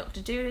also love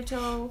Dr.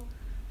 Dolittle.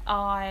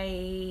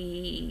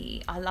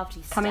 I loved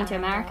his Coming to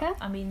stand-up. America.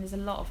 I mean, there's a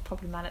lot of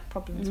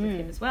problems with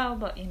him as well,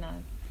 but you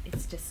know,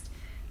 it's just.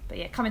 But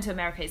yeah, Coming to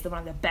America is one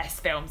of the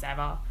best films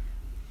ever.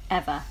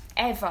 Ever.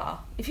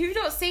 If you've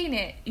not seen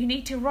it, you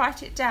need to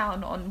write it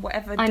down on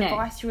whatever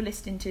device you're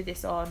listening to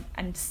this on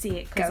and see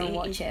it, because it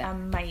is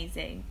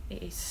amazing.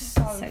 It is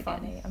so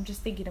funny. Good. I'm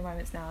just thinking of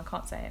moments now. I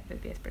can't say it, but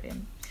it's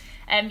brilliant.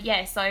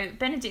 So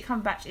Benedict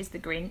Cumberbatch is the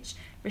Grinch.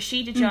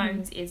 Rashida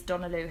Jones is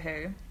Donna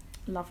Who.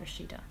 Love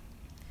Rashida.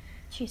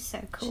 She's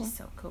so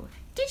cool.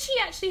 Did she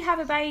actually have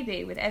a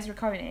baby with Ezra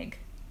Koenig?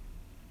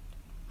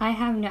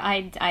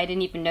 I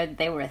didn't even know that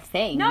they were a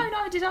thing. No,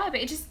 did I? But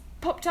it just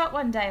popped up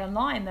one day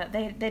online that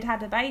they'd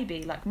had a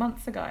baby like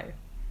months ago.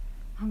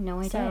 Oh, no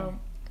idea. So,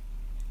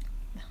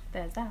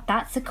 there's that.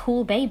 That's a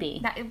cool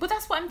baby. But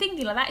that's what I'm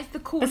thinking. Like, that is the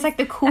coolest. That's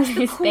like the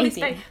coolest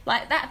baby.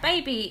 Like, that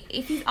baby.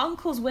 If his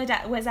uncle's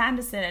Wes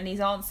Anderson and his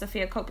aunt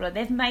Sophia Coppola,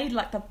 they've made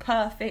like the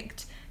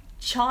perfect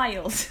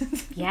child.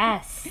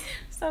 Yes.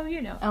 So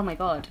you know. Oh my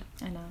god.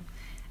 I know.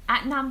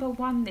 At number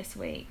 1 this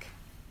week,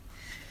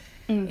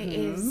 it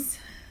is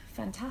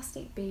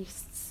Fantastic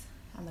Beasts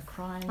and the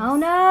Crimes. Oh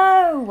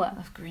no!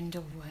 Of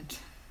Grindelwald.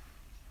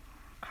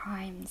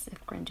 Crimes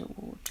of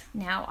Grindelwald.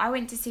 Now, I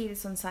went to see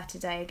this on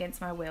Saturday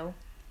against my will.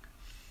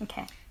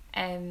 Okay.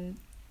 When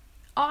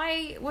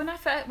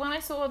I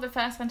saw the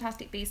first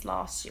Fantastic Beasts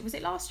last year, was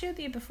it last year or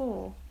the year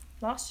before?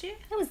 Last year?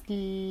 That was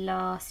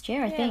last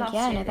year, I think.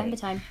 Yeah, November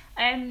time.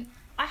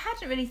 I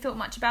hadn't really thought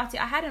much about it.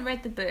 I hadn't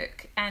read the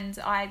book, and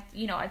I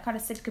kind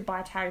of said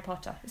goodbye to Harry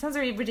Potter. It sounds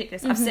really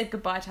ridiculous. I've said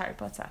goodbye to Harry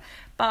Potter,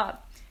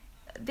 but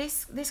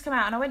this came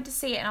out, and I went to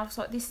see it, and I was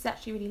like, this is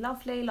actually really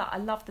lovely. Like, I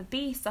love the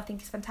Beasts. I think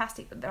it's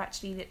fantastic that they're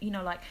actually,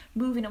 like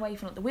moving away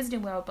from the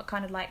Wizarding World, but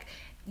kind of like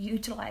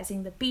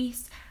utilising the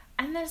Beasts.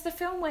 And as the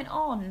film went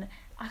on,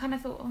 I kind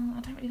of thought, I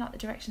don't really like the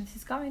direction this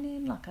is going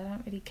in. Like, I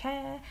don't really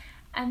care.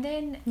 And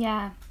then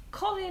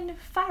Colin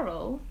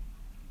Farrell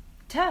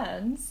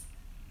turns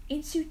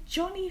into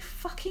Johnny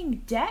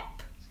fucking Depp.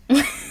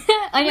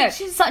 I know,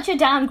 which is such a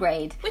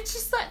downgrade. Which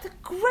is like the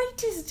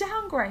greatest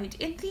downgrade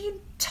in the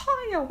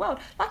entire world.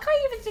 Like,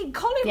 I even think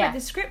Colin read the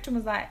script and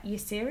was like, you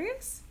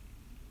serious?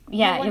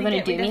 Yeah, you're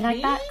going to do me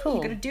like that? Cool.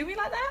 You're going to do me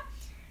like that?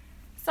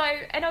 So,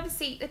 and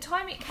obviously, the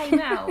time it came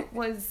out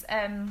was...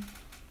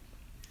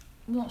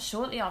 not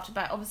shortly after,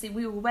 but obviously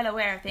we were well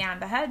aware of the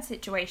Amber Heard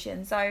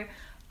situation, so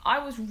I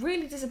was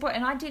really disappointed,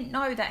 and I didn't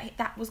know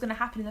that was going to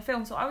happen in the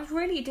film, so I was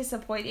really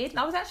disappointed, and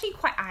I was actually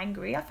quite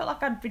angry. I felt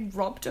like I'd been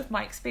robbed of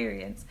my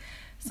experience,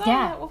 so I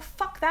was like, well,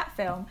 fuck that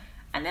film.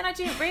 And then I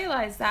didn't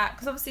realise that,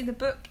 because obviously the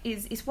book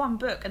it's one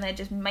book, and they're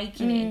just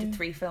making it into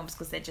 3 films,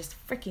 because they're just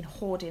freaking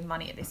hoarding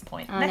money at this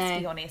point.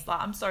 Let's be honest,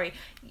 like, I'm sorry,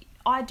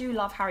 I do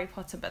love Harry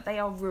Potter, but they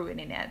are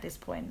ruining it at this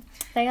point.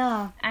 They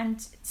are.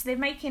 And so they're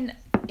making,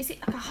 is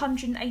it like a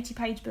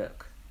 180-page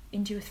book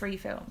into 3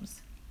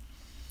 films?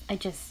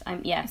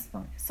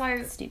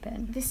 So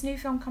stupid. This new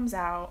film comes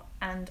out,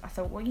 and I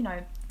thought, well,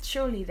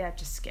 surely they'll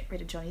just get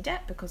rid of Johnny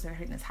Depp because of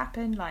everything that's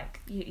happened. Like,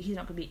 he's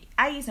not going to be,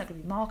 A, he's not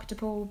going to be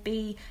marketable,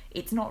 B,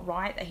 it's not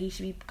right that he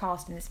should be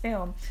cast in this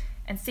film.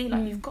 And C,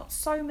 like, you've got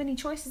so many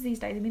choices these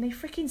days. I mean, they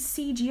freaking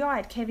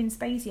CGI'd Kevin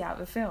Spacey out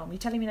of a film. You're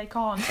telling me they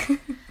can't,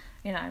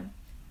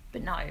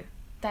 But no,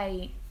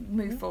 they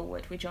move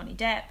forward with Johnny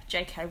Depp.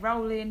 J.K.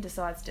 Rowling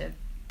decides to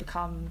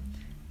become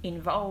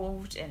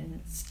involved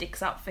and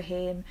sticks up for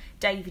him.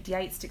 David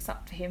Yates sticks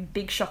up for him.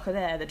 Big shocker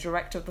there, the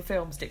director of the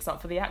film sticks up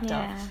for the actor.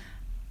 Yeah.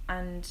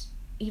 And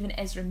even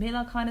Ezra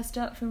Miller kind of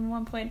stuck for him at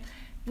one point.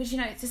 Which,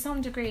 to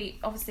some degree,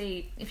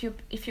 obviously, if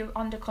you're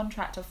under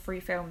contract of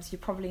 3 films, you're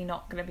probably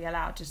not going to be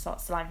allowed to start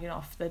slagging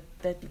off the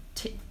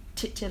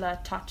titular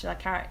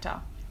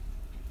character.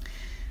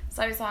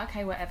 So it's like,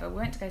 okay, whatever. We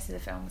went to go see the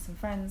film with some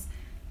friends.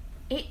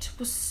 It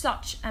was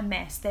such a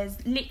mess.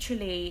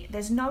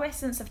 There's no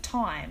essence of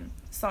time.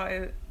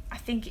 So I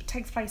think it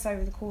takes place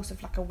over the course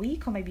of like a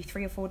week or maybe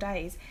 3 or 4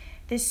 days.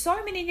 There's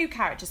so many new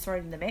characters thrown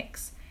in the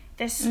mix.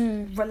 There's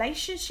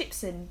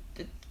relationships and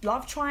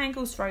love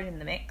triangles thrown in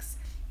the mix.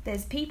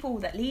 There's people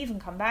that leave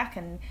and come back,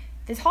 and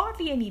there's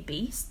hardly any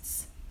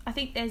beasts. I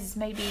think there's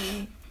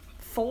maybe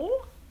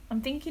 4.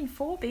 I'm thinking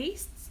 4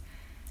 beasts.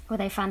 Were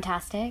they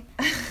fantastic?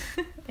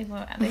 They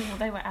were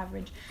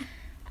average.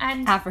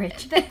 And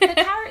average. the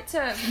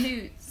character of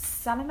Newt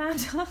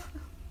Salamander,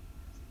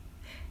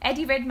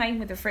 Eddie Redmayne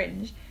with a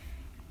fringe,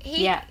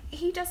 he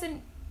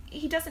doesn't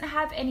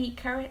have any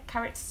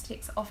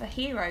characteristics of a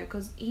hero,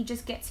 because he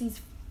just gets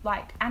his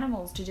like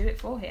animals to do it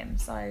for him.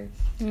 So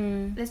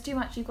there's too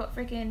much. You've got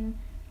friggin'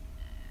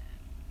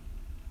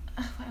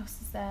 what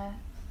else is there?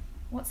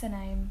 What's her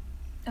name?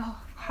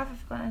 Oh, have I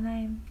forgotten her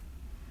name?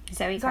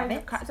 Zoe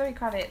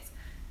Kravitz.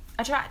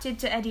 Attracted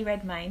to Eddie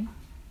Redmayne.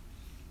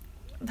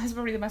 That's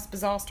probably the most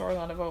bizarre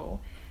storyline of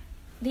all.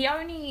 The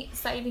only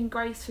saving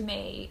grace for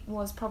me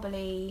was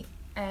probably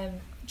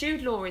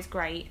Jude Law is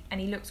great, and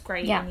he looks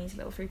great in his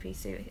little three-piece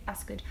suit.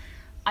 That's good.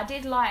 I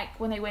did like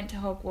when they went to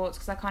Hogwarts,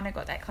 because I kind of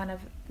got that kind of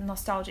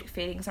nostalgic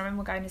feeling. Because I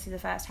remember going to see the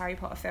first Harry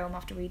Potter film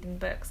after reading the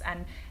books,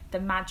 and the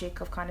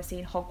magic of kind of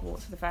seeing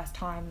Hogwarts for the first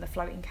time, the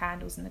floating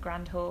candles in the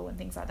Grand Hall and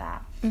things like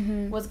that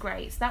was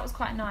great. So that was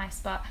quite nice.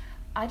 But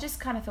I just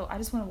kind of thought, I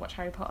just want to watch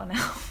Harry Potter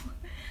now.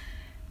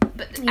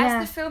 But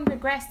as the film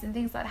progressed and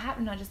things like that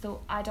happened, I just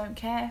thought, I don't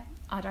care.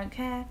 And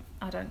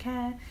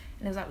it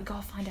was like, we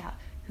gotta find out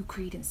who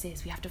Credence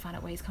is. We have to find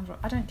out where he's come from.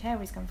 I don't care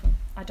where he's come from.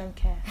 I don't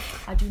care.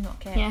 I do not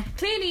care. Yeah.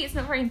 Clearly it's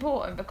not very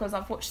important, because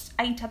I've watched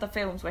 8 other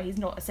films where he's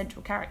not a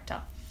central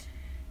character.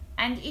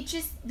 And it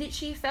just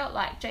literally felt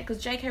like,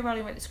 because J.K.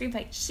 Rowling wrote the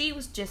screenplay, she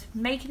was just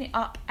making it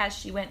up as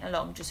she went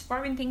along, just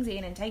throwing things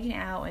in and taking it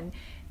out, and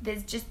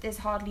there's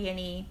hardly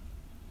any...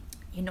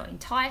 You're not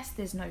enticed,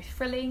 there's no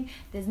thrilling,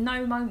 there's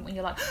no moment when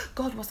you're like, oh,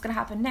 God, what's going to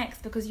happen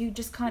next? Because you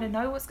just kind of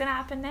know what's going to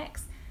happen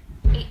next.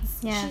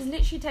 She's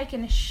literally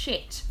taken a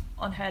shit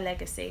on her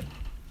legacy.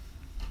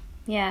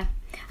 Yeah.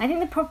 I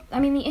think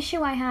the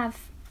issue I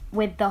have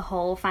with the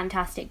whole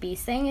Fantastic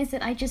Beasts thing is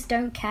that I just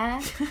don't care.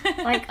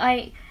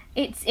 And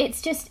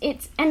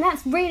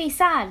that's really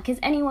sad, because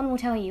anyone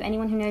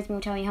who knows me will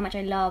tell you how much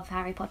I love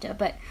Harry Potter,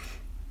 but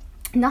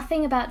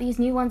nothing about these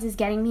new ones is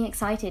getting me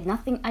excited.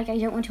 Nothing, I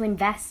don't want to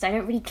invest. I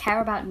don't really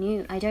care about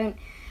Newt.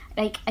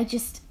 They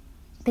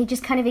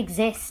just kind of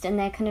exist, and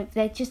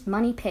they're just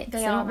money pits.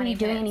 They're not really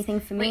doing anything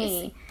for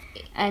me.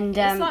 And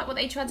it's like what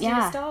they tried to do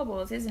with Star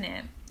Wars, isn't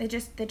it?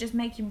 They're just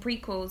making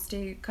prequels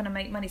to kind of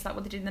make money. It's like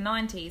what they did in the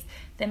 90s.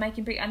 They're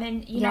making and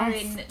then know,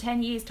 in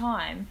 10 years'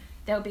 time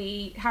there'll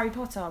be Harry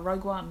Potter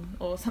Rogue One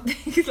or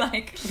something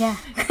like. Yeah.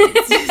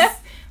 It's just,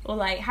 or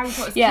like Harry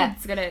Potter's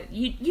kids gonna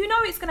you know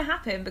it's gonna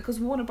happen, because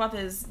Warner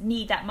Brothers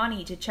need that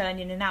money to churn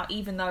in and out,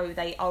 even though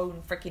they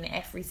own freaking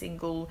every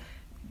single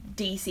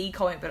DC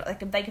comic book.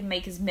 Like, they can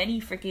make as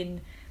many freaking...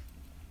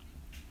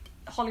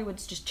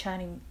 Hollywood's just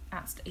churning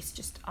out. It's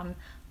just I'm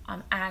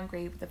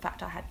angry with the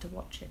fact I had to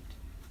watch it.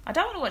 I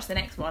don't want to watch the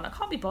next one. I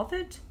can't be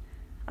bothered.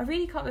 I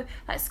really can't.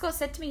 Like Scott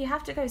said to me, you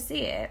have to go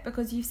see it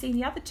because you've seen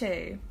the other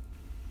two.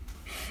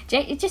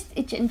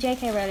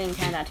 J.K. Rowling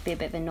turned out to be a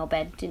bit of a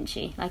knobhead, didn't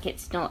she? Like,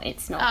 it's not.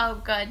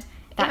 Oh God,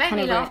 that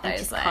kind of laugh. You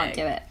just can't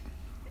do it.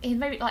 It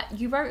made me, like,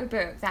 you wrote a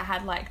book that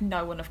had like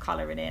no one of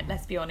colour in it.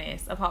 Let's be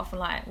honest, apart from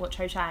like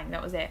Cho Chang,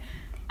 that was it.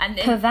 And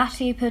then,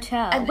 Parvati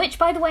Patel, which,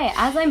 by the way,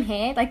 as I'm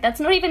here, like, that's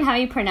not even how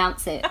you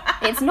pronounce it.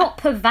 It's not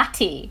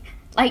Parvati.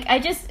 Like,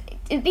 at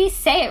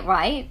least say it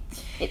right.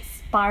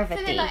 It's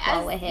Parvati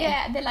while we're here.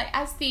 Yeah, they're like,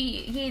 as the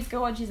years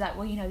go on, she's like,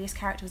 well, this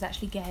character was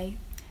actually gay.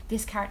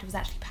 This character was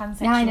actually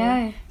pansexual. Yeah, I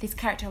know. This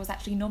character was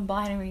actually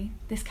non-binary.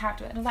 This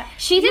character... And I was like...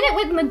 She did it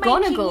with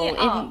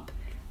McGonagall.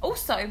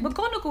 Also,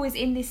 McGonagall is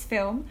in this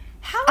film.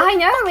 I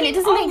know, and it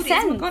doesn't make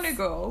sense.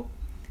 McGonagall?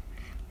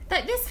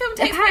 Like, this film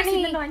takes place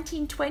in the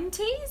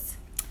 1920s?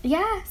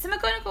 Yeah. So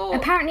McGonagall...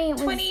 Apparently it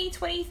was... 20,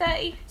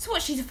 30... So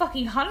what, she's a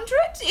fucking 100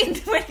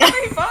 when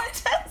Harry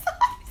Potter turns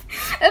up?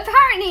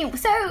 Apparently...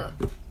 So...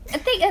 I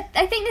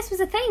think this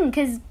was a thing,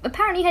 because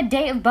apparently her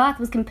date of birth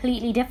was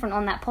completely different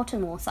on that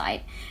Pottermore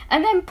site,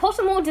 and then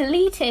Pottermore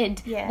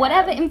deleted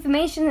whatever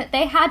information that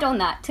they had on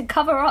that to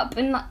cover up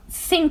and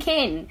sink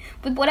in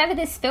with whatever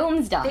this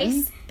film's done.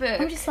 This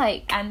book, I'm just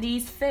like, and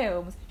these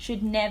films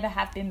should never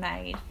have been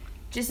made.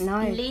 Just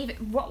leave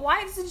it.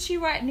 Why doesn't she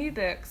write new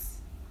books?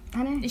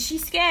 I know. Is she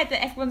scared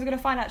that everyone's going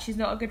to find out she's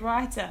not a good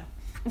writer?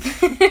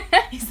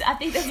 I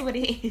think that's what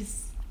it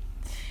is.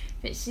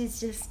 But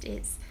she's just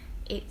it's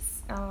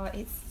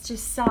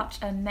just such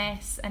a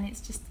mess, and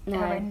it's just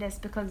horrendous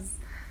because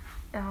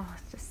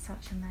it's just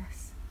such a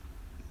mess.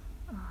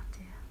 Oh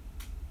dear,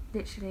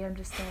 literally, I'm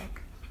just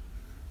like.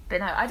 But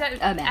no, I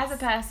don't. As a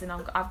person,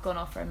 I've gone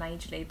off her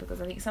majorly because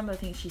I think some of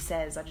the things she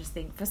says, I just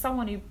think for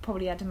someone who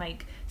probably had to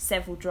make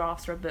several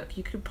drafts for a book,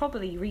 you could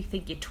probably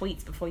rethink your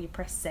tweets before you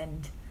press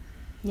send.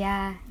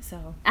 Yeah.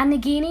 So. And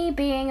Nagini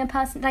being a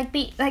person like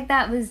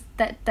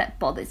that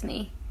bothers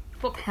me.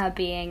 Her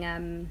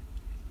being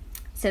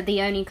So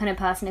the only kind of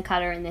person of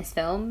colour in this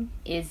film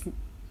is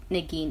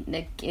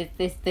Nagini.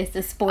 Is this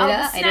a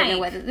spoiler? I don't know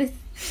whether this...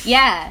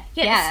 Yeah.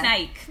 The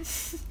snake.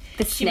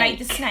 She made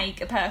the snake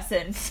a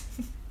person.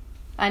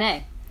 I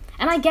know.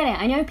 And I get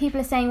it. I know people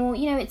are saying, well,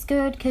 it's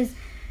good because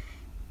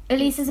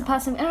Elise is a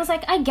person... And I was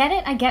like, I get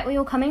it. I get where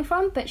you're coming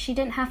from, but she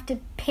didn't have to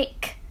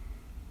pick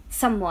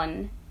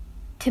someone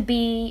to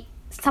be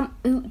a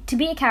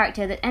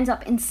character that ends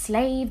up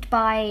enslaved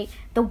by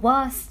the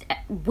worst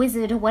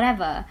wizard or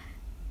whatever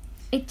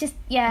It just,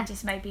 yeah. It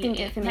just made me, didn't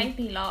do it for me. made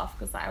me laugh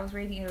because like, I was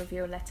reading a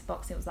review on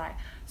Letterboxd and it was like,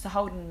 so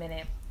hold on a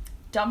minute.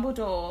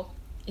 Dumbledore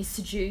is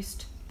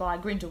seduced by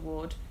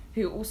Grindelwald,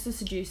 who also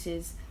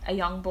seduces a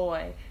young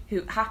boy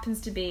who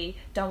happens to be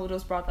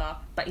Dumbledore's brother,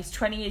 but he's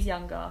 20 years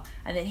younger,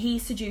 and then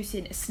he's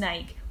seducing a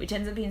snake, which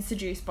ends up being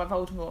seduced by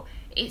Voldemort.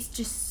 It's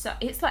just so,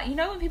 it's like, you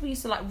know when people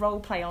used to like role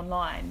play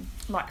online,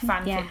 like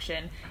fan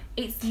fiction?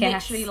 It's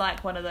literally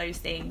like one of those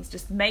things,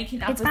 just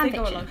making up as they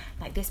go along.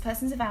 Like, this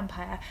person's a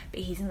vampire,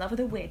 but he's in love with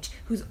a witch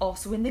who's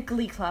also in the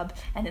Glee Club,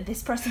 and then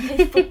this person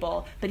plays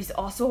football, but he's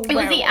also a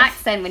werewolf. It was the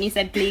accent when you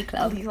said Glee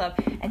Club. Glee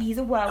Club. And he's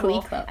a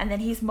werewolf, and then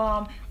his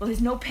mom, well, there's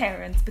no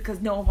parents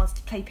because no one wants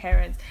to play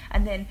parents,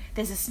 and then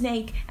there's a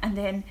snake, and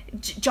then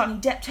Johnny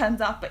Depp turns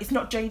up, but it's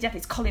not Johnny Depp,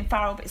 it's Colin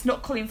Farrell, but it's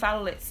not Colin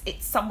Farrell, it's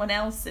someone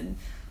else, and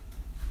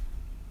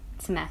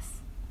it's a mess.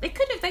 They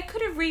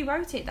could have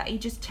rewrote it that he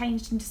just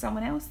changed into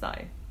someone else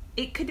though.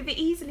 It could have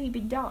easily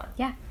been done.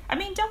 Yeah. I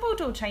mean,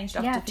 Dumbledore changed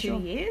after 2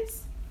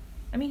 years.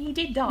 I mean, he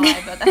did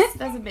die, but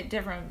that's a bit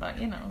different. But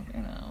you know.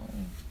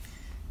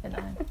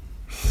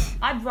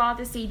 I'd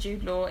rather see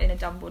Jude Law in a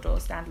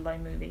Dumbledore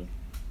standalone movie.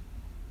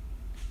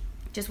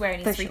 Just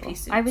wearing his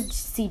three-piece suits. I would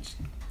see.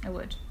 I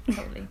would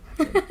totally.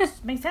 It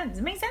makes sense.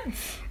 It makes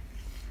sense.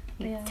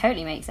 It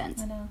totally makes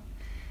sense. I know.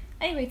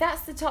 Anyway,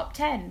 that's the top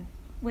 10,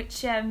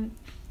 which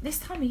this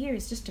time of year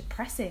is just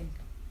depressing.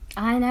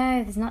 I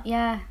know. There's not.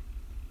 Yeah.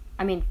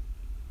 I mean,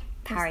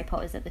 Harry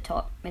Potter's at the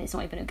top, and it's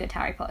not even a good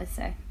Harry Potter,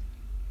 so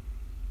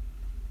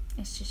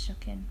it's just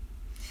shocking.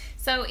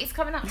 So it's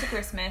coming up to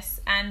Christmas,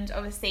 and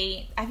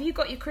obviously, have you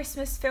got your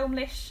Christmas film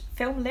list?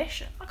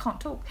 I can't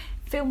talk.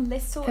 Film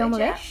list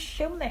sorted?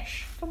 Film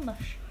list.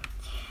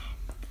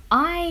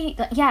 I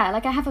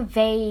have a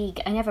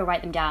vague. I never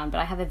write them down, but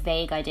I have a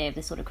vague idea of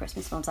the sort of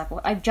Christmas films I've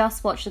watched. I've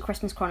just watched the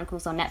Christmas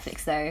Chronicles on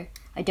Netflix, though.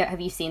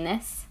 Have you seen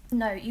this?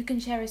 No, you can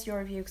share us your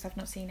review because I've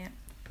not seen it.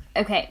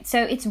 Okay,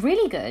 so it's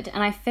really good,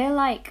 and I feel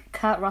like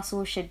Kurt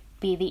Russell should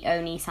be the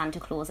only Santa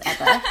Claus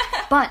ever.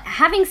 But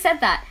having said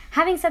that,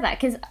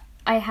 because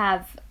I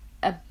have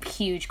a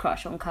huge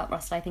crush on Kurt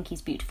Russell, I think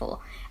he's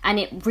beautiful, and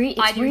it's really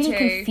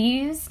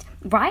confused,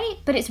 right?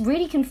 But it's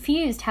really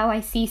confused how I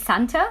see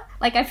Santa.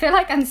 Like, I feel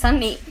like I'm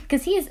suddenly,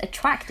 because he is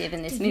attractive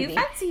in this movie,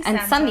 and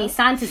suddenly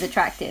Santa's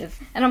attractive,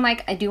 and I'm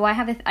like, I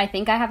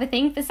think I have a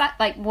thing for Santa.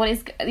 Like,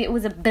 it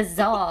was a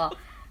bizarre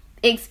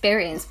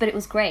experience, but it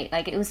was great.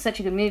 Like, it was such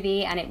a good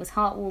movie, and it was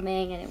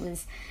heartwarming, and it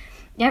was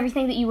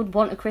everything that you would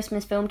want a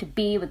Christmas film to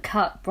be with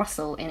Kurt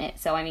Russell in it.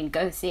 So I mean,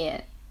 go see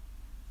it.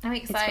 I'm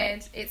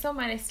excited. It's on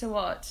my list to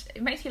watch.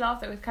 It makes me laugh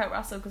though with Kurt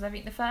Russell because I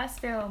think the first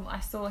film I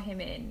saw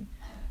him in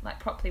like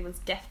properly was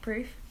Death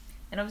Proof,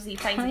 and obviously he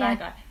plays a bad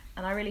guy,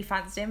 and I really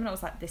fancied him, and I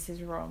was like, this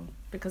is wrong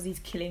because he's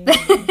killing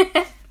women.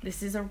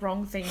 This is a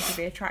wrong thing to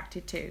be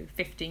attracted to,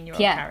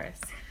 15-year-old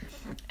Caris.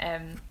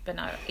 But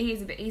no,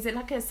 he's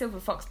like a silver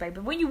fox babe.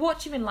 But when you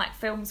watch him in like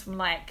films from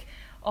like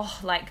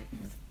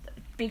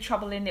Big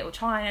Trouble in Little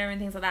China and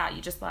things like that,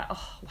 you're just like,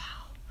 oh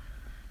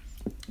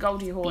wow,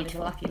 Goldie Hawn is a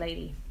lucky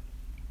lady.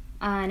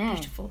 I know.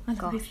 Beautiful. I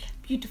love it.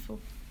 Beautiful.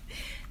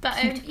 But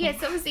so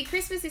obviously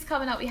Christmas is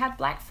coming up. We had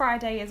Black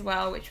Friday as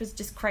well, which was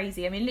just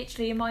crazy. I mean,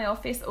 literally in my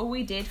office, all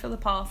we did for the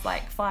past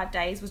like 5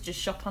 days was just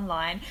shop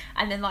online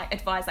and then like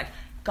advise like,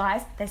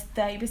 guys, there's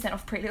 30%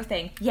 off Pretty Little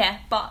Thing. Yeah,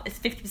 but it's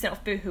 50%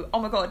 off Boohoo. Oh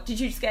my god, did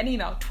you just get an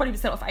email?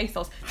 20% off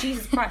ASOS.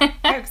 Jesus Christ,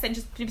 hair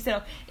extensions 50%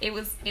 off. It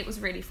was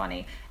really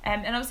funny.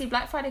 And obviously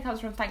Black Friday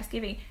comes from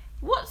Thanksgiving.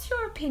 What's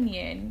your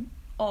opinion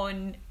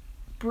on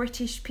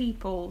British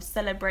people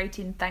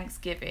celebrating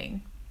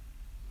Thanksgiving?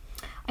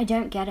 I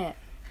don't get it.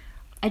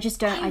 I just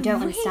don't. I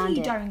don't understand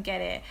it. I don't get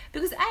it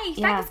because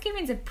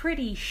Thanksgiving's a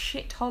pretty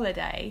shit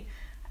holiday.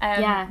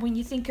 When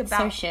you think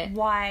about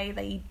why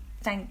they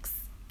when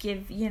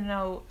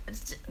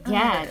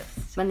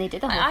they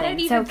did the whole thing. I don't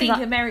even think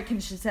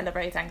Americans should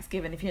celebrate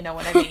Thanksgiving, if you know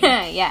what I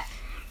mean. Yeah.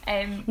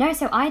 No,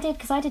 so I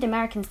did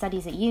American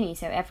studies at uni,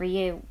 so every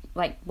year,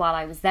 like, while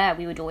I was there,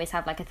 we would always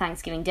have, like, a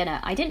Thanksgiving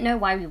dinner. I didn't know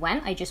why we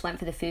went, I just went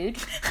for the food.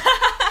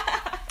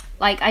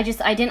 Like, I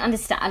didn't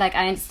understand, like,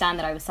 I understand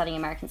that I was studying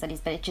American studies,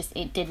 but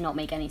it did not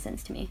make any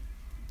sense to me.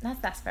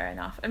 That's fair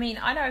enough. I mean,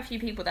 I know a few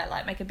people that,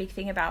 like, make a big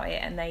thing about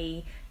it, and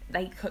they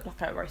cook,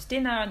 like, a roast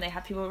dinner, and they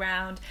have people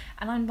around,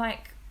 and I'm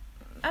like,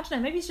 I don't know,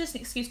 maybe it's just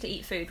an excuse to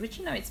eat food, which,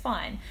 you know, it's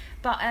fine.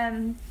 But,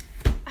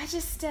 I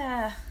just,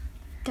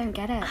 don't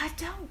get it. I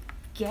don't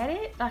get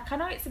it. Like, I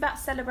know it's about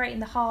celebrating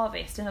the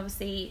harvest, and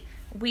obviously,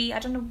 I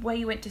don't know where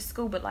you went to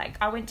school, but, like,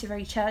 I went to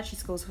very churchy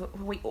schools where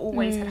we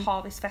always had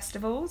harvest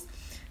festivals.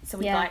 So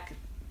we'd, like,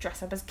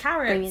 dress up as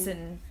carrots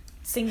and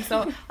sing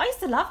song. I used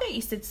to love it. I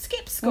used to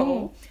skip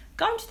school,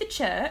 go to the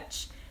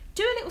church,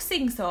 do a little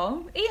sing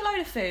song, eat a load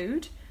of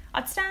food.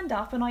 I'd stand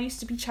up, and I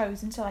used to be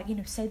chosen to, like, you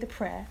know, say the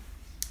prayer.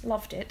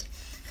 Loved it.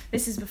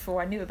 This is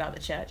before I knew about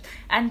the church.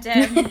 And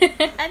and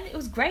it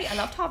was great. I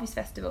loved Harvest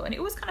Festival. And it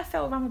always kind of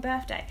fell around my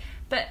birthday.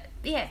 But,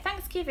 yeah,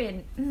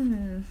 Thanksgiving,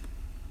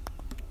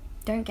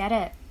 don't get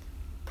it.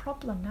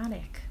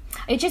 Problematic.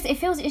 It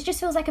just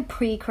feels like a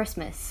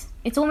pre-Christmas.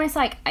 It's almost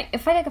like I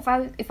feel like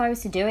if I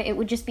was to do it, it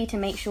would just be to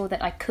make sure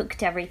that I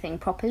cooked everything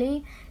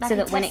properly, like so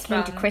that when it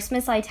came to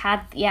Christmas, I've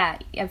had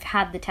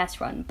the test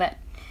run, but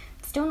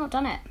still not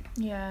done it.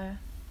 Yeah,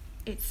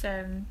 it's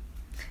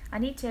I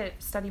need to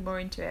study more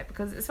into it,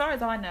 because as far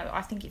as I know,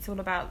 I think it's all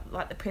about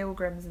like the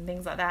pilgrims and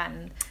things like that,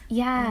 and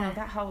you know,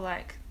 that whole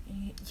like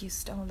you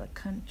stole the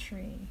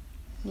country,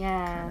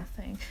 kind of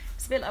thing.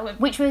 It's a bit like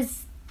which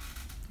was.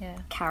 Yeah.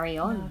 Carry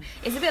on. No.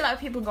 It's a bit like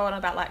people go on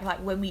about like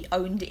when we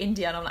owned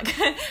India, and I'm like,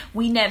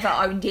 we never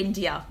owned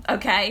India,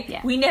 okay?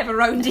 Yeah. We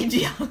never owned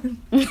India.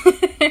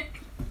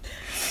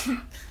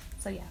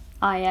 So yeah.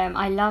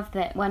 I love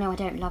that. Well, no, I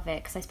don't love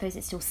it, because I suppose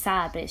it's still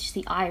sad, but it's just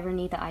the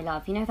irony that I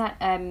love. You know that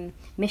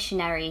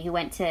missionary who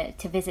went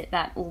to visit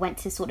that, or went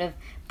to sort of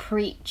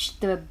preach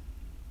the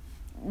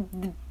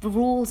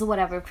rules or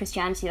whatever of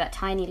Christianity, that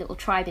tiny little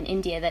tribe in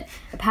India that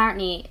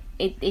apparently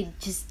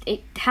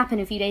it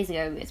happened a few days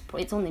ago.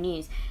 It's on the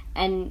news,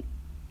 and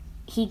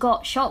he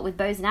got shot with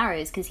bows and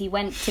arrows because he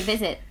went to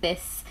visit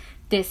this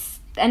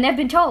and they've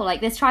been told,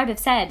 like, this tribe have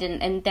said,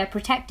 and they're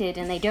protected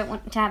and they don't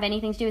want to have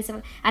anything to do with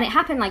civil, and it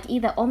happened like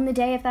either on the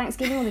day of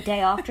Thanksgiving or the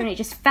day after, and it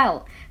just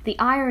felt, the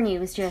irony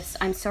was just,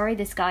 I'm sorry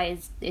this guy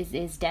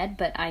is dead,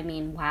 but I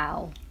mean,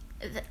 wow.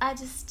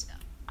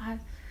 I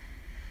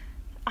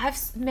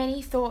have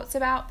many thoughts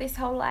about this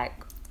whole like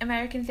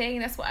American thing.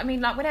 That's what I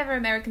mean. Like, whenever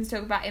Americans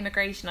talk about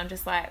immigration, I'm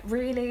just like,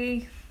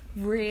 really,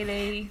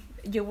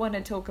 you want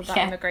to talk about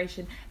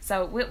immigration?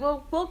 So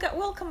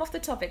we'll come off the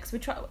topics.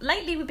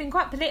 Lately we've been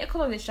quite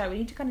political on this show. We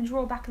need to kind of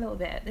draw back a little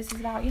bit. This is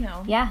about, you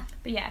know. Yeah.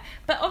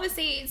 But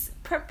obviously it's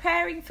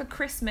preparing for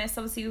Christmas.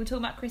 Obviously we were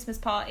talking about Christmas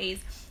parties.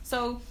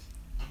 So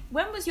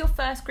when was your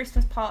first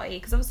Christmas party?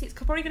 Because obviously it's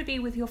probably going to be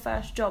with your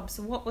first job.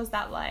 So what was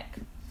that like?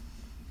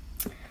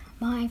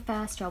 My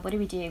first job, what did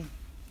we do?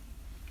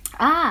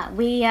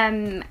 We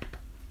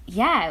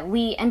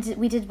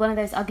did one of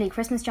those ugly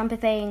Christmas jumper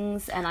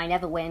things, and I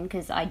never win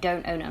because I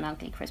don't own an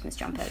ugly Christmas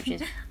jumper, which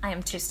is I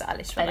am too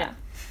stylish for that.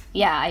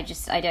 Yeah, I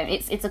don't.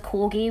 It's a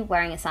corgi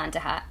wearing a Santa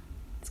hat.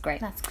 It's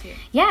great. That's cute.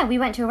 Yeah, we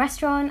went to a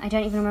restaurant. I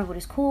don't even remember what it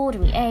was called,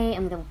 and we ate,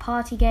 and there were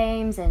party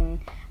games, and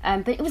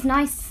but it was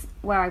nice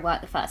where I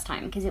worked the first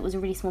time because it was a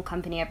really small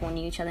company. Everyone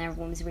knew each other.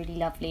 Everyone was really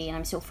lovely, and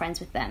I'm still friends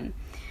with them.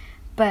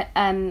 But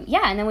and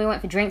then we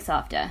went for drinks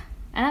after,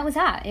 and that was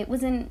that. It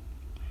wasn't.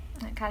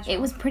 Casual. It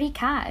was pretty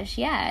cash,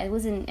 yeah. It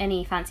wasn't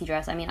any fancy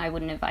dress. I mean, I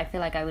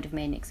feel like I would have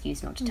made an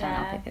excuse not to turn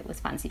up if it was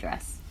fancy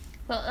dress.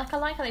 Well, like, I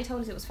like how they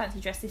told us it was fancy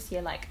dress this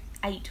year, like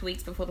 8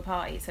 weeks before the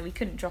party, so we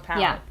couldn't drop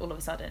out all of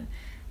a sudden.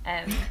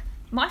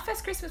 My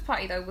first Christmas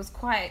party, though, was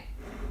quite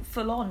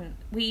full on.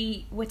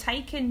 We were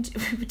taken.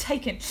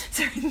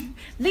 Sorry,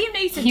 Liam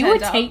Neeson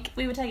turned up.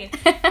 We were taken.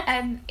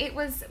 It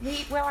was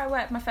where I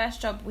worked. My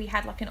first job, we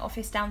had like an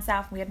office down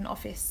south. And we had an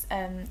office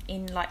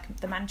in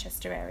like the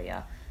Manchester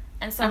area.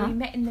 And so we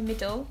met in the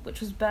middle,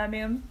 which was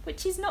Birmingham,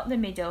 which is not the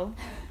middle,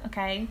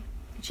 okay,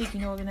 cheeky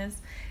Northerners.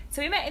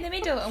 So we met in the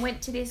middle and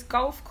went to this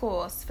golf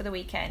course for the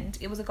weekend.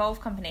 It was a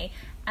golf company,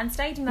 and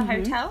stayed in the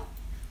hotel.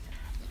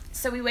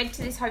 So we went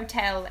to this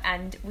hotel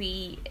and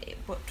we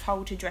were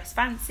told to dress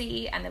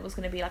fancy, and there was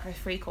going to be like a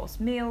 3-course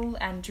meal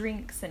and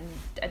drinks and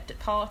a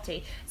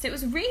party. So it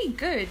was really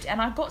good,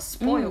 and I got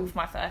spoiled for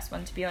my first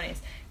one, to be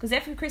honest, because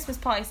every Christmas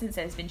party since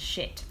then has been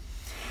shit.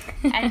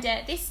 And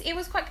it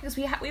was quite good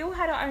because we all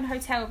had our own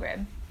hotel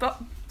room,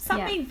 but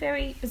something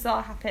very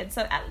bizarre happened.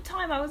 So at the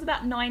time I was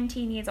about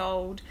 19 years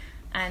old,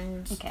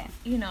 and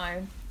you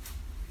know,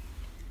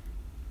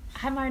 I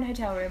had my own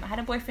hotel room. I had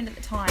a boyfriend at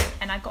the time,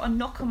 and I got a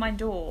knock on my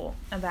door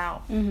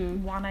about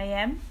 1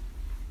 a.m.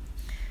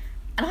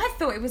 and I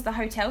thought it was the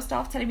hotel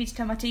staff telling me to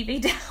turn my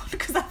TV down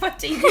because I put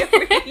TV on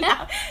really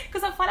loud,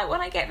 because I find out when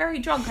I get very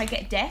drunk I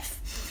get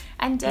deaf,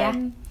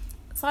 and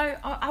so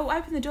I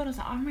opened the door and I was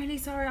like, I'm really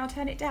sorry, I'll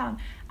turn it down.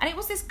 And it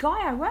was this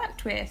guy I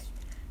worked with,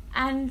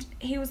 and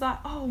he was like,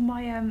 oh,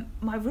 my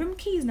room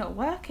key's not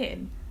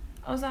working.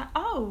 I was like,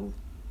 oh,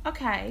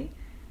 okay.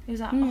 He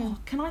was like, oh,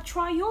 can I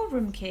try your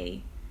room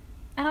key?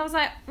 And I was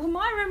like, well,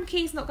 my room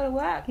key's not going to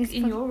work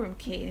in your room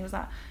key. And he was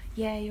like,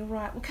 yeah, you're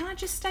right. Well, can I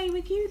just stay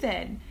with you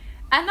then?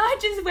 And I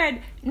just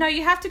went, no,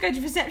 you have to go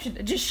to reception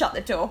and just shut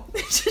the door.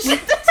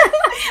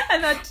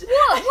 And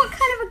what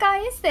kind of a guy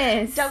is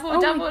this?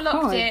 Double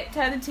locked it,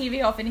 turned the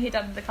TV off, and hid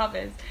under the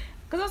covers.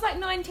 Because I was like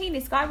 19,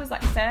 this guy was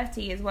like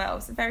 30 as well,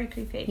 so very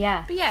creepy.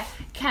 Yeah. But yeah,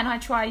 can I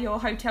try your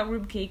hotel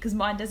room key because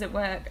mine doesn't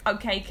work?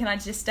 Okay, can I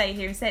just stay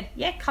here instead?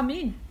 Yeah, come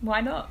in.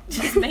 Why not?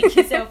 Just make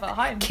yourself at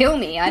home. Kill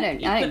me. I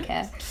don't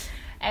care.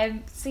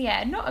 So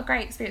yeah, not a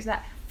great experience with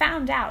that.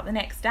 Found out the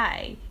next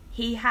day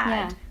he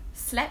had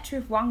slept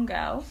with one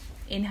girl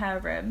in her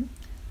room,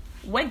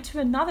 went to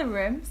another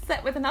room,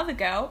 slept with another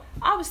girl.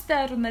 I was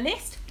third on the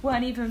list,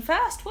 weren't even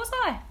first, was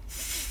I?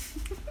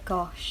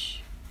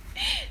 Gosh.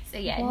 So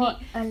yeah,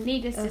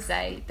 needless to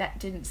say, that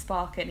didn't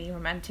spark any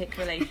romantic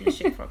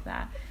relationship from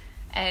that.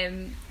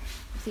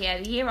 So yeah,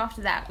 the year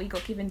after that, we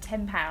got given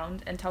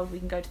 £10 and told we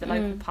can go to the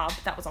local pub.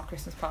 That was our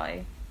Christmas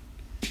party.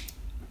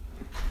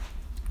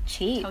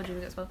 Cheap. Told you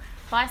we got spoiled.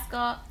 Bye,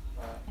 Scott.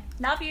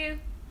 Love you.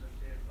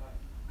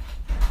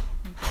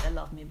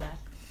 better love me back.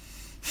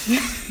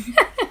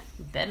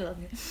 Better love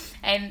me.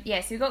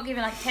 So we got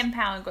given like £10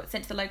 and got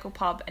sent to the local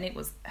pub, and it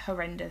was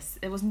horrendous.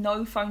 There was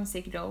no phone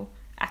signal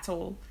at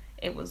all.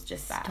 It was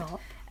just bad.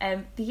 Stop.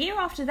 The year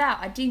after that,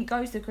 I didn't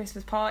go to the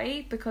Christmas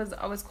party because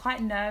I was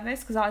quite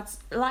nervous, because I'd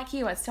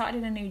started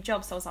in a new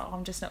job, so I was like,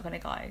 I'm just not going to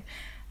go.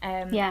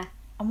 And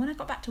when I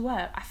got back to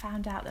work, I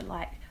found out that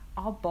like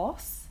our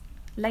boss,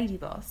 lady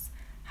boss,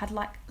 had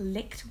like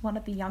licked one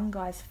of the young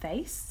guys'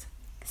 face.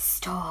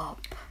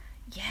 Stop.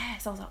 Yeah,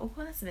 so I was like, oh,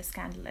 well, that's a bit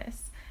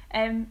scandalous.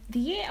 The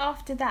year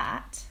after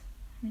that,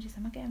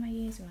 am I getting my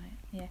years right?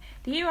 Yeah.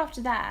 The year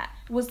after that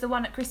was the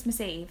one at Christmas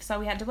Eve. So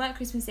we had to work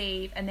Christmas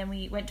Eve, and then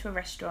we went to a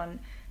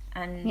restaurant,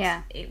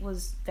 and it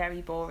was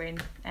very boring,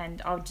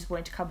 and I just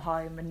wanted to come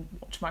home and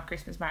watch my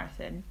Christmas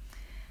marathon.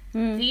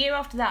 The year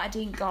after that, I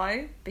didn't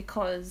go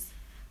because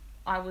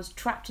I was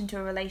trapped into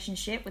a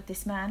relationship with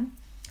this man,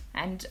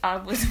 and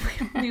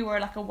we were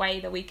like away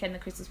the weekend the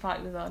Christmas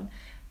party was on.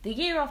 The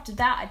year after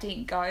that, I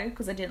didn't go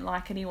because I didn't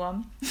like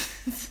anyone.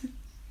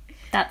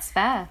 That's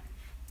fair.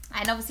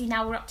 And obviously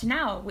now we're up to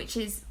now, which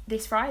is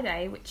this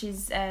Friday, which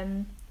is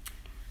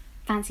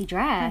fancy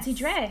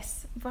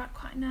dress. But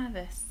quite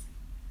nervous.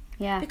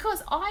 Yeah.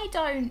 Because I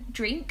don't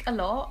drink a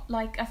lot.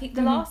 Like, I think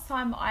the last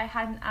time I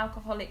had an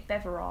alcoholic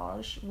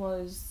beverage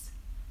was...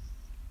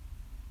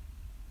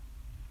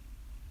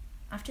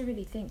 I have to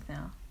really think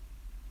now.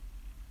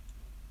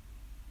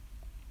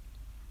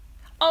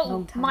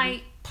 Oh,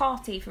 my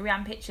party for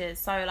Rianne Pictures.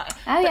 So, like,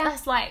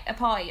 that's like a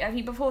party. I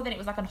think before then it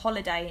was like on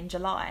holiday in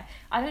July.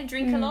 I don't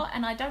drink a lot,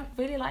 and I don't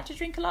really like to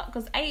drink a lot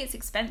because A, it's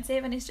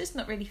expensive and it's just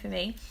not really for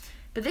me.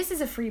 But this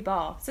is a free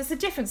bar, so it's a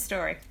different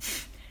story.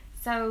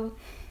 So,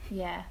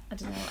 yeah, I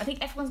don't know. I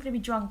think everyone's going to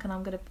be drunk, and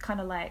I'm going to kind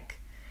of like...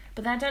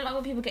 But then I don't like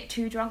when people get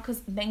too drunk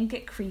because men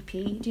get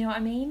creepy. Do you know what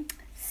I mean?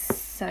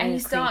 So and you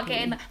start creepy.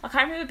 getting... Like,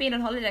 I remember being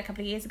on holiday a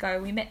couple of years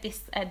ago. We met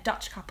this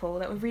Dutch couple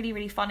that were really,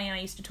 really funny, and I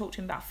used to talk to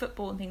him about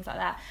football and things like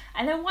that.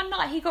 And then one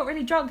night he got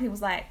really drunk and he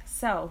was like,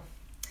 so,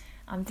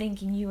 I'm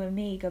thinking you and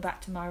me go back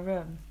to my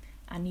room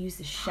and use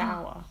the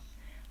shower.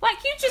 Like,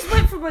 you just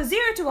went from a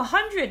 0 to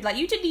 100. Like,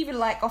 you didn't even,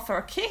 like, offer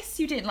a kiss.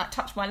 You didn't, like,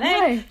 touch my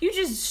leg. No. You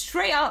just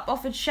straight up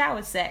offered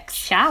shower sex.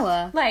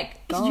 Shower?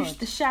 Like, use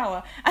the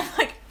shower. And,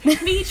 like,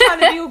 me trying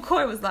to be all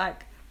coy was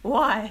like,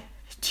 why?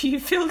 Do you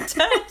feel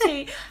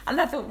dirty?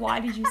 And I thought, why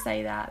did you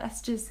say that? That's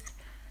just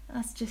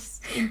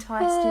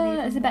enticed to me.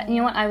 That's about, you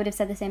know what? I would have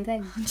said the same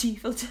thing. Do you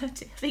feel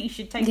dirty? I think you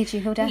should take... Did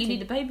you feel dirty? You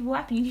need a baby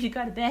wipe and you need to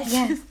go to bed.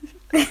 Yeah.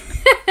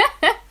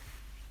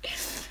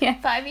 Yeah.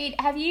 But I mean,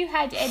 have you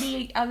had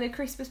any other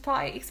Christmas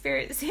party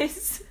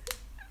experiences?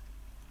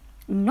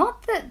 No,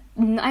 they've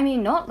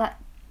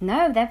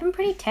been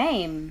pretty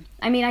tame.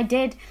 I mean, we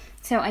did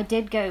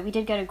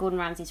go to Gordon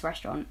Ramsay's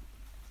restaurant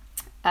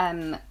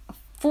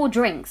for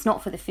drinks,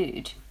 not for the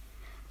food.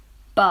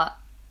 But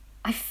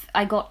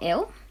I got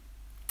ill.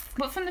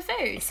 What, from the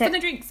food? So, from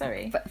the drinks,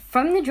 sorry.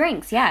 From the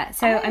drinks, yeah.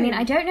 So, I mean,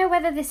 I don't know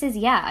whether this is,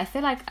 I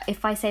feel like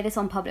if I say this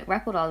on public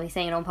record, I'll be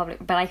saying it on public,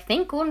 but I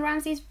think Gordon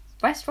Ramsay's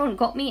restaurant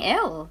got me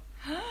ill.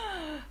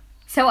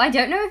 So I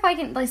don't know if I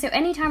can, like, so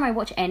anytime I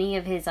watch any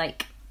of his,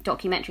 like,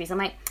 documentaries, I'm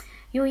like,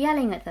 you're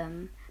yelling at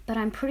them, but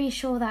I'm pretty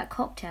sure that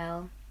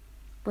cocktail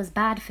was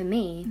bad for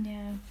me.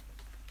 Yeah.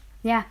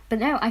 Yeah, but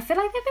no, I feel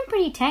like they've been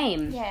pretty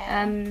tame.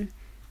 Yeah.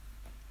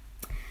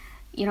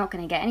 You're not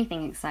going to get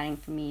anything exciting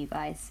from me, you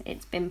guys.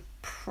 It's been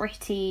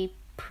pretty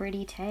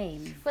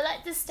tame. Well,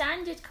 like the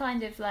standard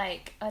kind of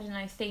like, I don't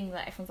know, thing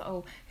that everyone's like,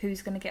 oh,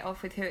 who's going to get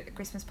off with who at the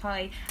Christmas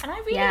party? And I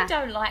really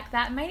don't like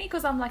that, mainly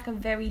because I'm like a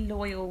very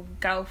loyal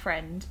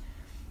girlfriend.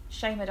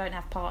 Shame I don't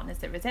have partners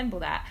that resemble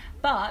that.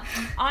 But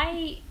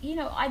I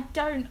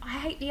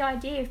hate the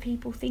idea of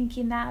people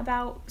thinking that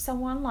about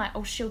someone, like,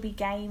 oh, she'll be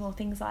game or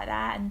things like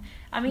that. And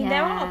I mean,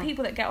 there are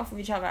people that get off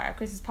with each other at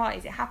Christmas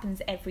parties. It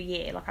happens every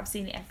year. Like, I've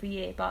seen it every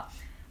year. But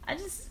I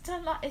just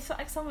don't like, it's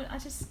like someone, I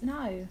just,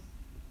 no.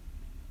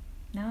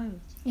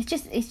 It's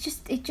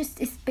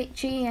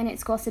bitchy and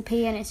it's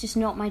gossipy and it's just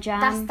not my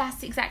jam.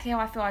 That's exactly how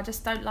I feel. I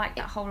just don't like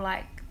that whole,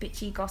 like,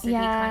 bitchy, gossipy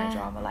kind of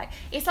drama. Like,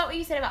 it's like what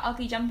you said about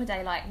ugly jumper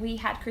day. Like, we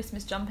had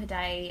Christmas jumper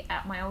day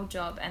at my old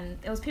job, and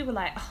there was people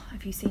like, oh,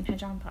 have you seen her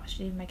jumper? She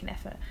didn't even make an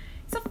effort.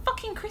 It's a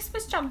fucking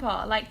Christmas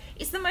jumper. Like,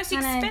 it's the most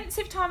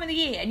expensive time of the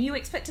year, and you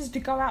expect us to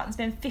go out and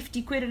spend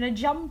 50 quid on a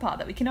jumper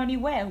that we can only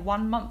wear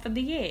 1 month of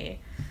the year.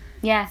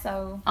 Yeah.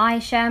 So I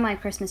share my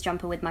Christmas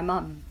jumper with my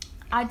mum.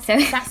 So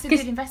that's a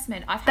good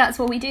investment. That's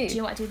what we do. Do you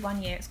know what I did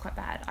one year? It's quite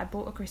bad. I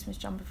bought a Christmas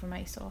jumper from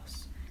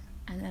ASOS,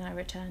 and then I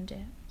returned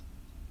it.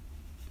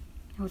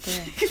 Oh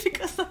dear.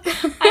 Because I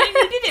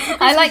only did it for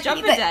Christmas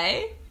jumper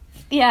day.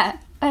 Yeah,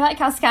 I like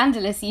how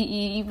scandalous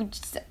you would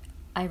just...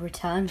 I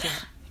returned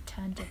it.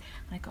 And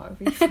I got a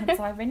refund,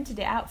 so I rented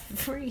it out for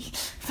free.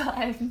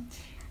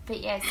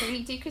 But yeah, so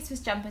we do Christmas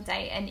jumper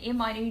day, and in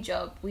my new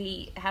job,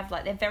 we have,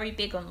 like, they're very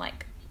big on,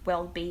 like,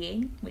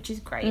 well-being, which is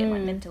great, and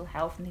like mental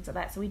health and things like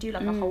that. So we do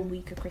like a whole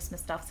week of Christmas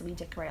stuff. So we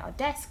decorate our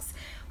desks,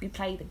 we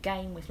play the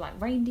game with like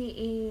reindeer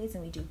ears,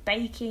 and we do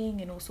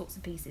baking and all sorts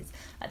of pieces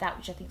like that,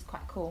 which I think is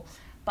quite cool.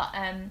 But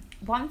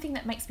one thing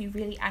that makes me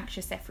really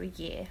anxious every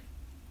year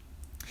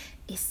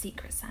is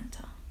Secret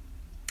Santa.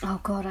 Oh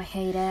God, I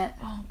hate it.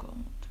 Oh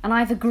God. And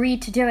I've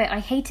agreed to do it. I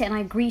hate it, and I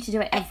agree to do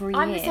it every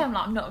year. I'm the same. I'm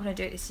like, I'm not going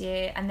to do it this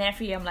year, and then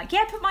every year I'm like,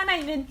 yeah, put my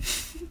name in.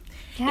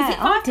 Yeah, is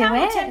it I'll do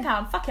 £5 it. or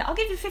 £10? Fuck it, I'll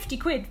give you 50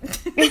 quid.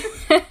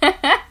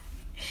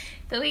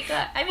 But we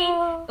got. I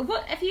mean,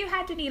 what have you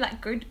had any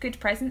like good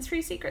presents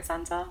through Secret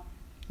Santa?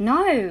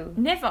 No.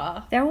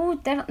 Never.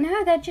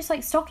 They're just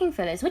like stocking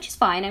fillers, which is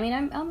fine. I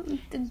mean,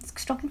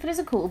 stocking fillers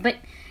are cool, but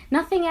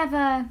nothing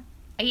ever.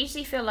 I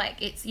usually feel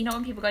like it's, you know,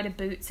 when people go to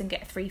Boots and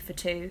get 3 for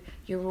 2,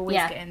 you're always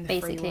getting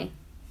the free one.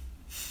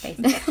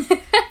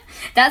 Basically.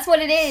 That's what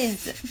it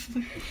is.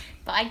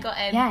 But I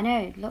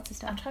got lots of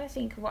stuff. I'm trying to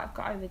think of what I've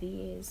got over the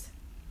years.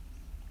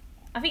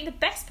 I think the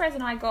best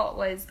present I got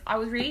was, I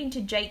was really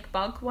into Jake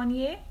Bug one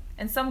year,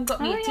 and someone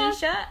got me a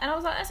t-shirt, and I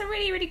was like, that's a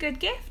really, really good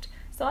gift.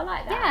 So I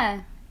like that.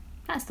 Yeah,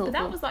 that's thoughtful. But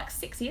that was like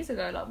 6 years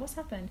ago. Like, what's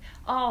happened?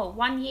 Oh,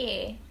 1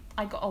 year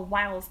I got a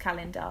Wales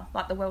calendar,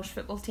 like the Welsh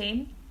football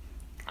team.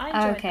 I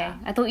enjoyed that.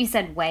 I thought you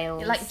said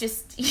Wales. Like,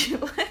 just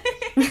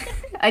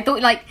I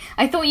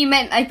thought you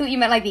meant like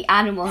the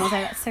animal. I was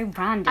like, that's so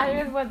random. I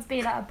remember once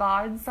being at a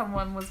bar and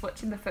someone was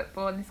watching the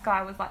football, and this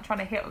guy was like trying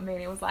to hit on me,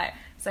 and he was like,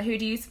 so who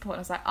do you support? And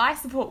I was like, I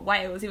support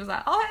Wales. He was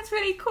like, oh, that's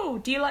really cool.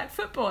 Do you like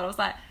football? And I was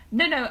like,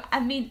 no, I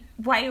mean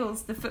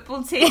Wales, the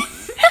football team.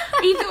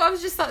 He thought I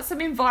was just like some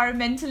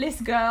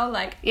environmentalist girl,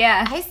 like,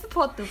 yeah, I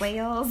support the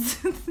whales.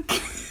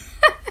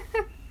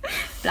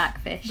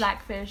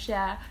 Blackfish,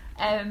 yeah.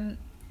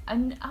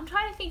 And I'm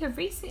trying to think of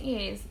recent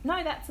years.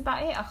 No, that's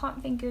about it. I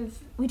can't think of...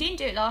 We didn't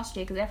do it last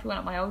year because everyone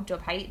at my old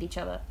job hated each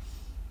other.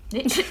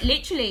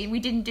 Literally, we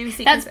didn't do...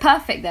 That's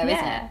perfect though,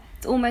 isn't it?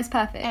 It's almost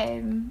perfect.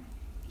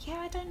 Yeah,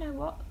 I don't know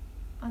what...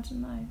 I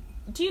don't know.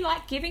 Do you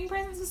like giving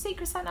presents to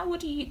Secret Santa? Or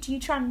do you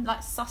try and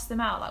like suss them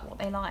out, like what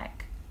they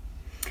like?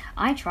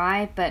 I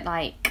try, but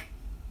like...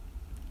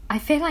 I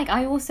feel like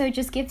I also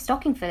just give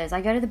stocking fillers. I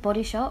go to the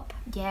Body Shop.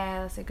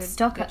 Yeah, that's a good...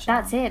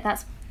 That's it.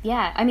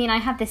 Yeah, I mean, I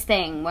have this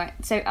thing where,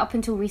 so up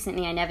until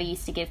recently, I never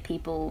used to give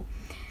people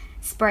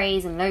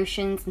sprays and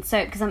lotions and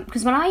soap,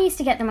 because when I used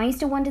to get them, I used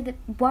to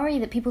worry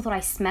that people thought I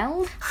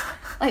smelled.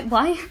 Like,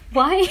 why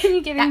are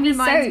you giving me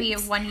soap? That reminds me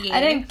of 1 year.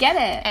 I don't get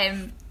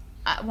it.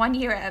 1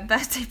 year at a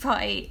birthday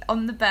party,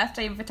 on the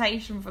birthday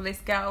invitation for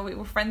this girl we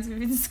were friends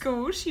with in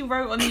school, she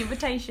wrote on the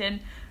invitation,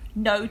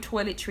 no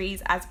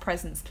toiletries as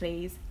presents,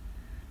 please.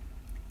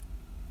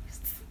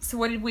 So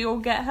what did we all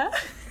get her?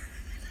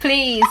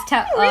 Please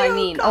tell.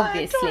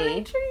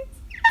 Obviously.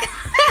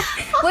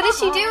 What did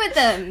she do with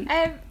them?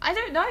 I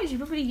don't know. She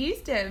probably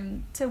used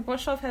them to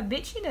wash off her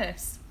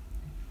bitchiness.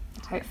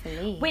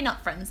 Hopefully. We're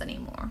not friends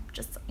anymore,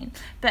 just saying.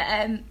 But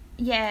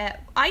yeah,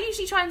 I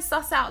usually try and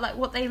suss out like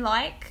what they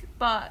like,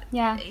 but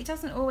it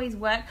doesn't always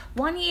work.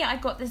 1 year I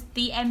got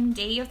the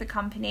MD of the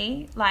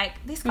company.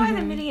 Like, this guy's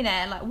a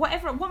millionaire. Like, what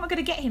am I going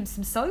to get him?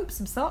 Some soap,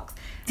 some socks?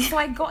 So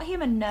I got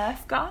him a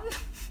Nerf gun.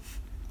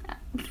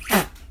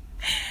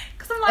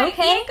 I'm like,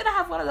 he ain't gonna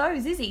have one of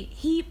those, is he?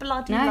 He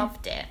bloody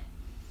loved it.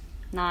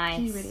 Nice.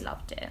 He really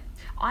loved it.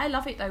 I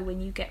love it though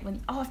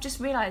I've just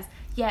realised,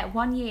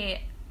 1 year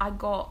I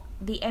got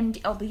the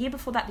MD, the year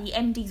before that the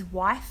MD's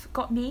wife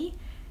got me,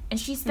 and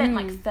she spent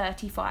like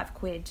 35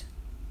 quid.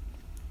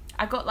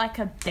 I got like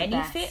a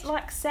benefit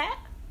like set.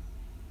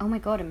 Oh my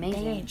God,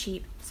 amazing. They ain't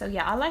cheap. So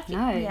yeah, I like it.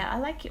 No. Yeah, I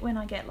like it when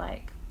I get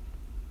like,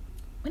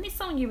 when it's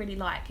someone you really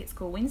like, it's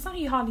cool. When it's someone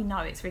you hardly know,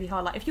 it's really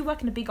hard. Like, if you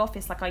work in a big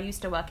office like I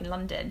used to work in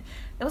London,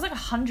 there was like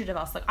 100 of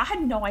us. Like, I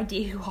had no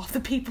idea who half the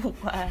people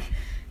were.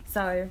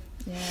 So,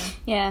 yeah.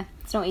 Yeah,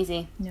 it's not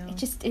easy. No.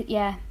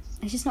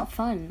 It's just not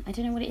fun. I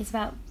don't know what it is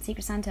about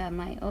Secret Santa. I'm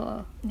like,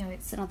 no,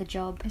 it's another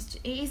job. It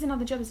is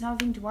another job. It's another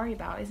thing to worry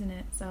about, isn't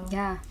it? So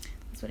yeah,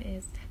 that's what it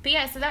is. But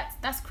yeah, so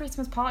that's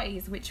Christmas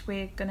parties, which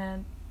we're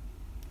gonna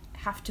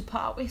have to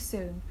part with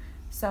soon.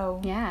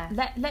 So yeah,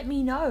 let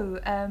me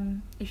know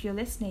if you're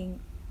listening.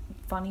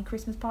 Funny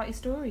Christmas party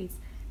stories,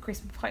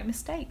 Christmas party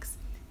mistakes,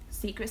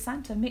 Secret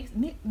Santa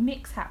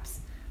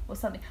mishaps or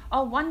something.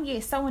 Oh, 1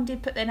 year someone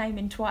did put their name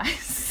in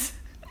twice.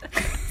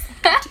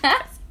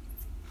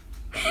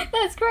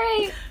 That's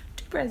great.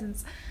 2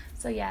 presents.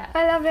 So yeah,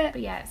 I love it.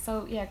 But yeah,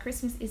 so yeah,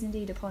 Christmas is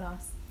indeed upon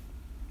us.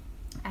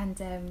 And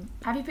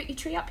have you put your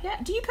tree up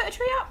yet? Do you put a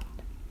tree up?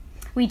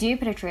 We do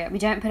put a tree up. We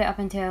don't put it up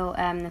until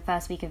the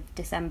first week of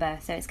December,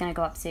 so it's going to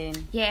go up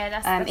soon. Yeah,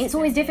 that's it's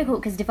always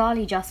difficult because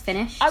Diwali just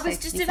finished. I was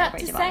just about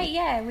to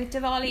say, with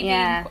Diwali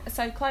being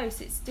so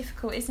close, it's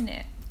difficult, isn't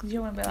it? Because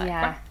you want to be like,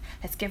 right,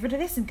 let's get rid of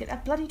this and get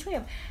that bloody tree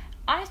up.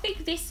 I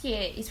think this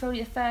year is probably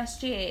the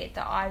first year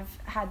that I've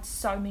had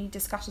so many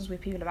discussions with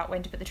people about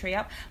when to put the tree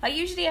up. Like,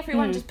 usually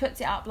everyone just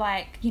puts it up,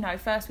 like,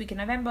 first week in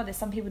November. There's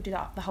some people do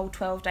that the whole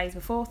 12 days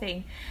before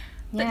thing.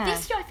 But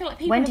this year I feel like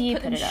people have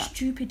put them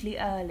stupidly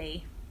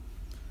early.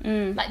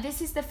 Like,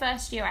 this is the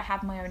first year I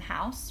have my own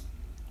house,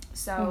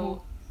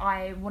 so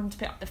I wanted to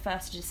put up the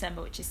 1st of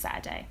December, which is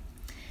Saturday,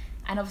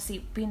 and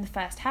obviously being the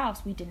first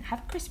house, we didn't have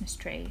a Christmas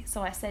tree,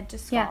 so I said to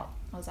Scott,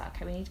 I was like,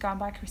 okay, we need to go and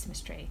buy a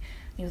Christmas tree,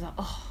 and he was like,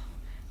 oh,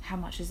 how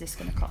much is this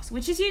going to cost,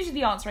 which is usually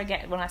the answer I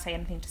get when I say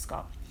anything to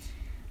Scott.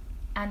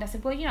 And I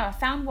said, well, I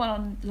found one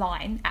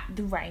online at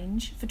the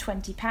range for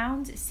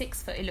 £20. It's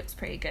 6 foot. It looks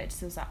pretty good.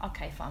 So I was like,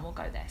 okay, fine, we'll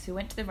go there. So we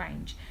went to the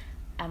range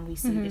and we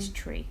see this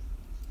tree.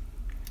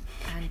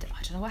 And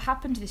I don't know what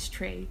happened to this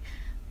tree,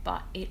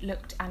 but it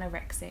looked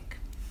anorexic.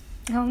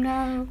 Oh,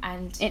 no.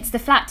 And it's the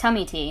flat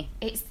tummy tea.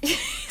 It's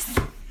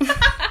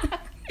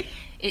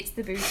it's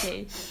the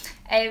booty.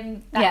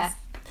 Yeah.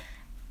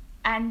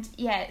 And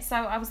so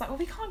I was like, well,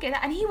 we can't get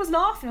that. And he was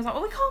laughing. I was like,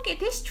 well, we can't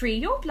get this tree.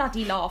 You're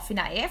bloody laughing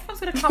at it.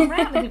 Everyone's going to come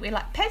round and think we're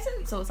like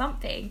peasants or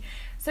something.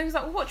 So he was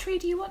like, well, what tree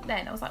do you want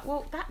then? I was like,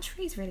 well, that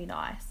tree's really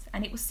nice.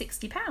 And it was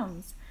 £60.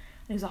 And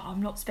he was like,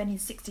 I'm not spending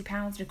 £60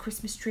 on a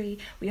Christmas tree.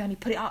 We only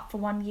put it up for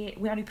 1 year.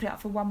 We only put it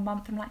up for 1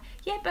 month. I'm like,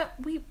 yeah, but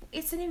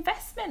it's an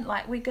investment.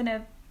 Like, we're going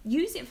to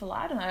use it for,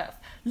 I don't know.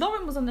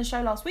 Lauren was on the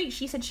show last week.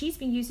 She said she's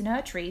been using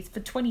her trees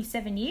for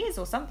 27 years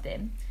or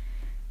something.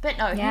 But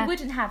no, he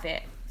wouldn't have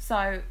it.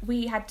 So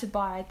we had to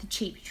buy the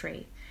cheap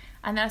tree.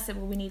 And then I said,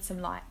 well, we need some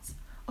lights.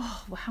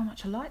 Oh, well, how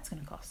much are lights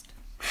going to cost?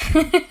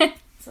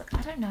 It's like,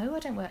 I don't know. I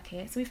don't work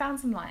here. So we found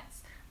some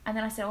lights. And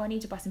then I said, oh, I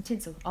need to buy some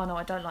tinsel. Oh, no,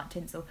 I don't like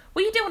tinsel.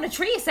 Well, you did on a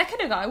tree a second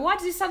ago. Why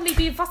did you suddenly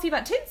be fussy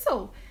about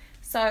tinsel?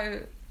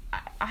 So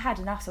I had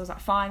enough. So I was like,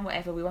 fine,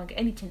 whatever. We won't get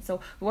any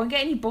tinsel. We won't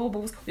get any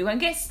baubles. We won't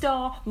get a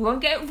star. We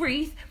won't get a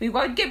wreath. We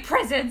won't get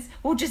presents.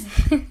 We'll just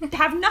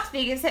have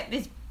nothing except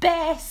this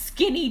bare,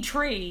 skinny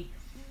tree.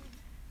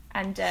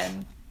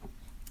 And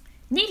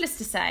needless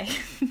to say,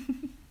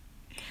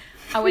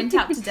 I went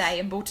out today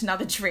and bought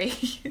another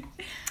tree.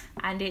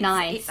 And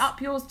it's up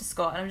yours to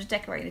Scott, and I'm just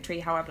decorating the tree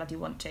how I bloody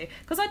want to.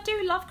 Because I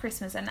do love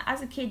Christmas, and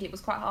as a kid it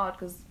was quite hard,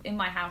 because in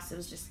my house it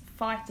was just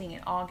fighting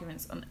and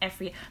arguments on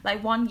every...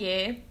 Like, 1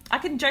 year, I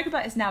can joke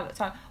about this now, but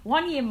time,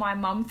 1 year my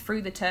mum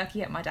threw the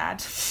turkey at my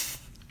dad.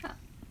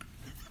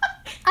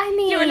 I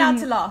mean... You're allowed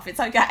to laugh, it's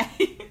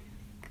okay.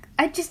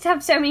 I just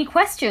have so many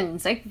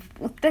questions. Like,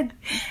 what the...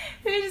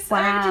 I was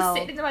just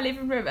sitting in my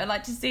living room and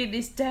just seeing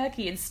this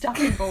turkey and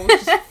stuffing balls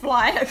just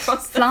flying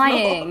across the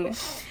floor.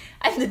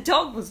 And the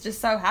dog was just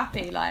so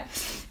happy, I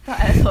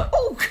was like,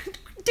 oh,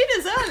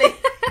 dinner's early.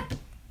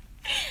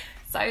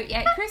 So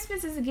yeah,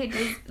 Christmas as a kid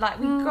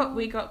was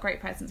we got great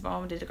presents. My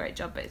mum did a great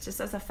job, but it's just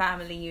as a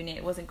family unit,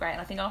 it wasn't great.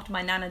 And I think after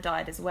my nana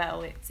died as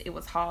well, it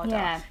was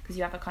harder because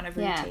you have a kind of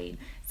routine.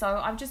 So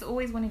I've just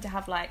always wanted to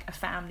have a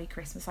family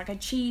Christmas, a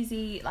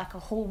cheesy, a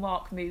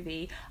Hallmark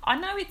movie. I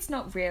know it's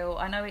not real.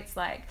 I know it's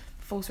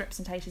false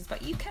representations,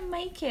 but you can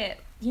make it.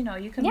 You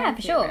can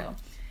make it real.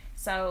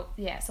 So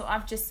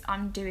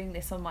I'm doing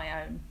this on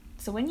my own.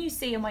 So when you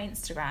see on my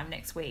Instagram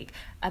next week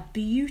a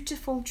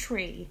beautiful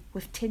tree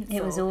with tinsel,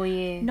 it was all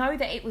you. Know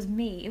that it was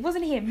me. It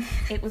wasn't him.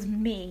 It was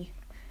me.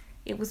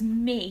 It was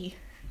me.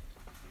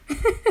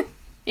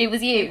 It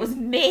was you. It was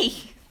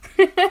me.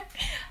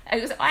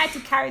 I had to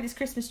carry this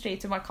Christmas tree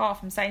to my car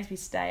from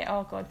Sainsbury's today.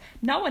 Oh God,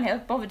 no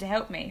one bothered to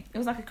help me. It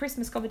was like a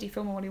Christmas comedy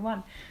film all in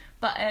one.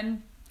 But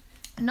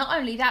not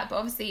only that, but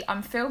obviously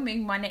I'm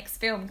filming my next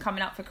film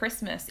coming up for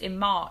Christmas in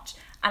March,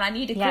 and I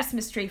need a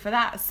Christmas tree for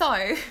that.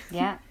 So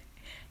yeah.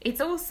 It's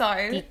also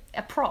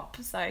a prop,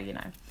 so,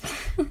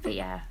 But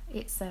yeah,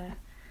 it's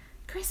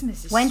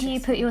Christmas is When do you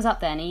put yours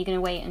up then? Are you going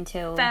to wait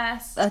until...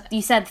 First.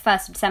 You said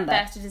 1st of December.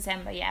 1st of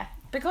December, yeah.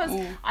 Because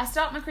I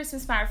start my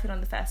Christmas marathon on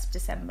the 1st of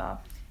December.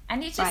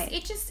 And it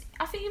just,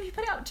 I think if you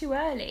put it up too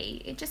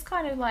early, it just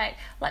kind of like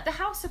the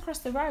house across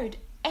the road,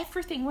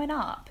 everything went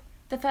up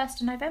the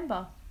 1st of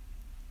November.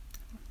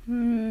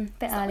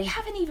 Bit early. We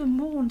haven't even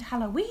mourned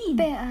Halloween.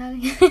 Bit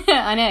early.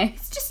 I know.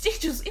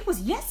 It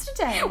was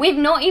yesterday. We've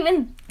not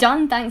even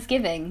done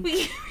Thanksgiving.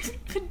 We've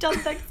even done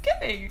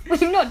Thanksgiving.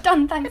 We've not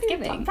done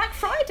Thanksgiving. Black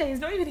Friday is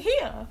not even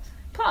here.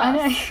 Plus, I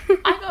know.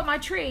 I got my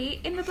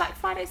tree in the Black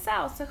Friday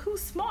sale, so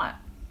who's smart?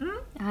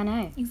 I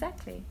know.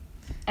 Exactly.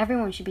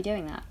 Everyone should be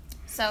doing that.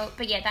 So,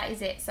 but yeah, that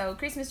is it. So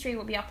Christmas tree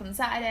will be up on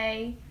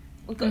Saturday.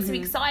 We've got some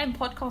exciting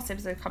podcast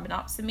episodes coming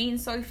up. So me and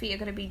Sophie are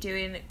going to be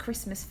doing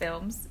Christmas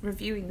films,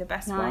 reviewing the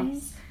best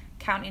ones,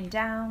 counting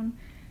down.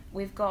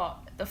 We've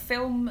got the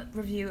film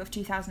review of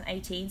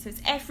 2018. So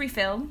it's every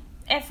film.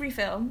 It's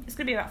going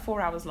to be about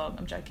 4 hours long.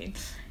 I'm joking.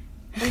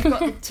 We've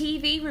got the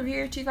TV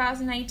review of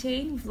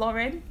 2018 with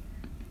Lauren.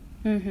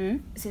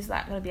 This is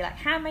going to be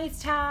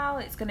Handmaid's Tale.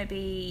 It's going to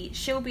be...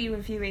 She'll be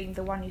reviewing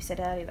the one you said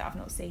earlier that I've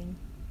not seen.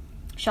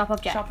 Sharp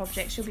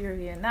Objects. She'll be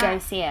reviewing that. Go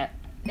see it.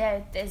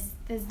 Yeah,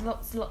 there's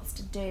lots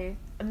to do.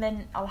 And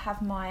then I'll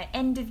have my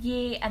end of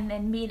year, and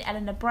then me and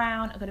Eleanor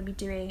Brown are going to be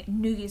doing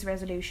New Year's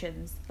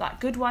resolutions.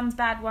 Good ones,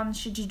 bad ones,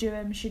 should you do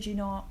them, should you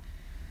not?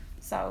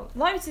 So,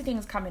 loads of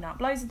things coming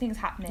up, loads of things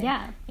happening.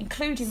 Yeah.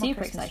 Including my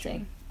Christmas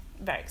tree.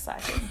 Very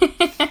exciting.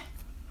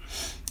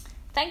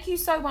 Thank you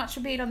so much for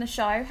being on the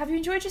show. Have you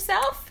enjoyed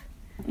yourself?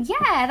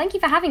 Yeah, thank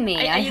you for having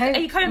me. I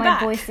hope my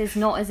voice is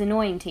not as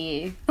annoying to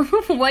you.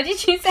 What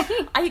did you say?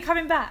 Are you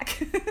coming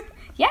back?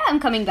 Yeah, I'm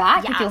coming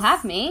back if you'll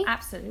have me.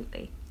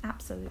 Absolutely.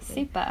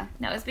 Super.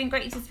 No, it's been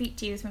great to speak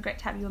to you. It's been great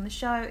to have you on the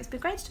show. It's been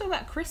great to talk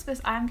about Christmas.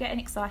 I am getting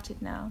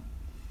excited now.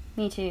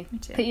 Me too.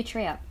 Put your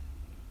tree up.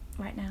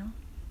 Right now.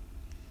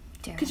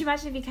 Do Could you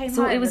imagine if you came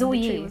So home it was and all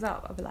the tree you? was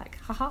up? I'd be like,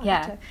 haha.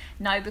 Yeah.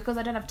 No, because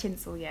I don't have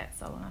tinsel yet,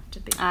 so I'll have to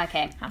be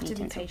Okay. have to be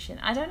tinsel. patient.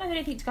 I don't have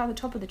anything to go on the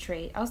top of the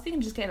tree. I was thinking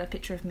of just getting a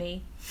picture of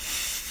me.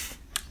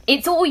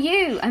 It's all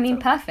you. I mean,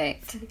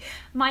 perfect.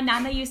 My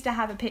nana used to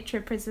have a picture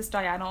of Princess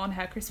Diana on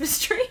her Christmas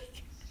tree.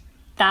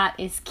 That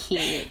is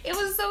cute. It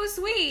was so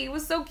sweet. It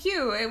was so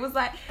cute. It was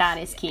like... That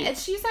is cute. And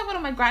she used to have one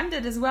on my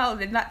granddad as well.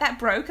 And then like, that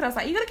broke. And I was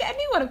like, you got to get a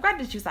new one of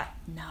granddad. She was like,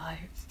 no.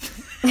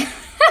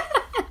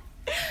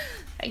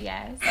 But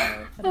yeah, so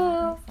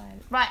I'm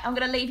excited. Right, I'm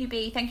going to leave you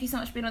be. Thank you so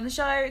much for being on the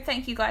show.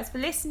 Thank you guys for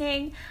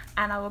listening.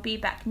 And I will be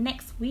back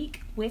next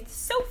week with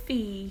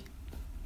Sophie.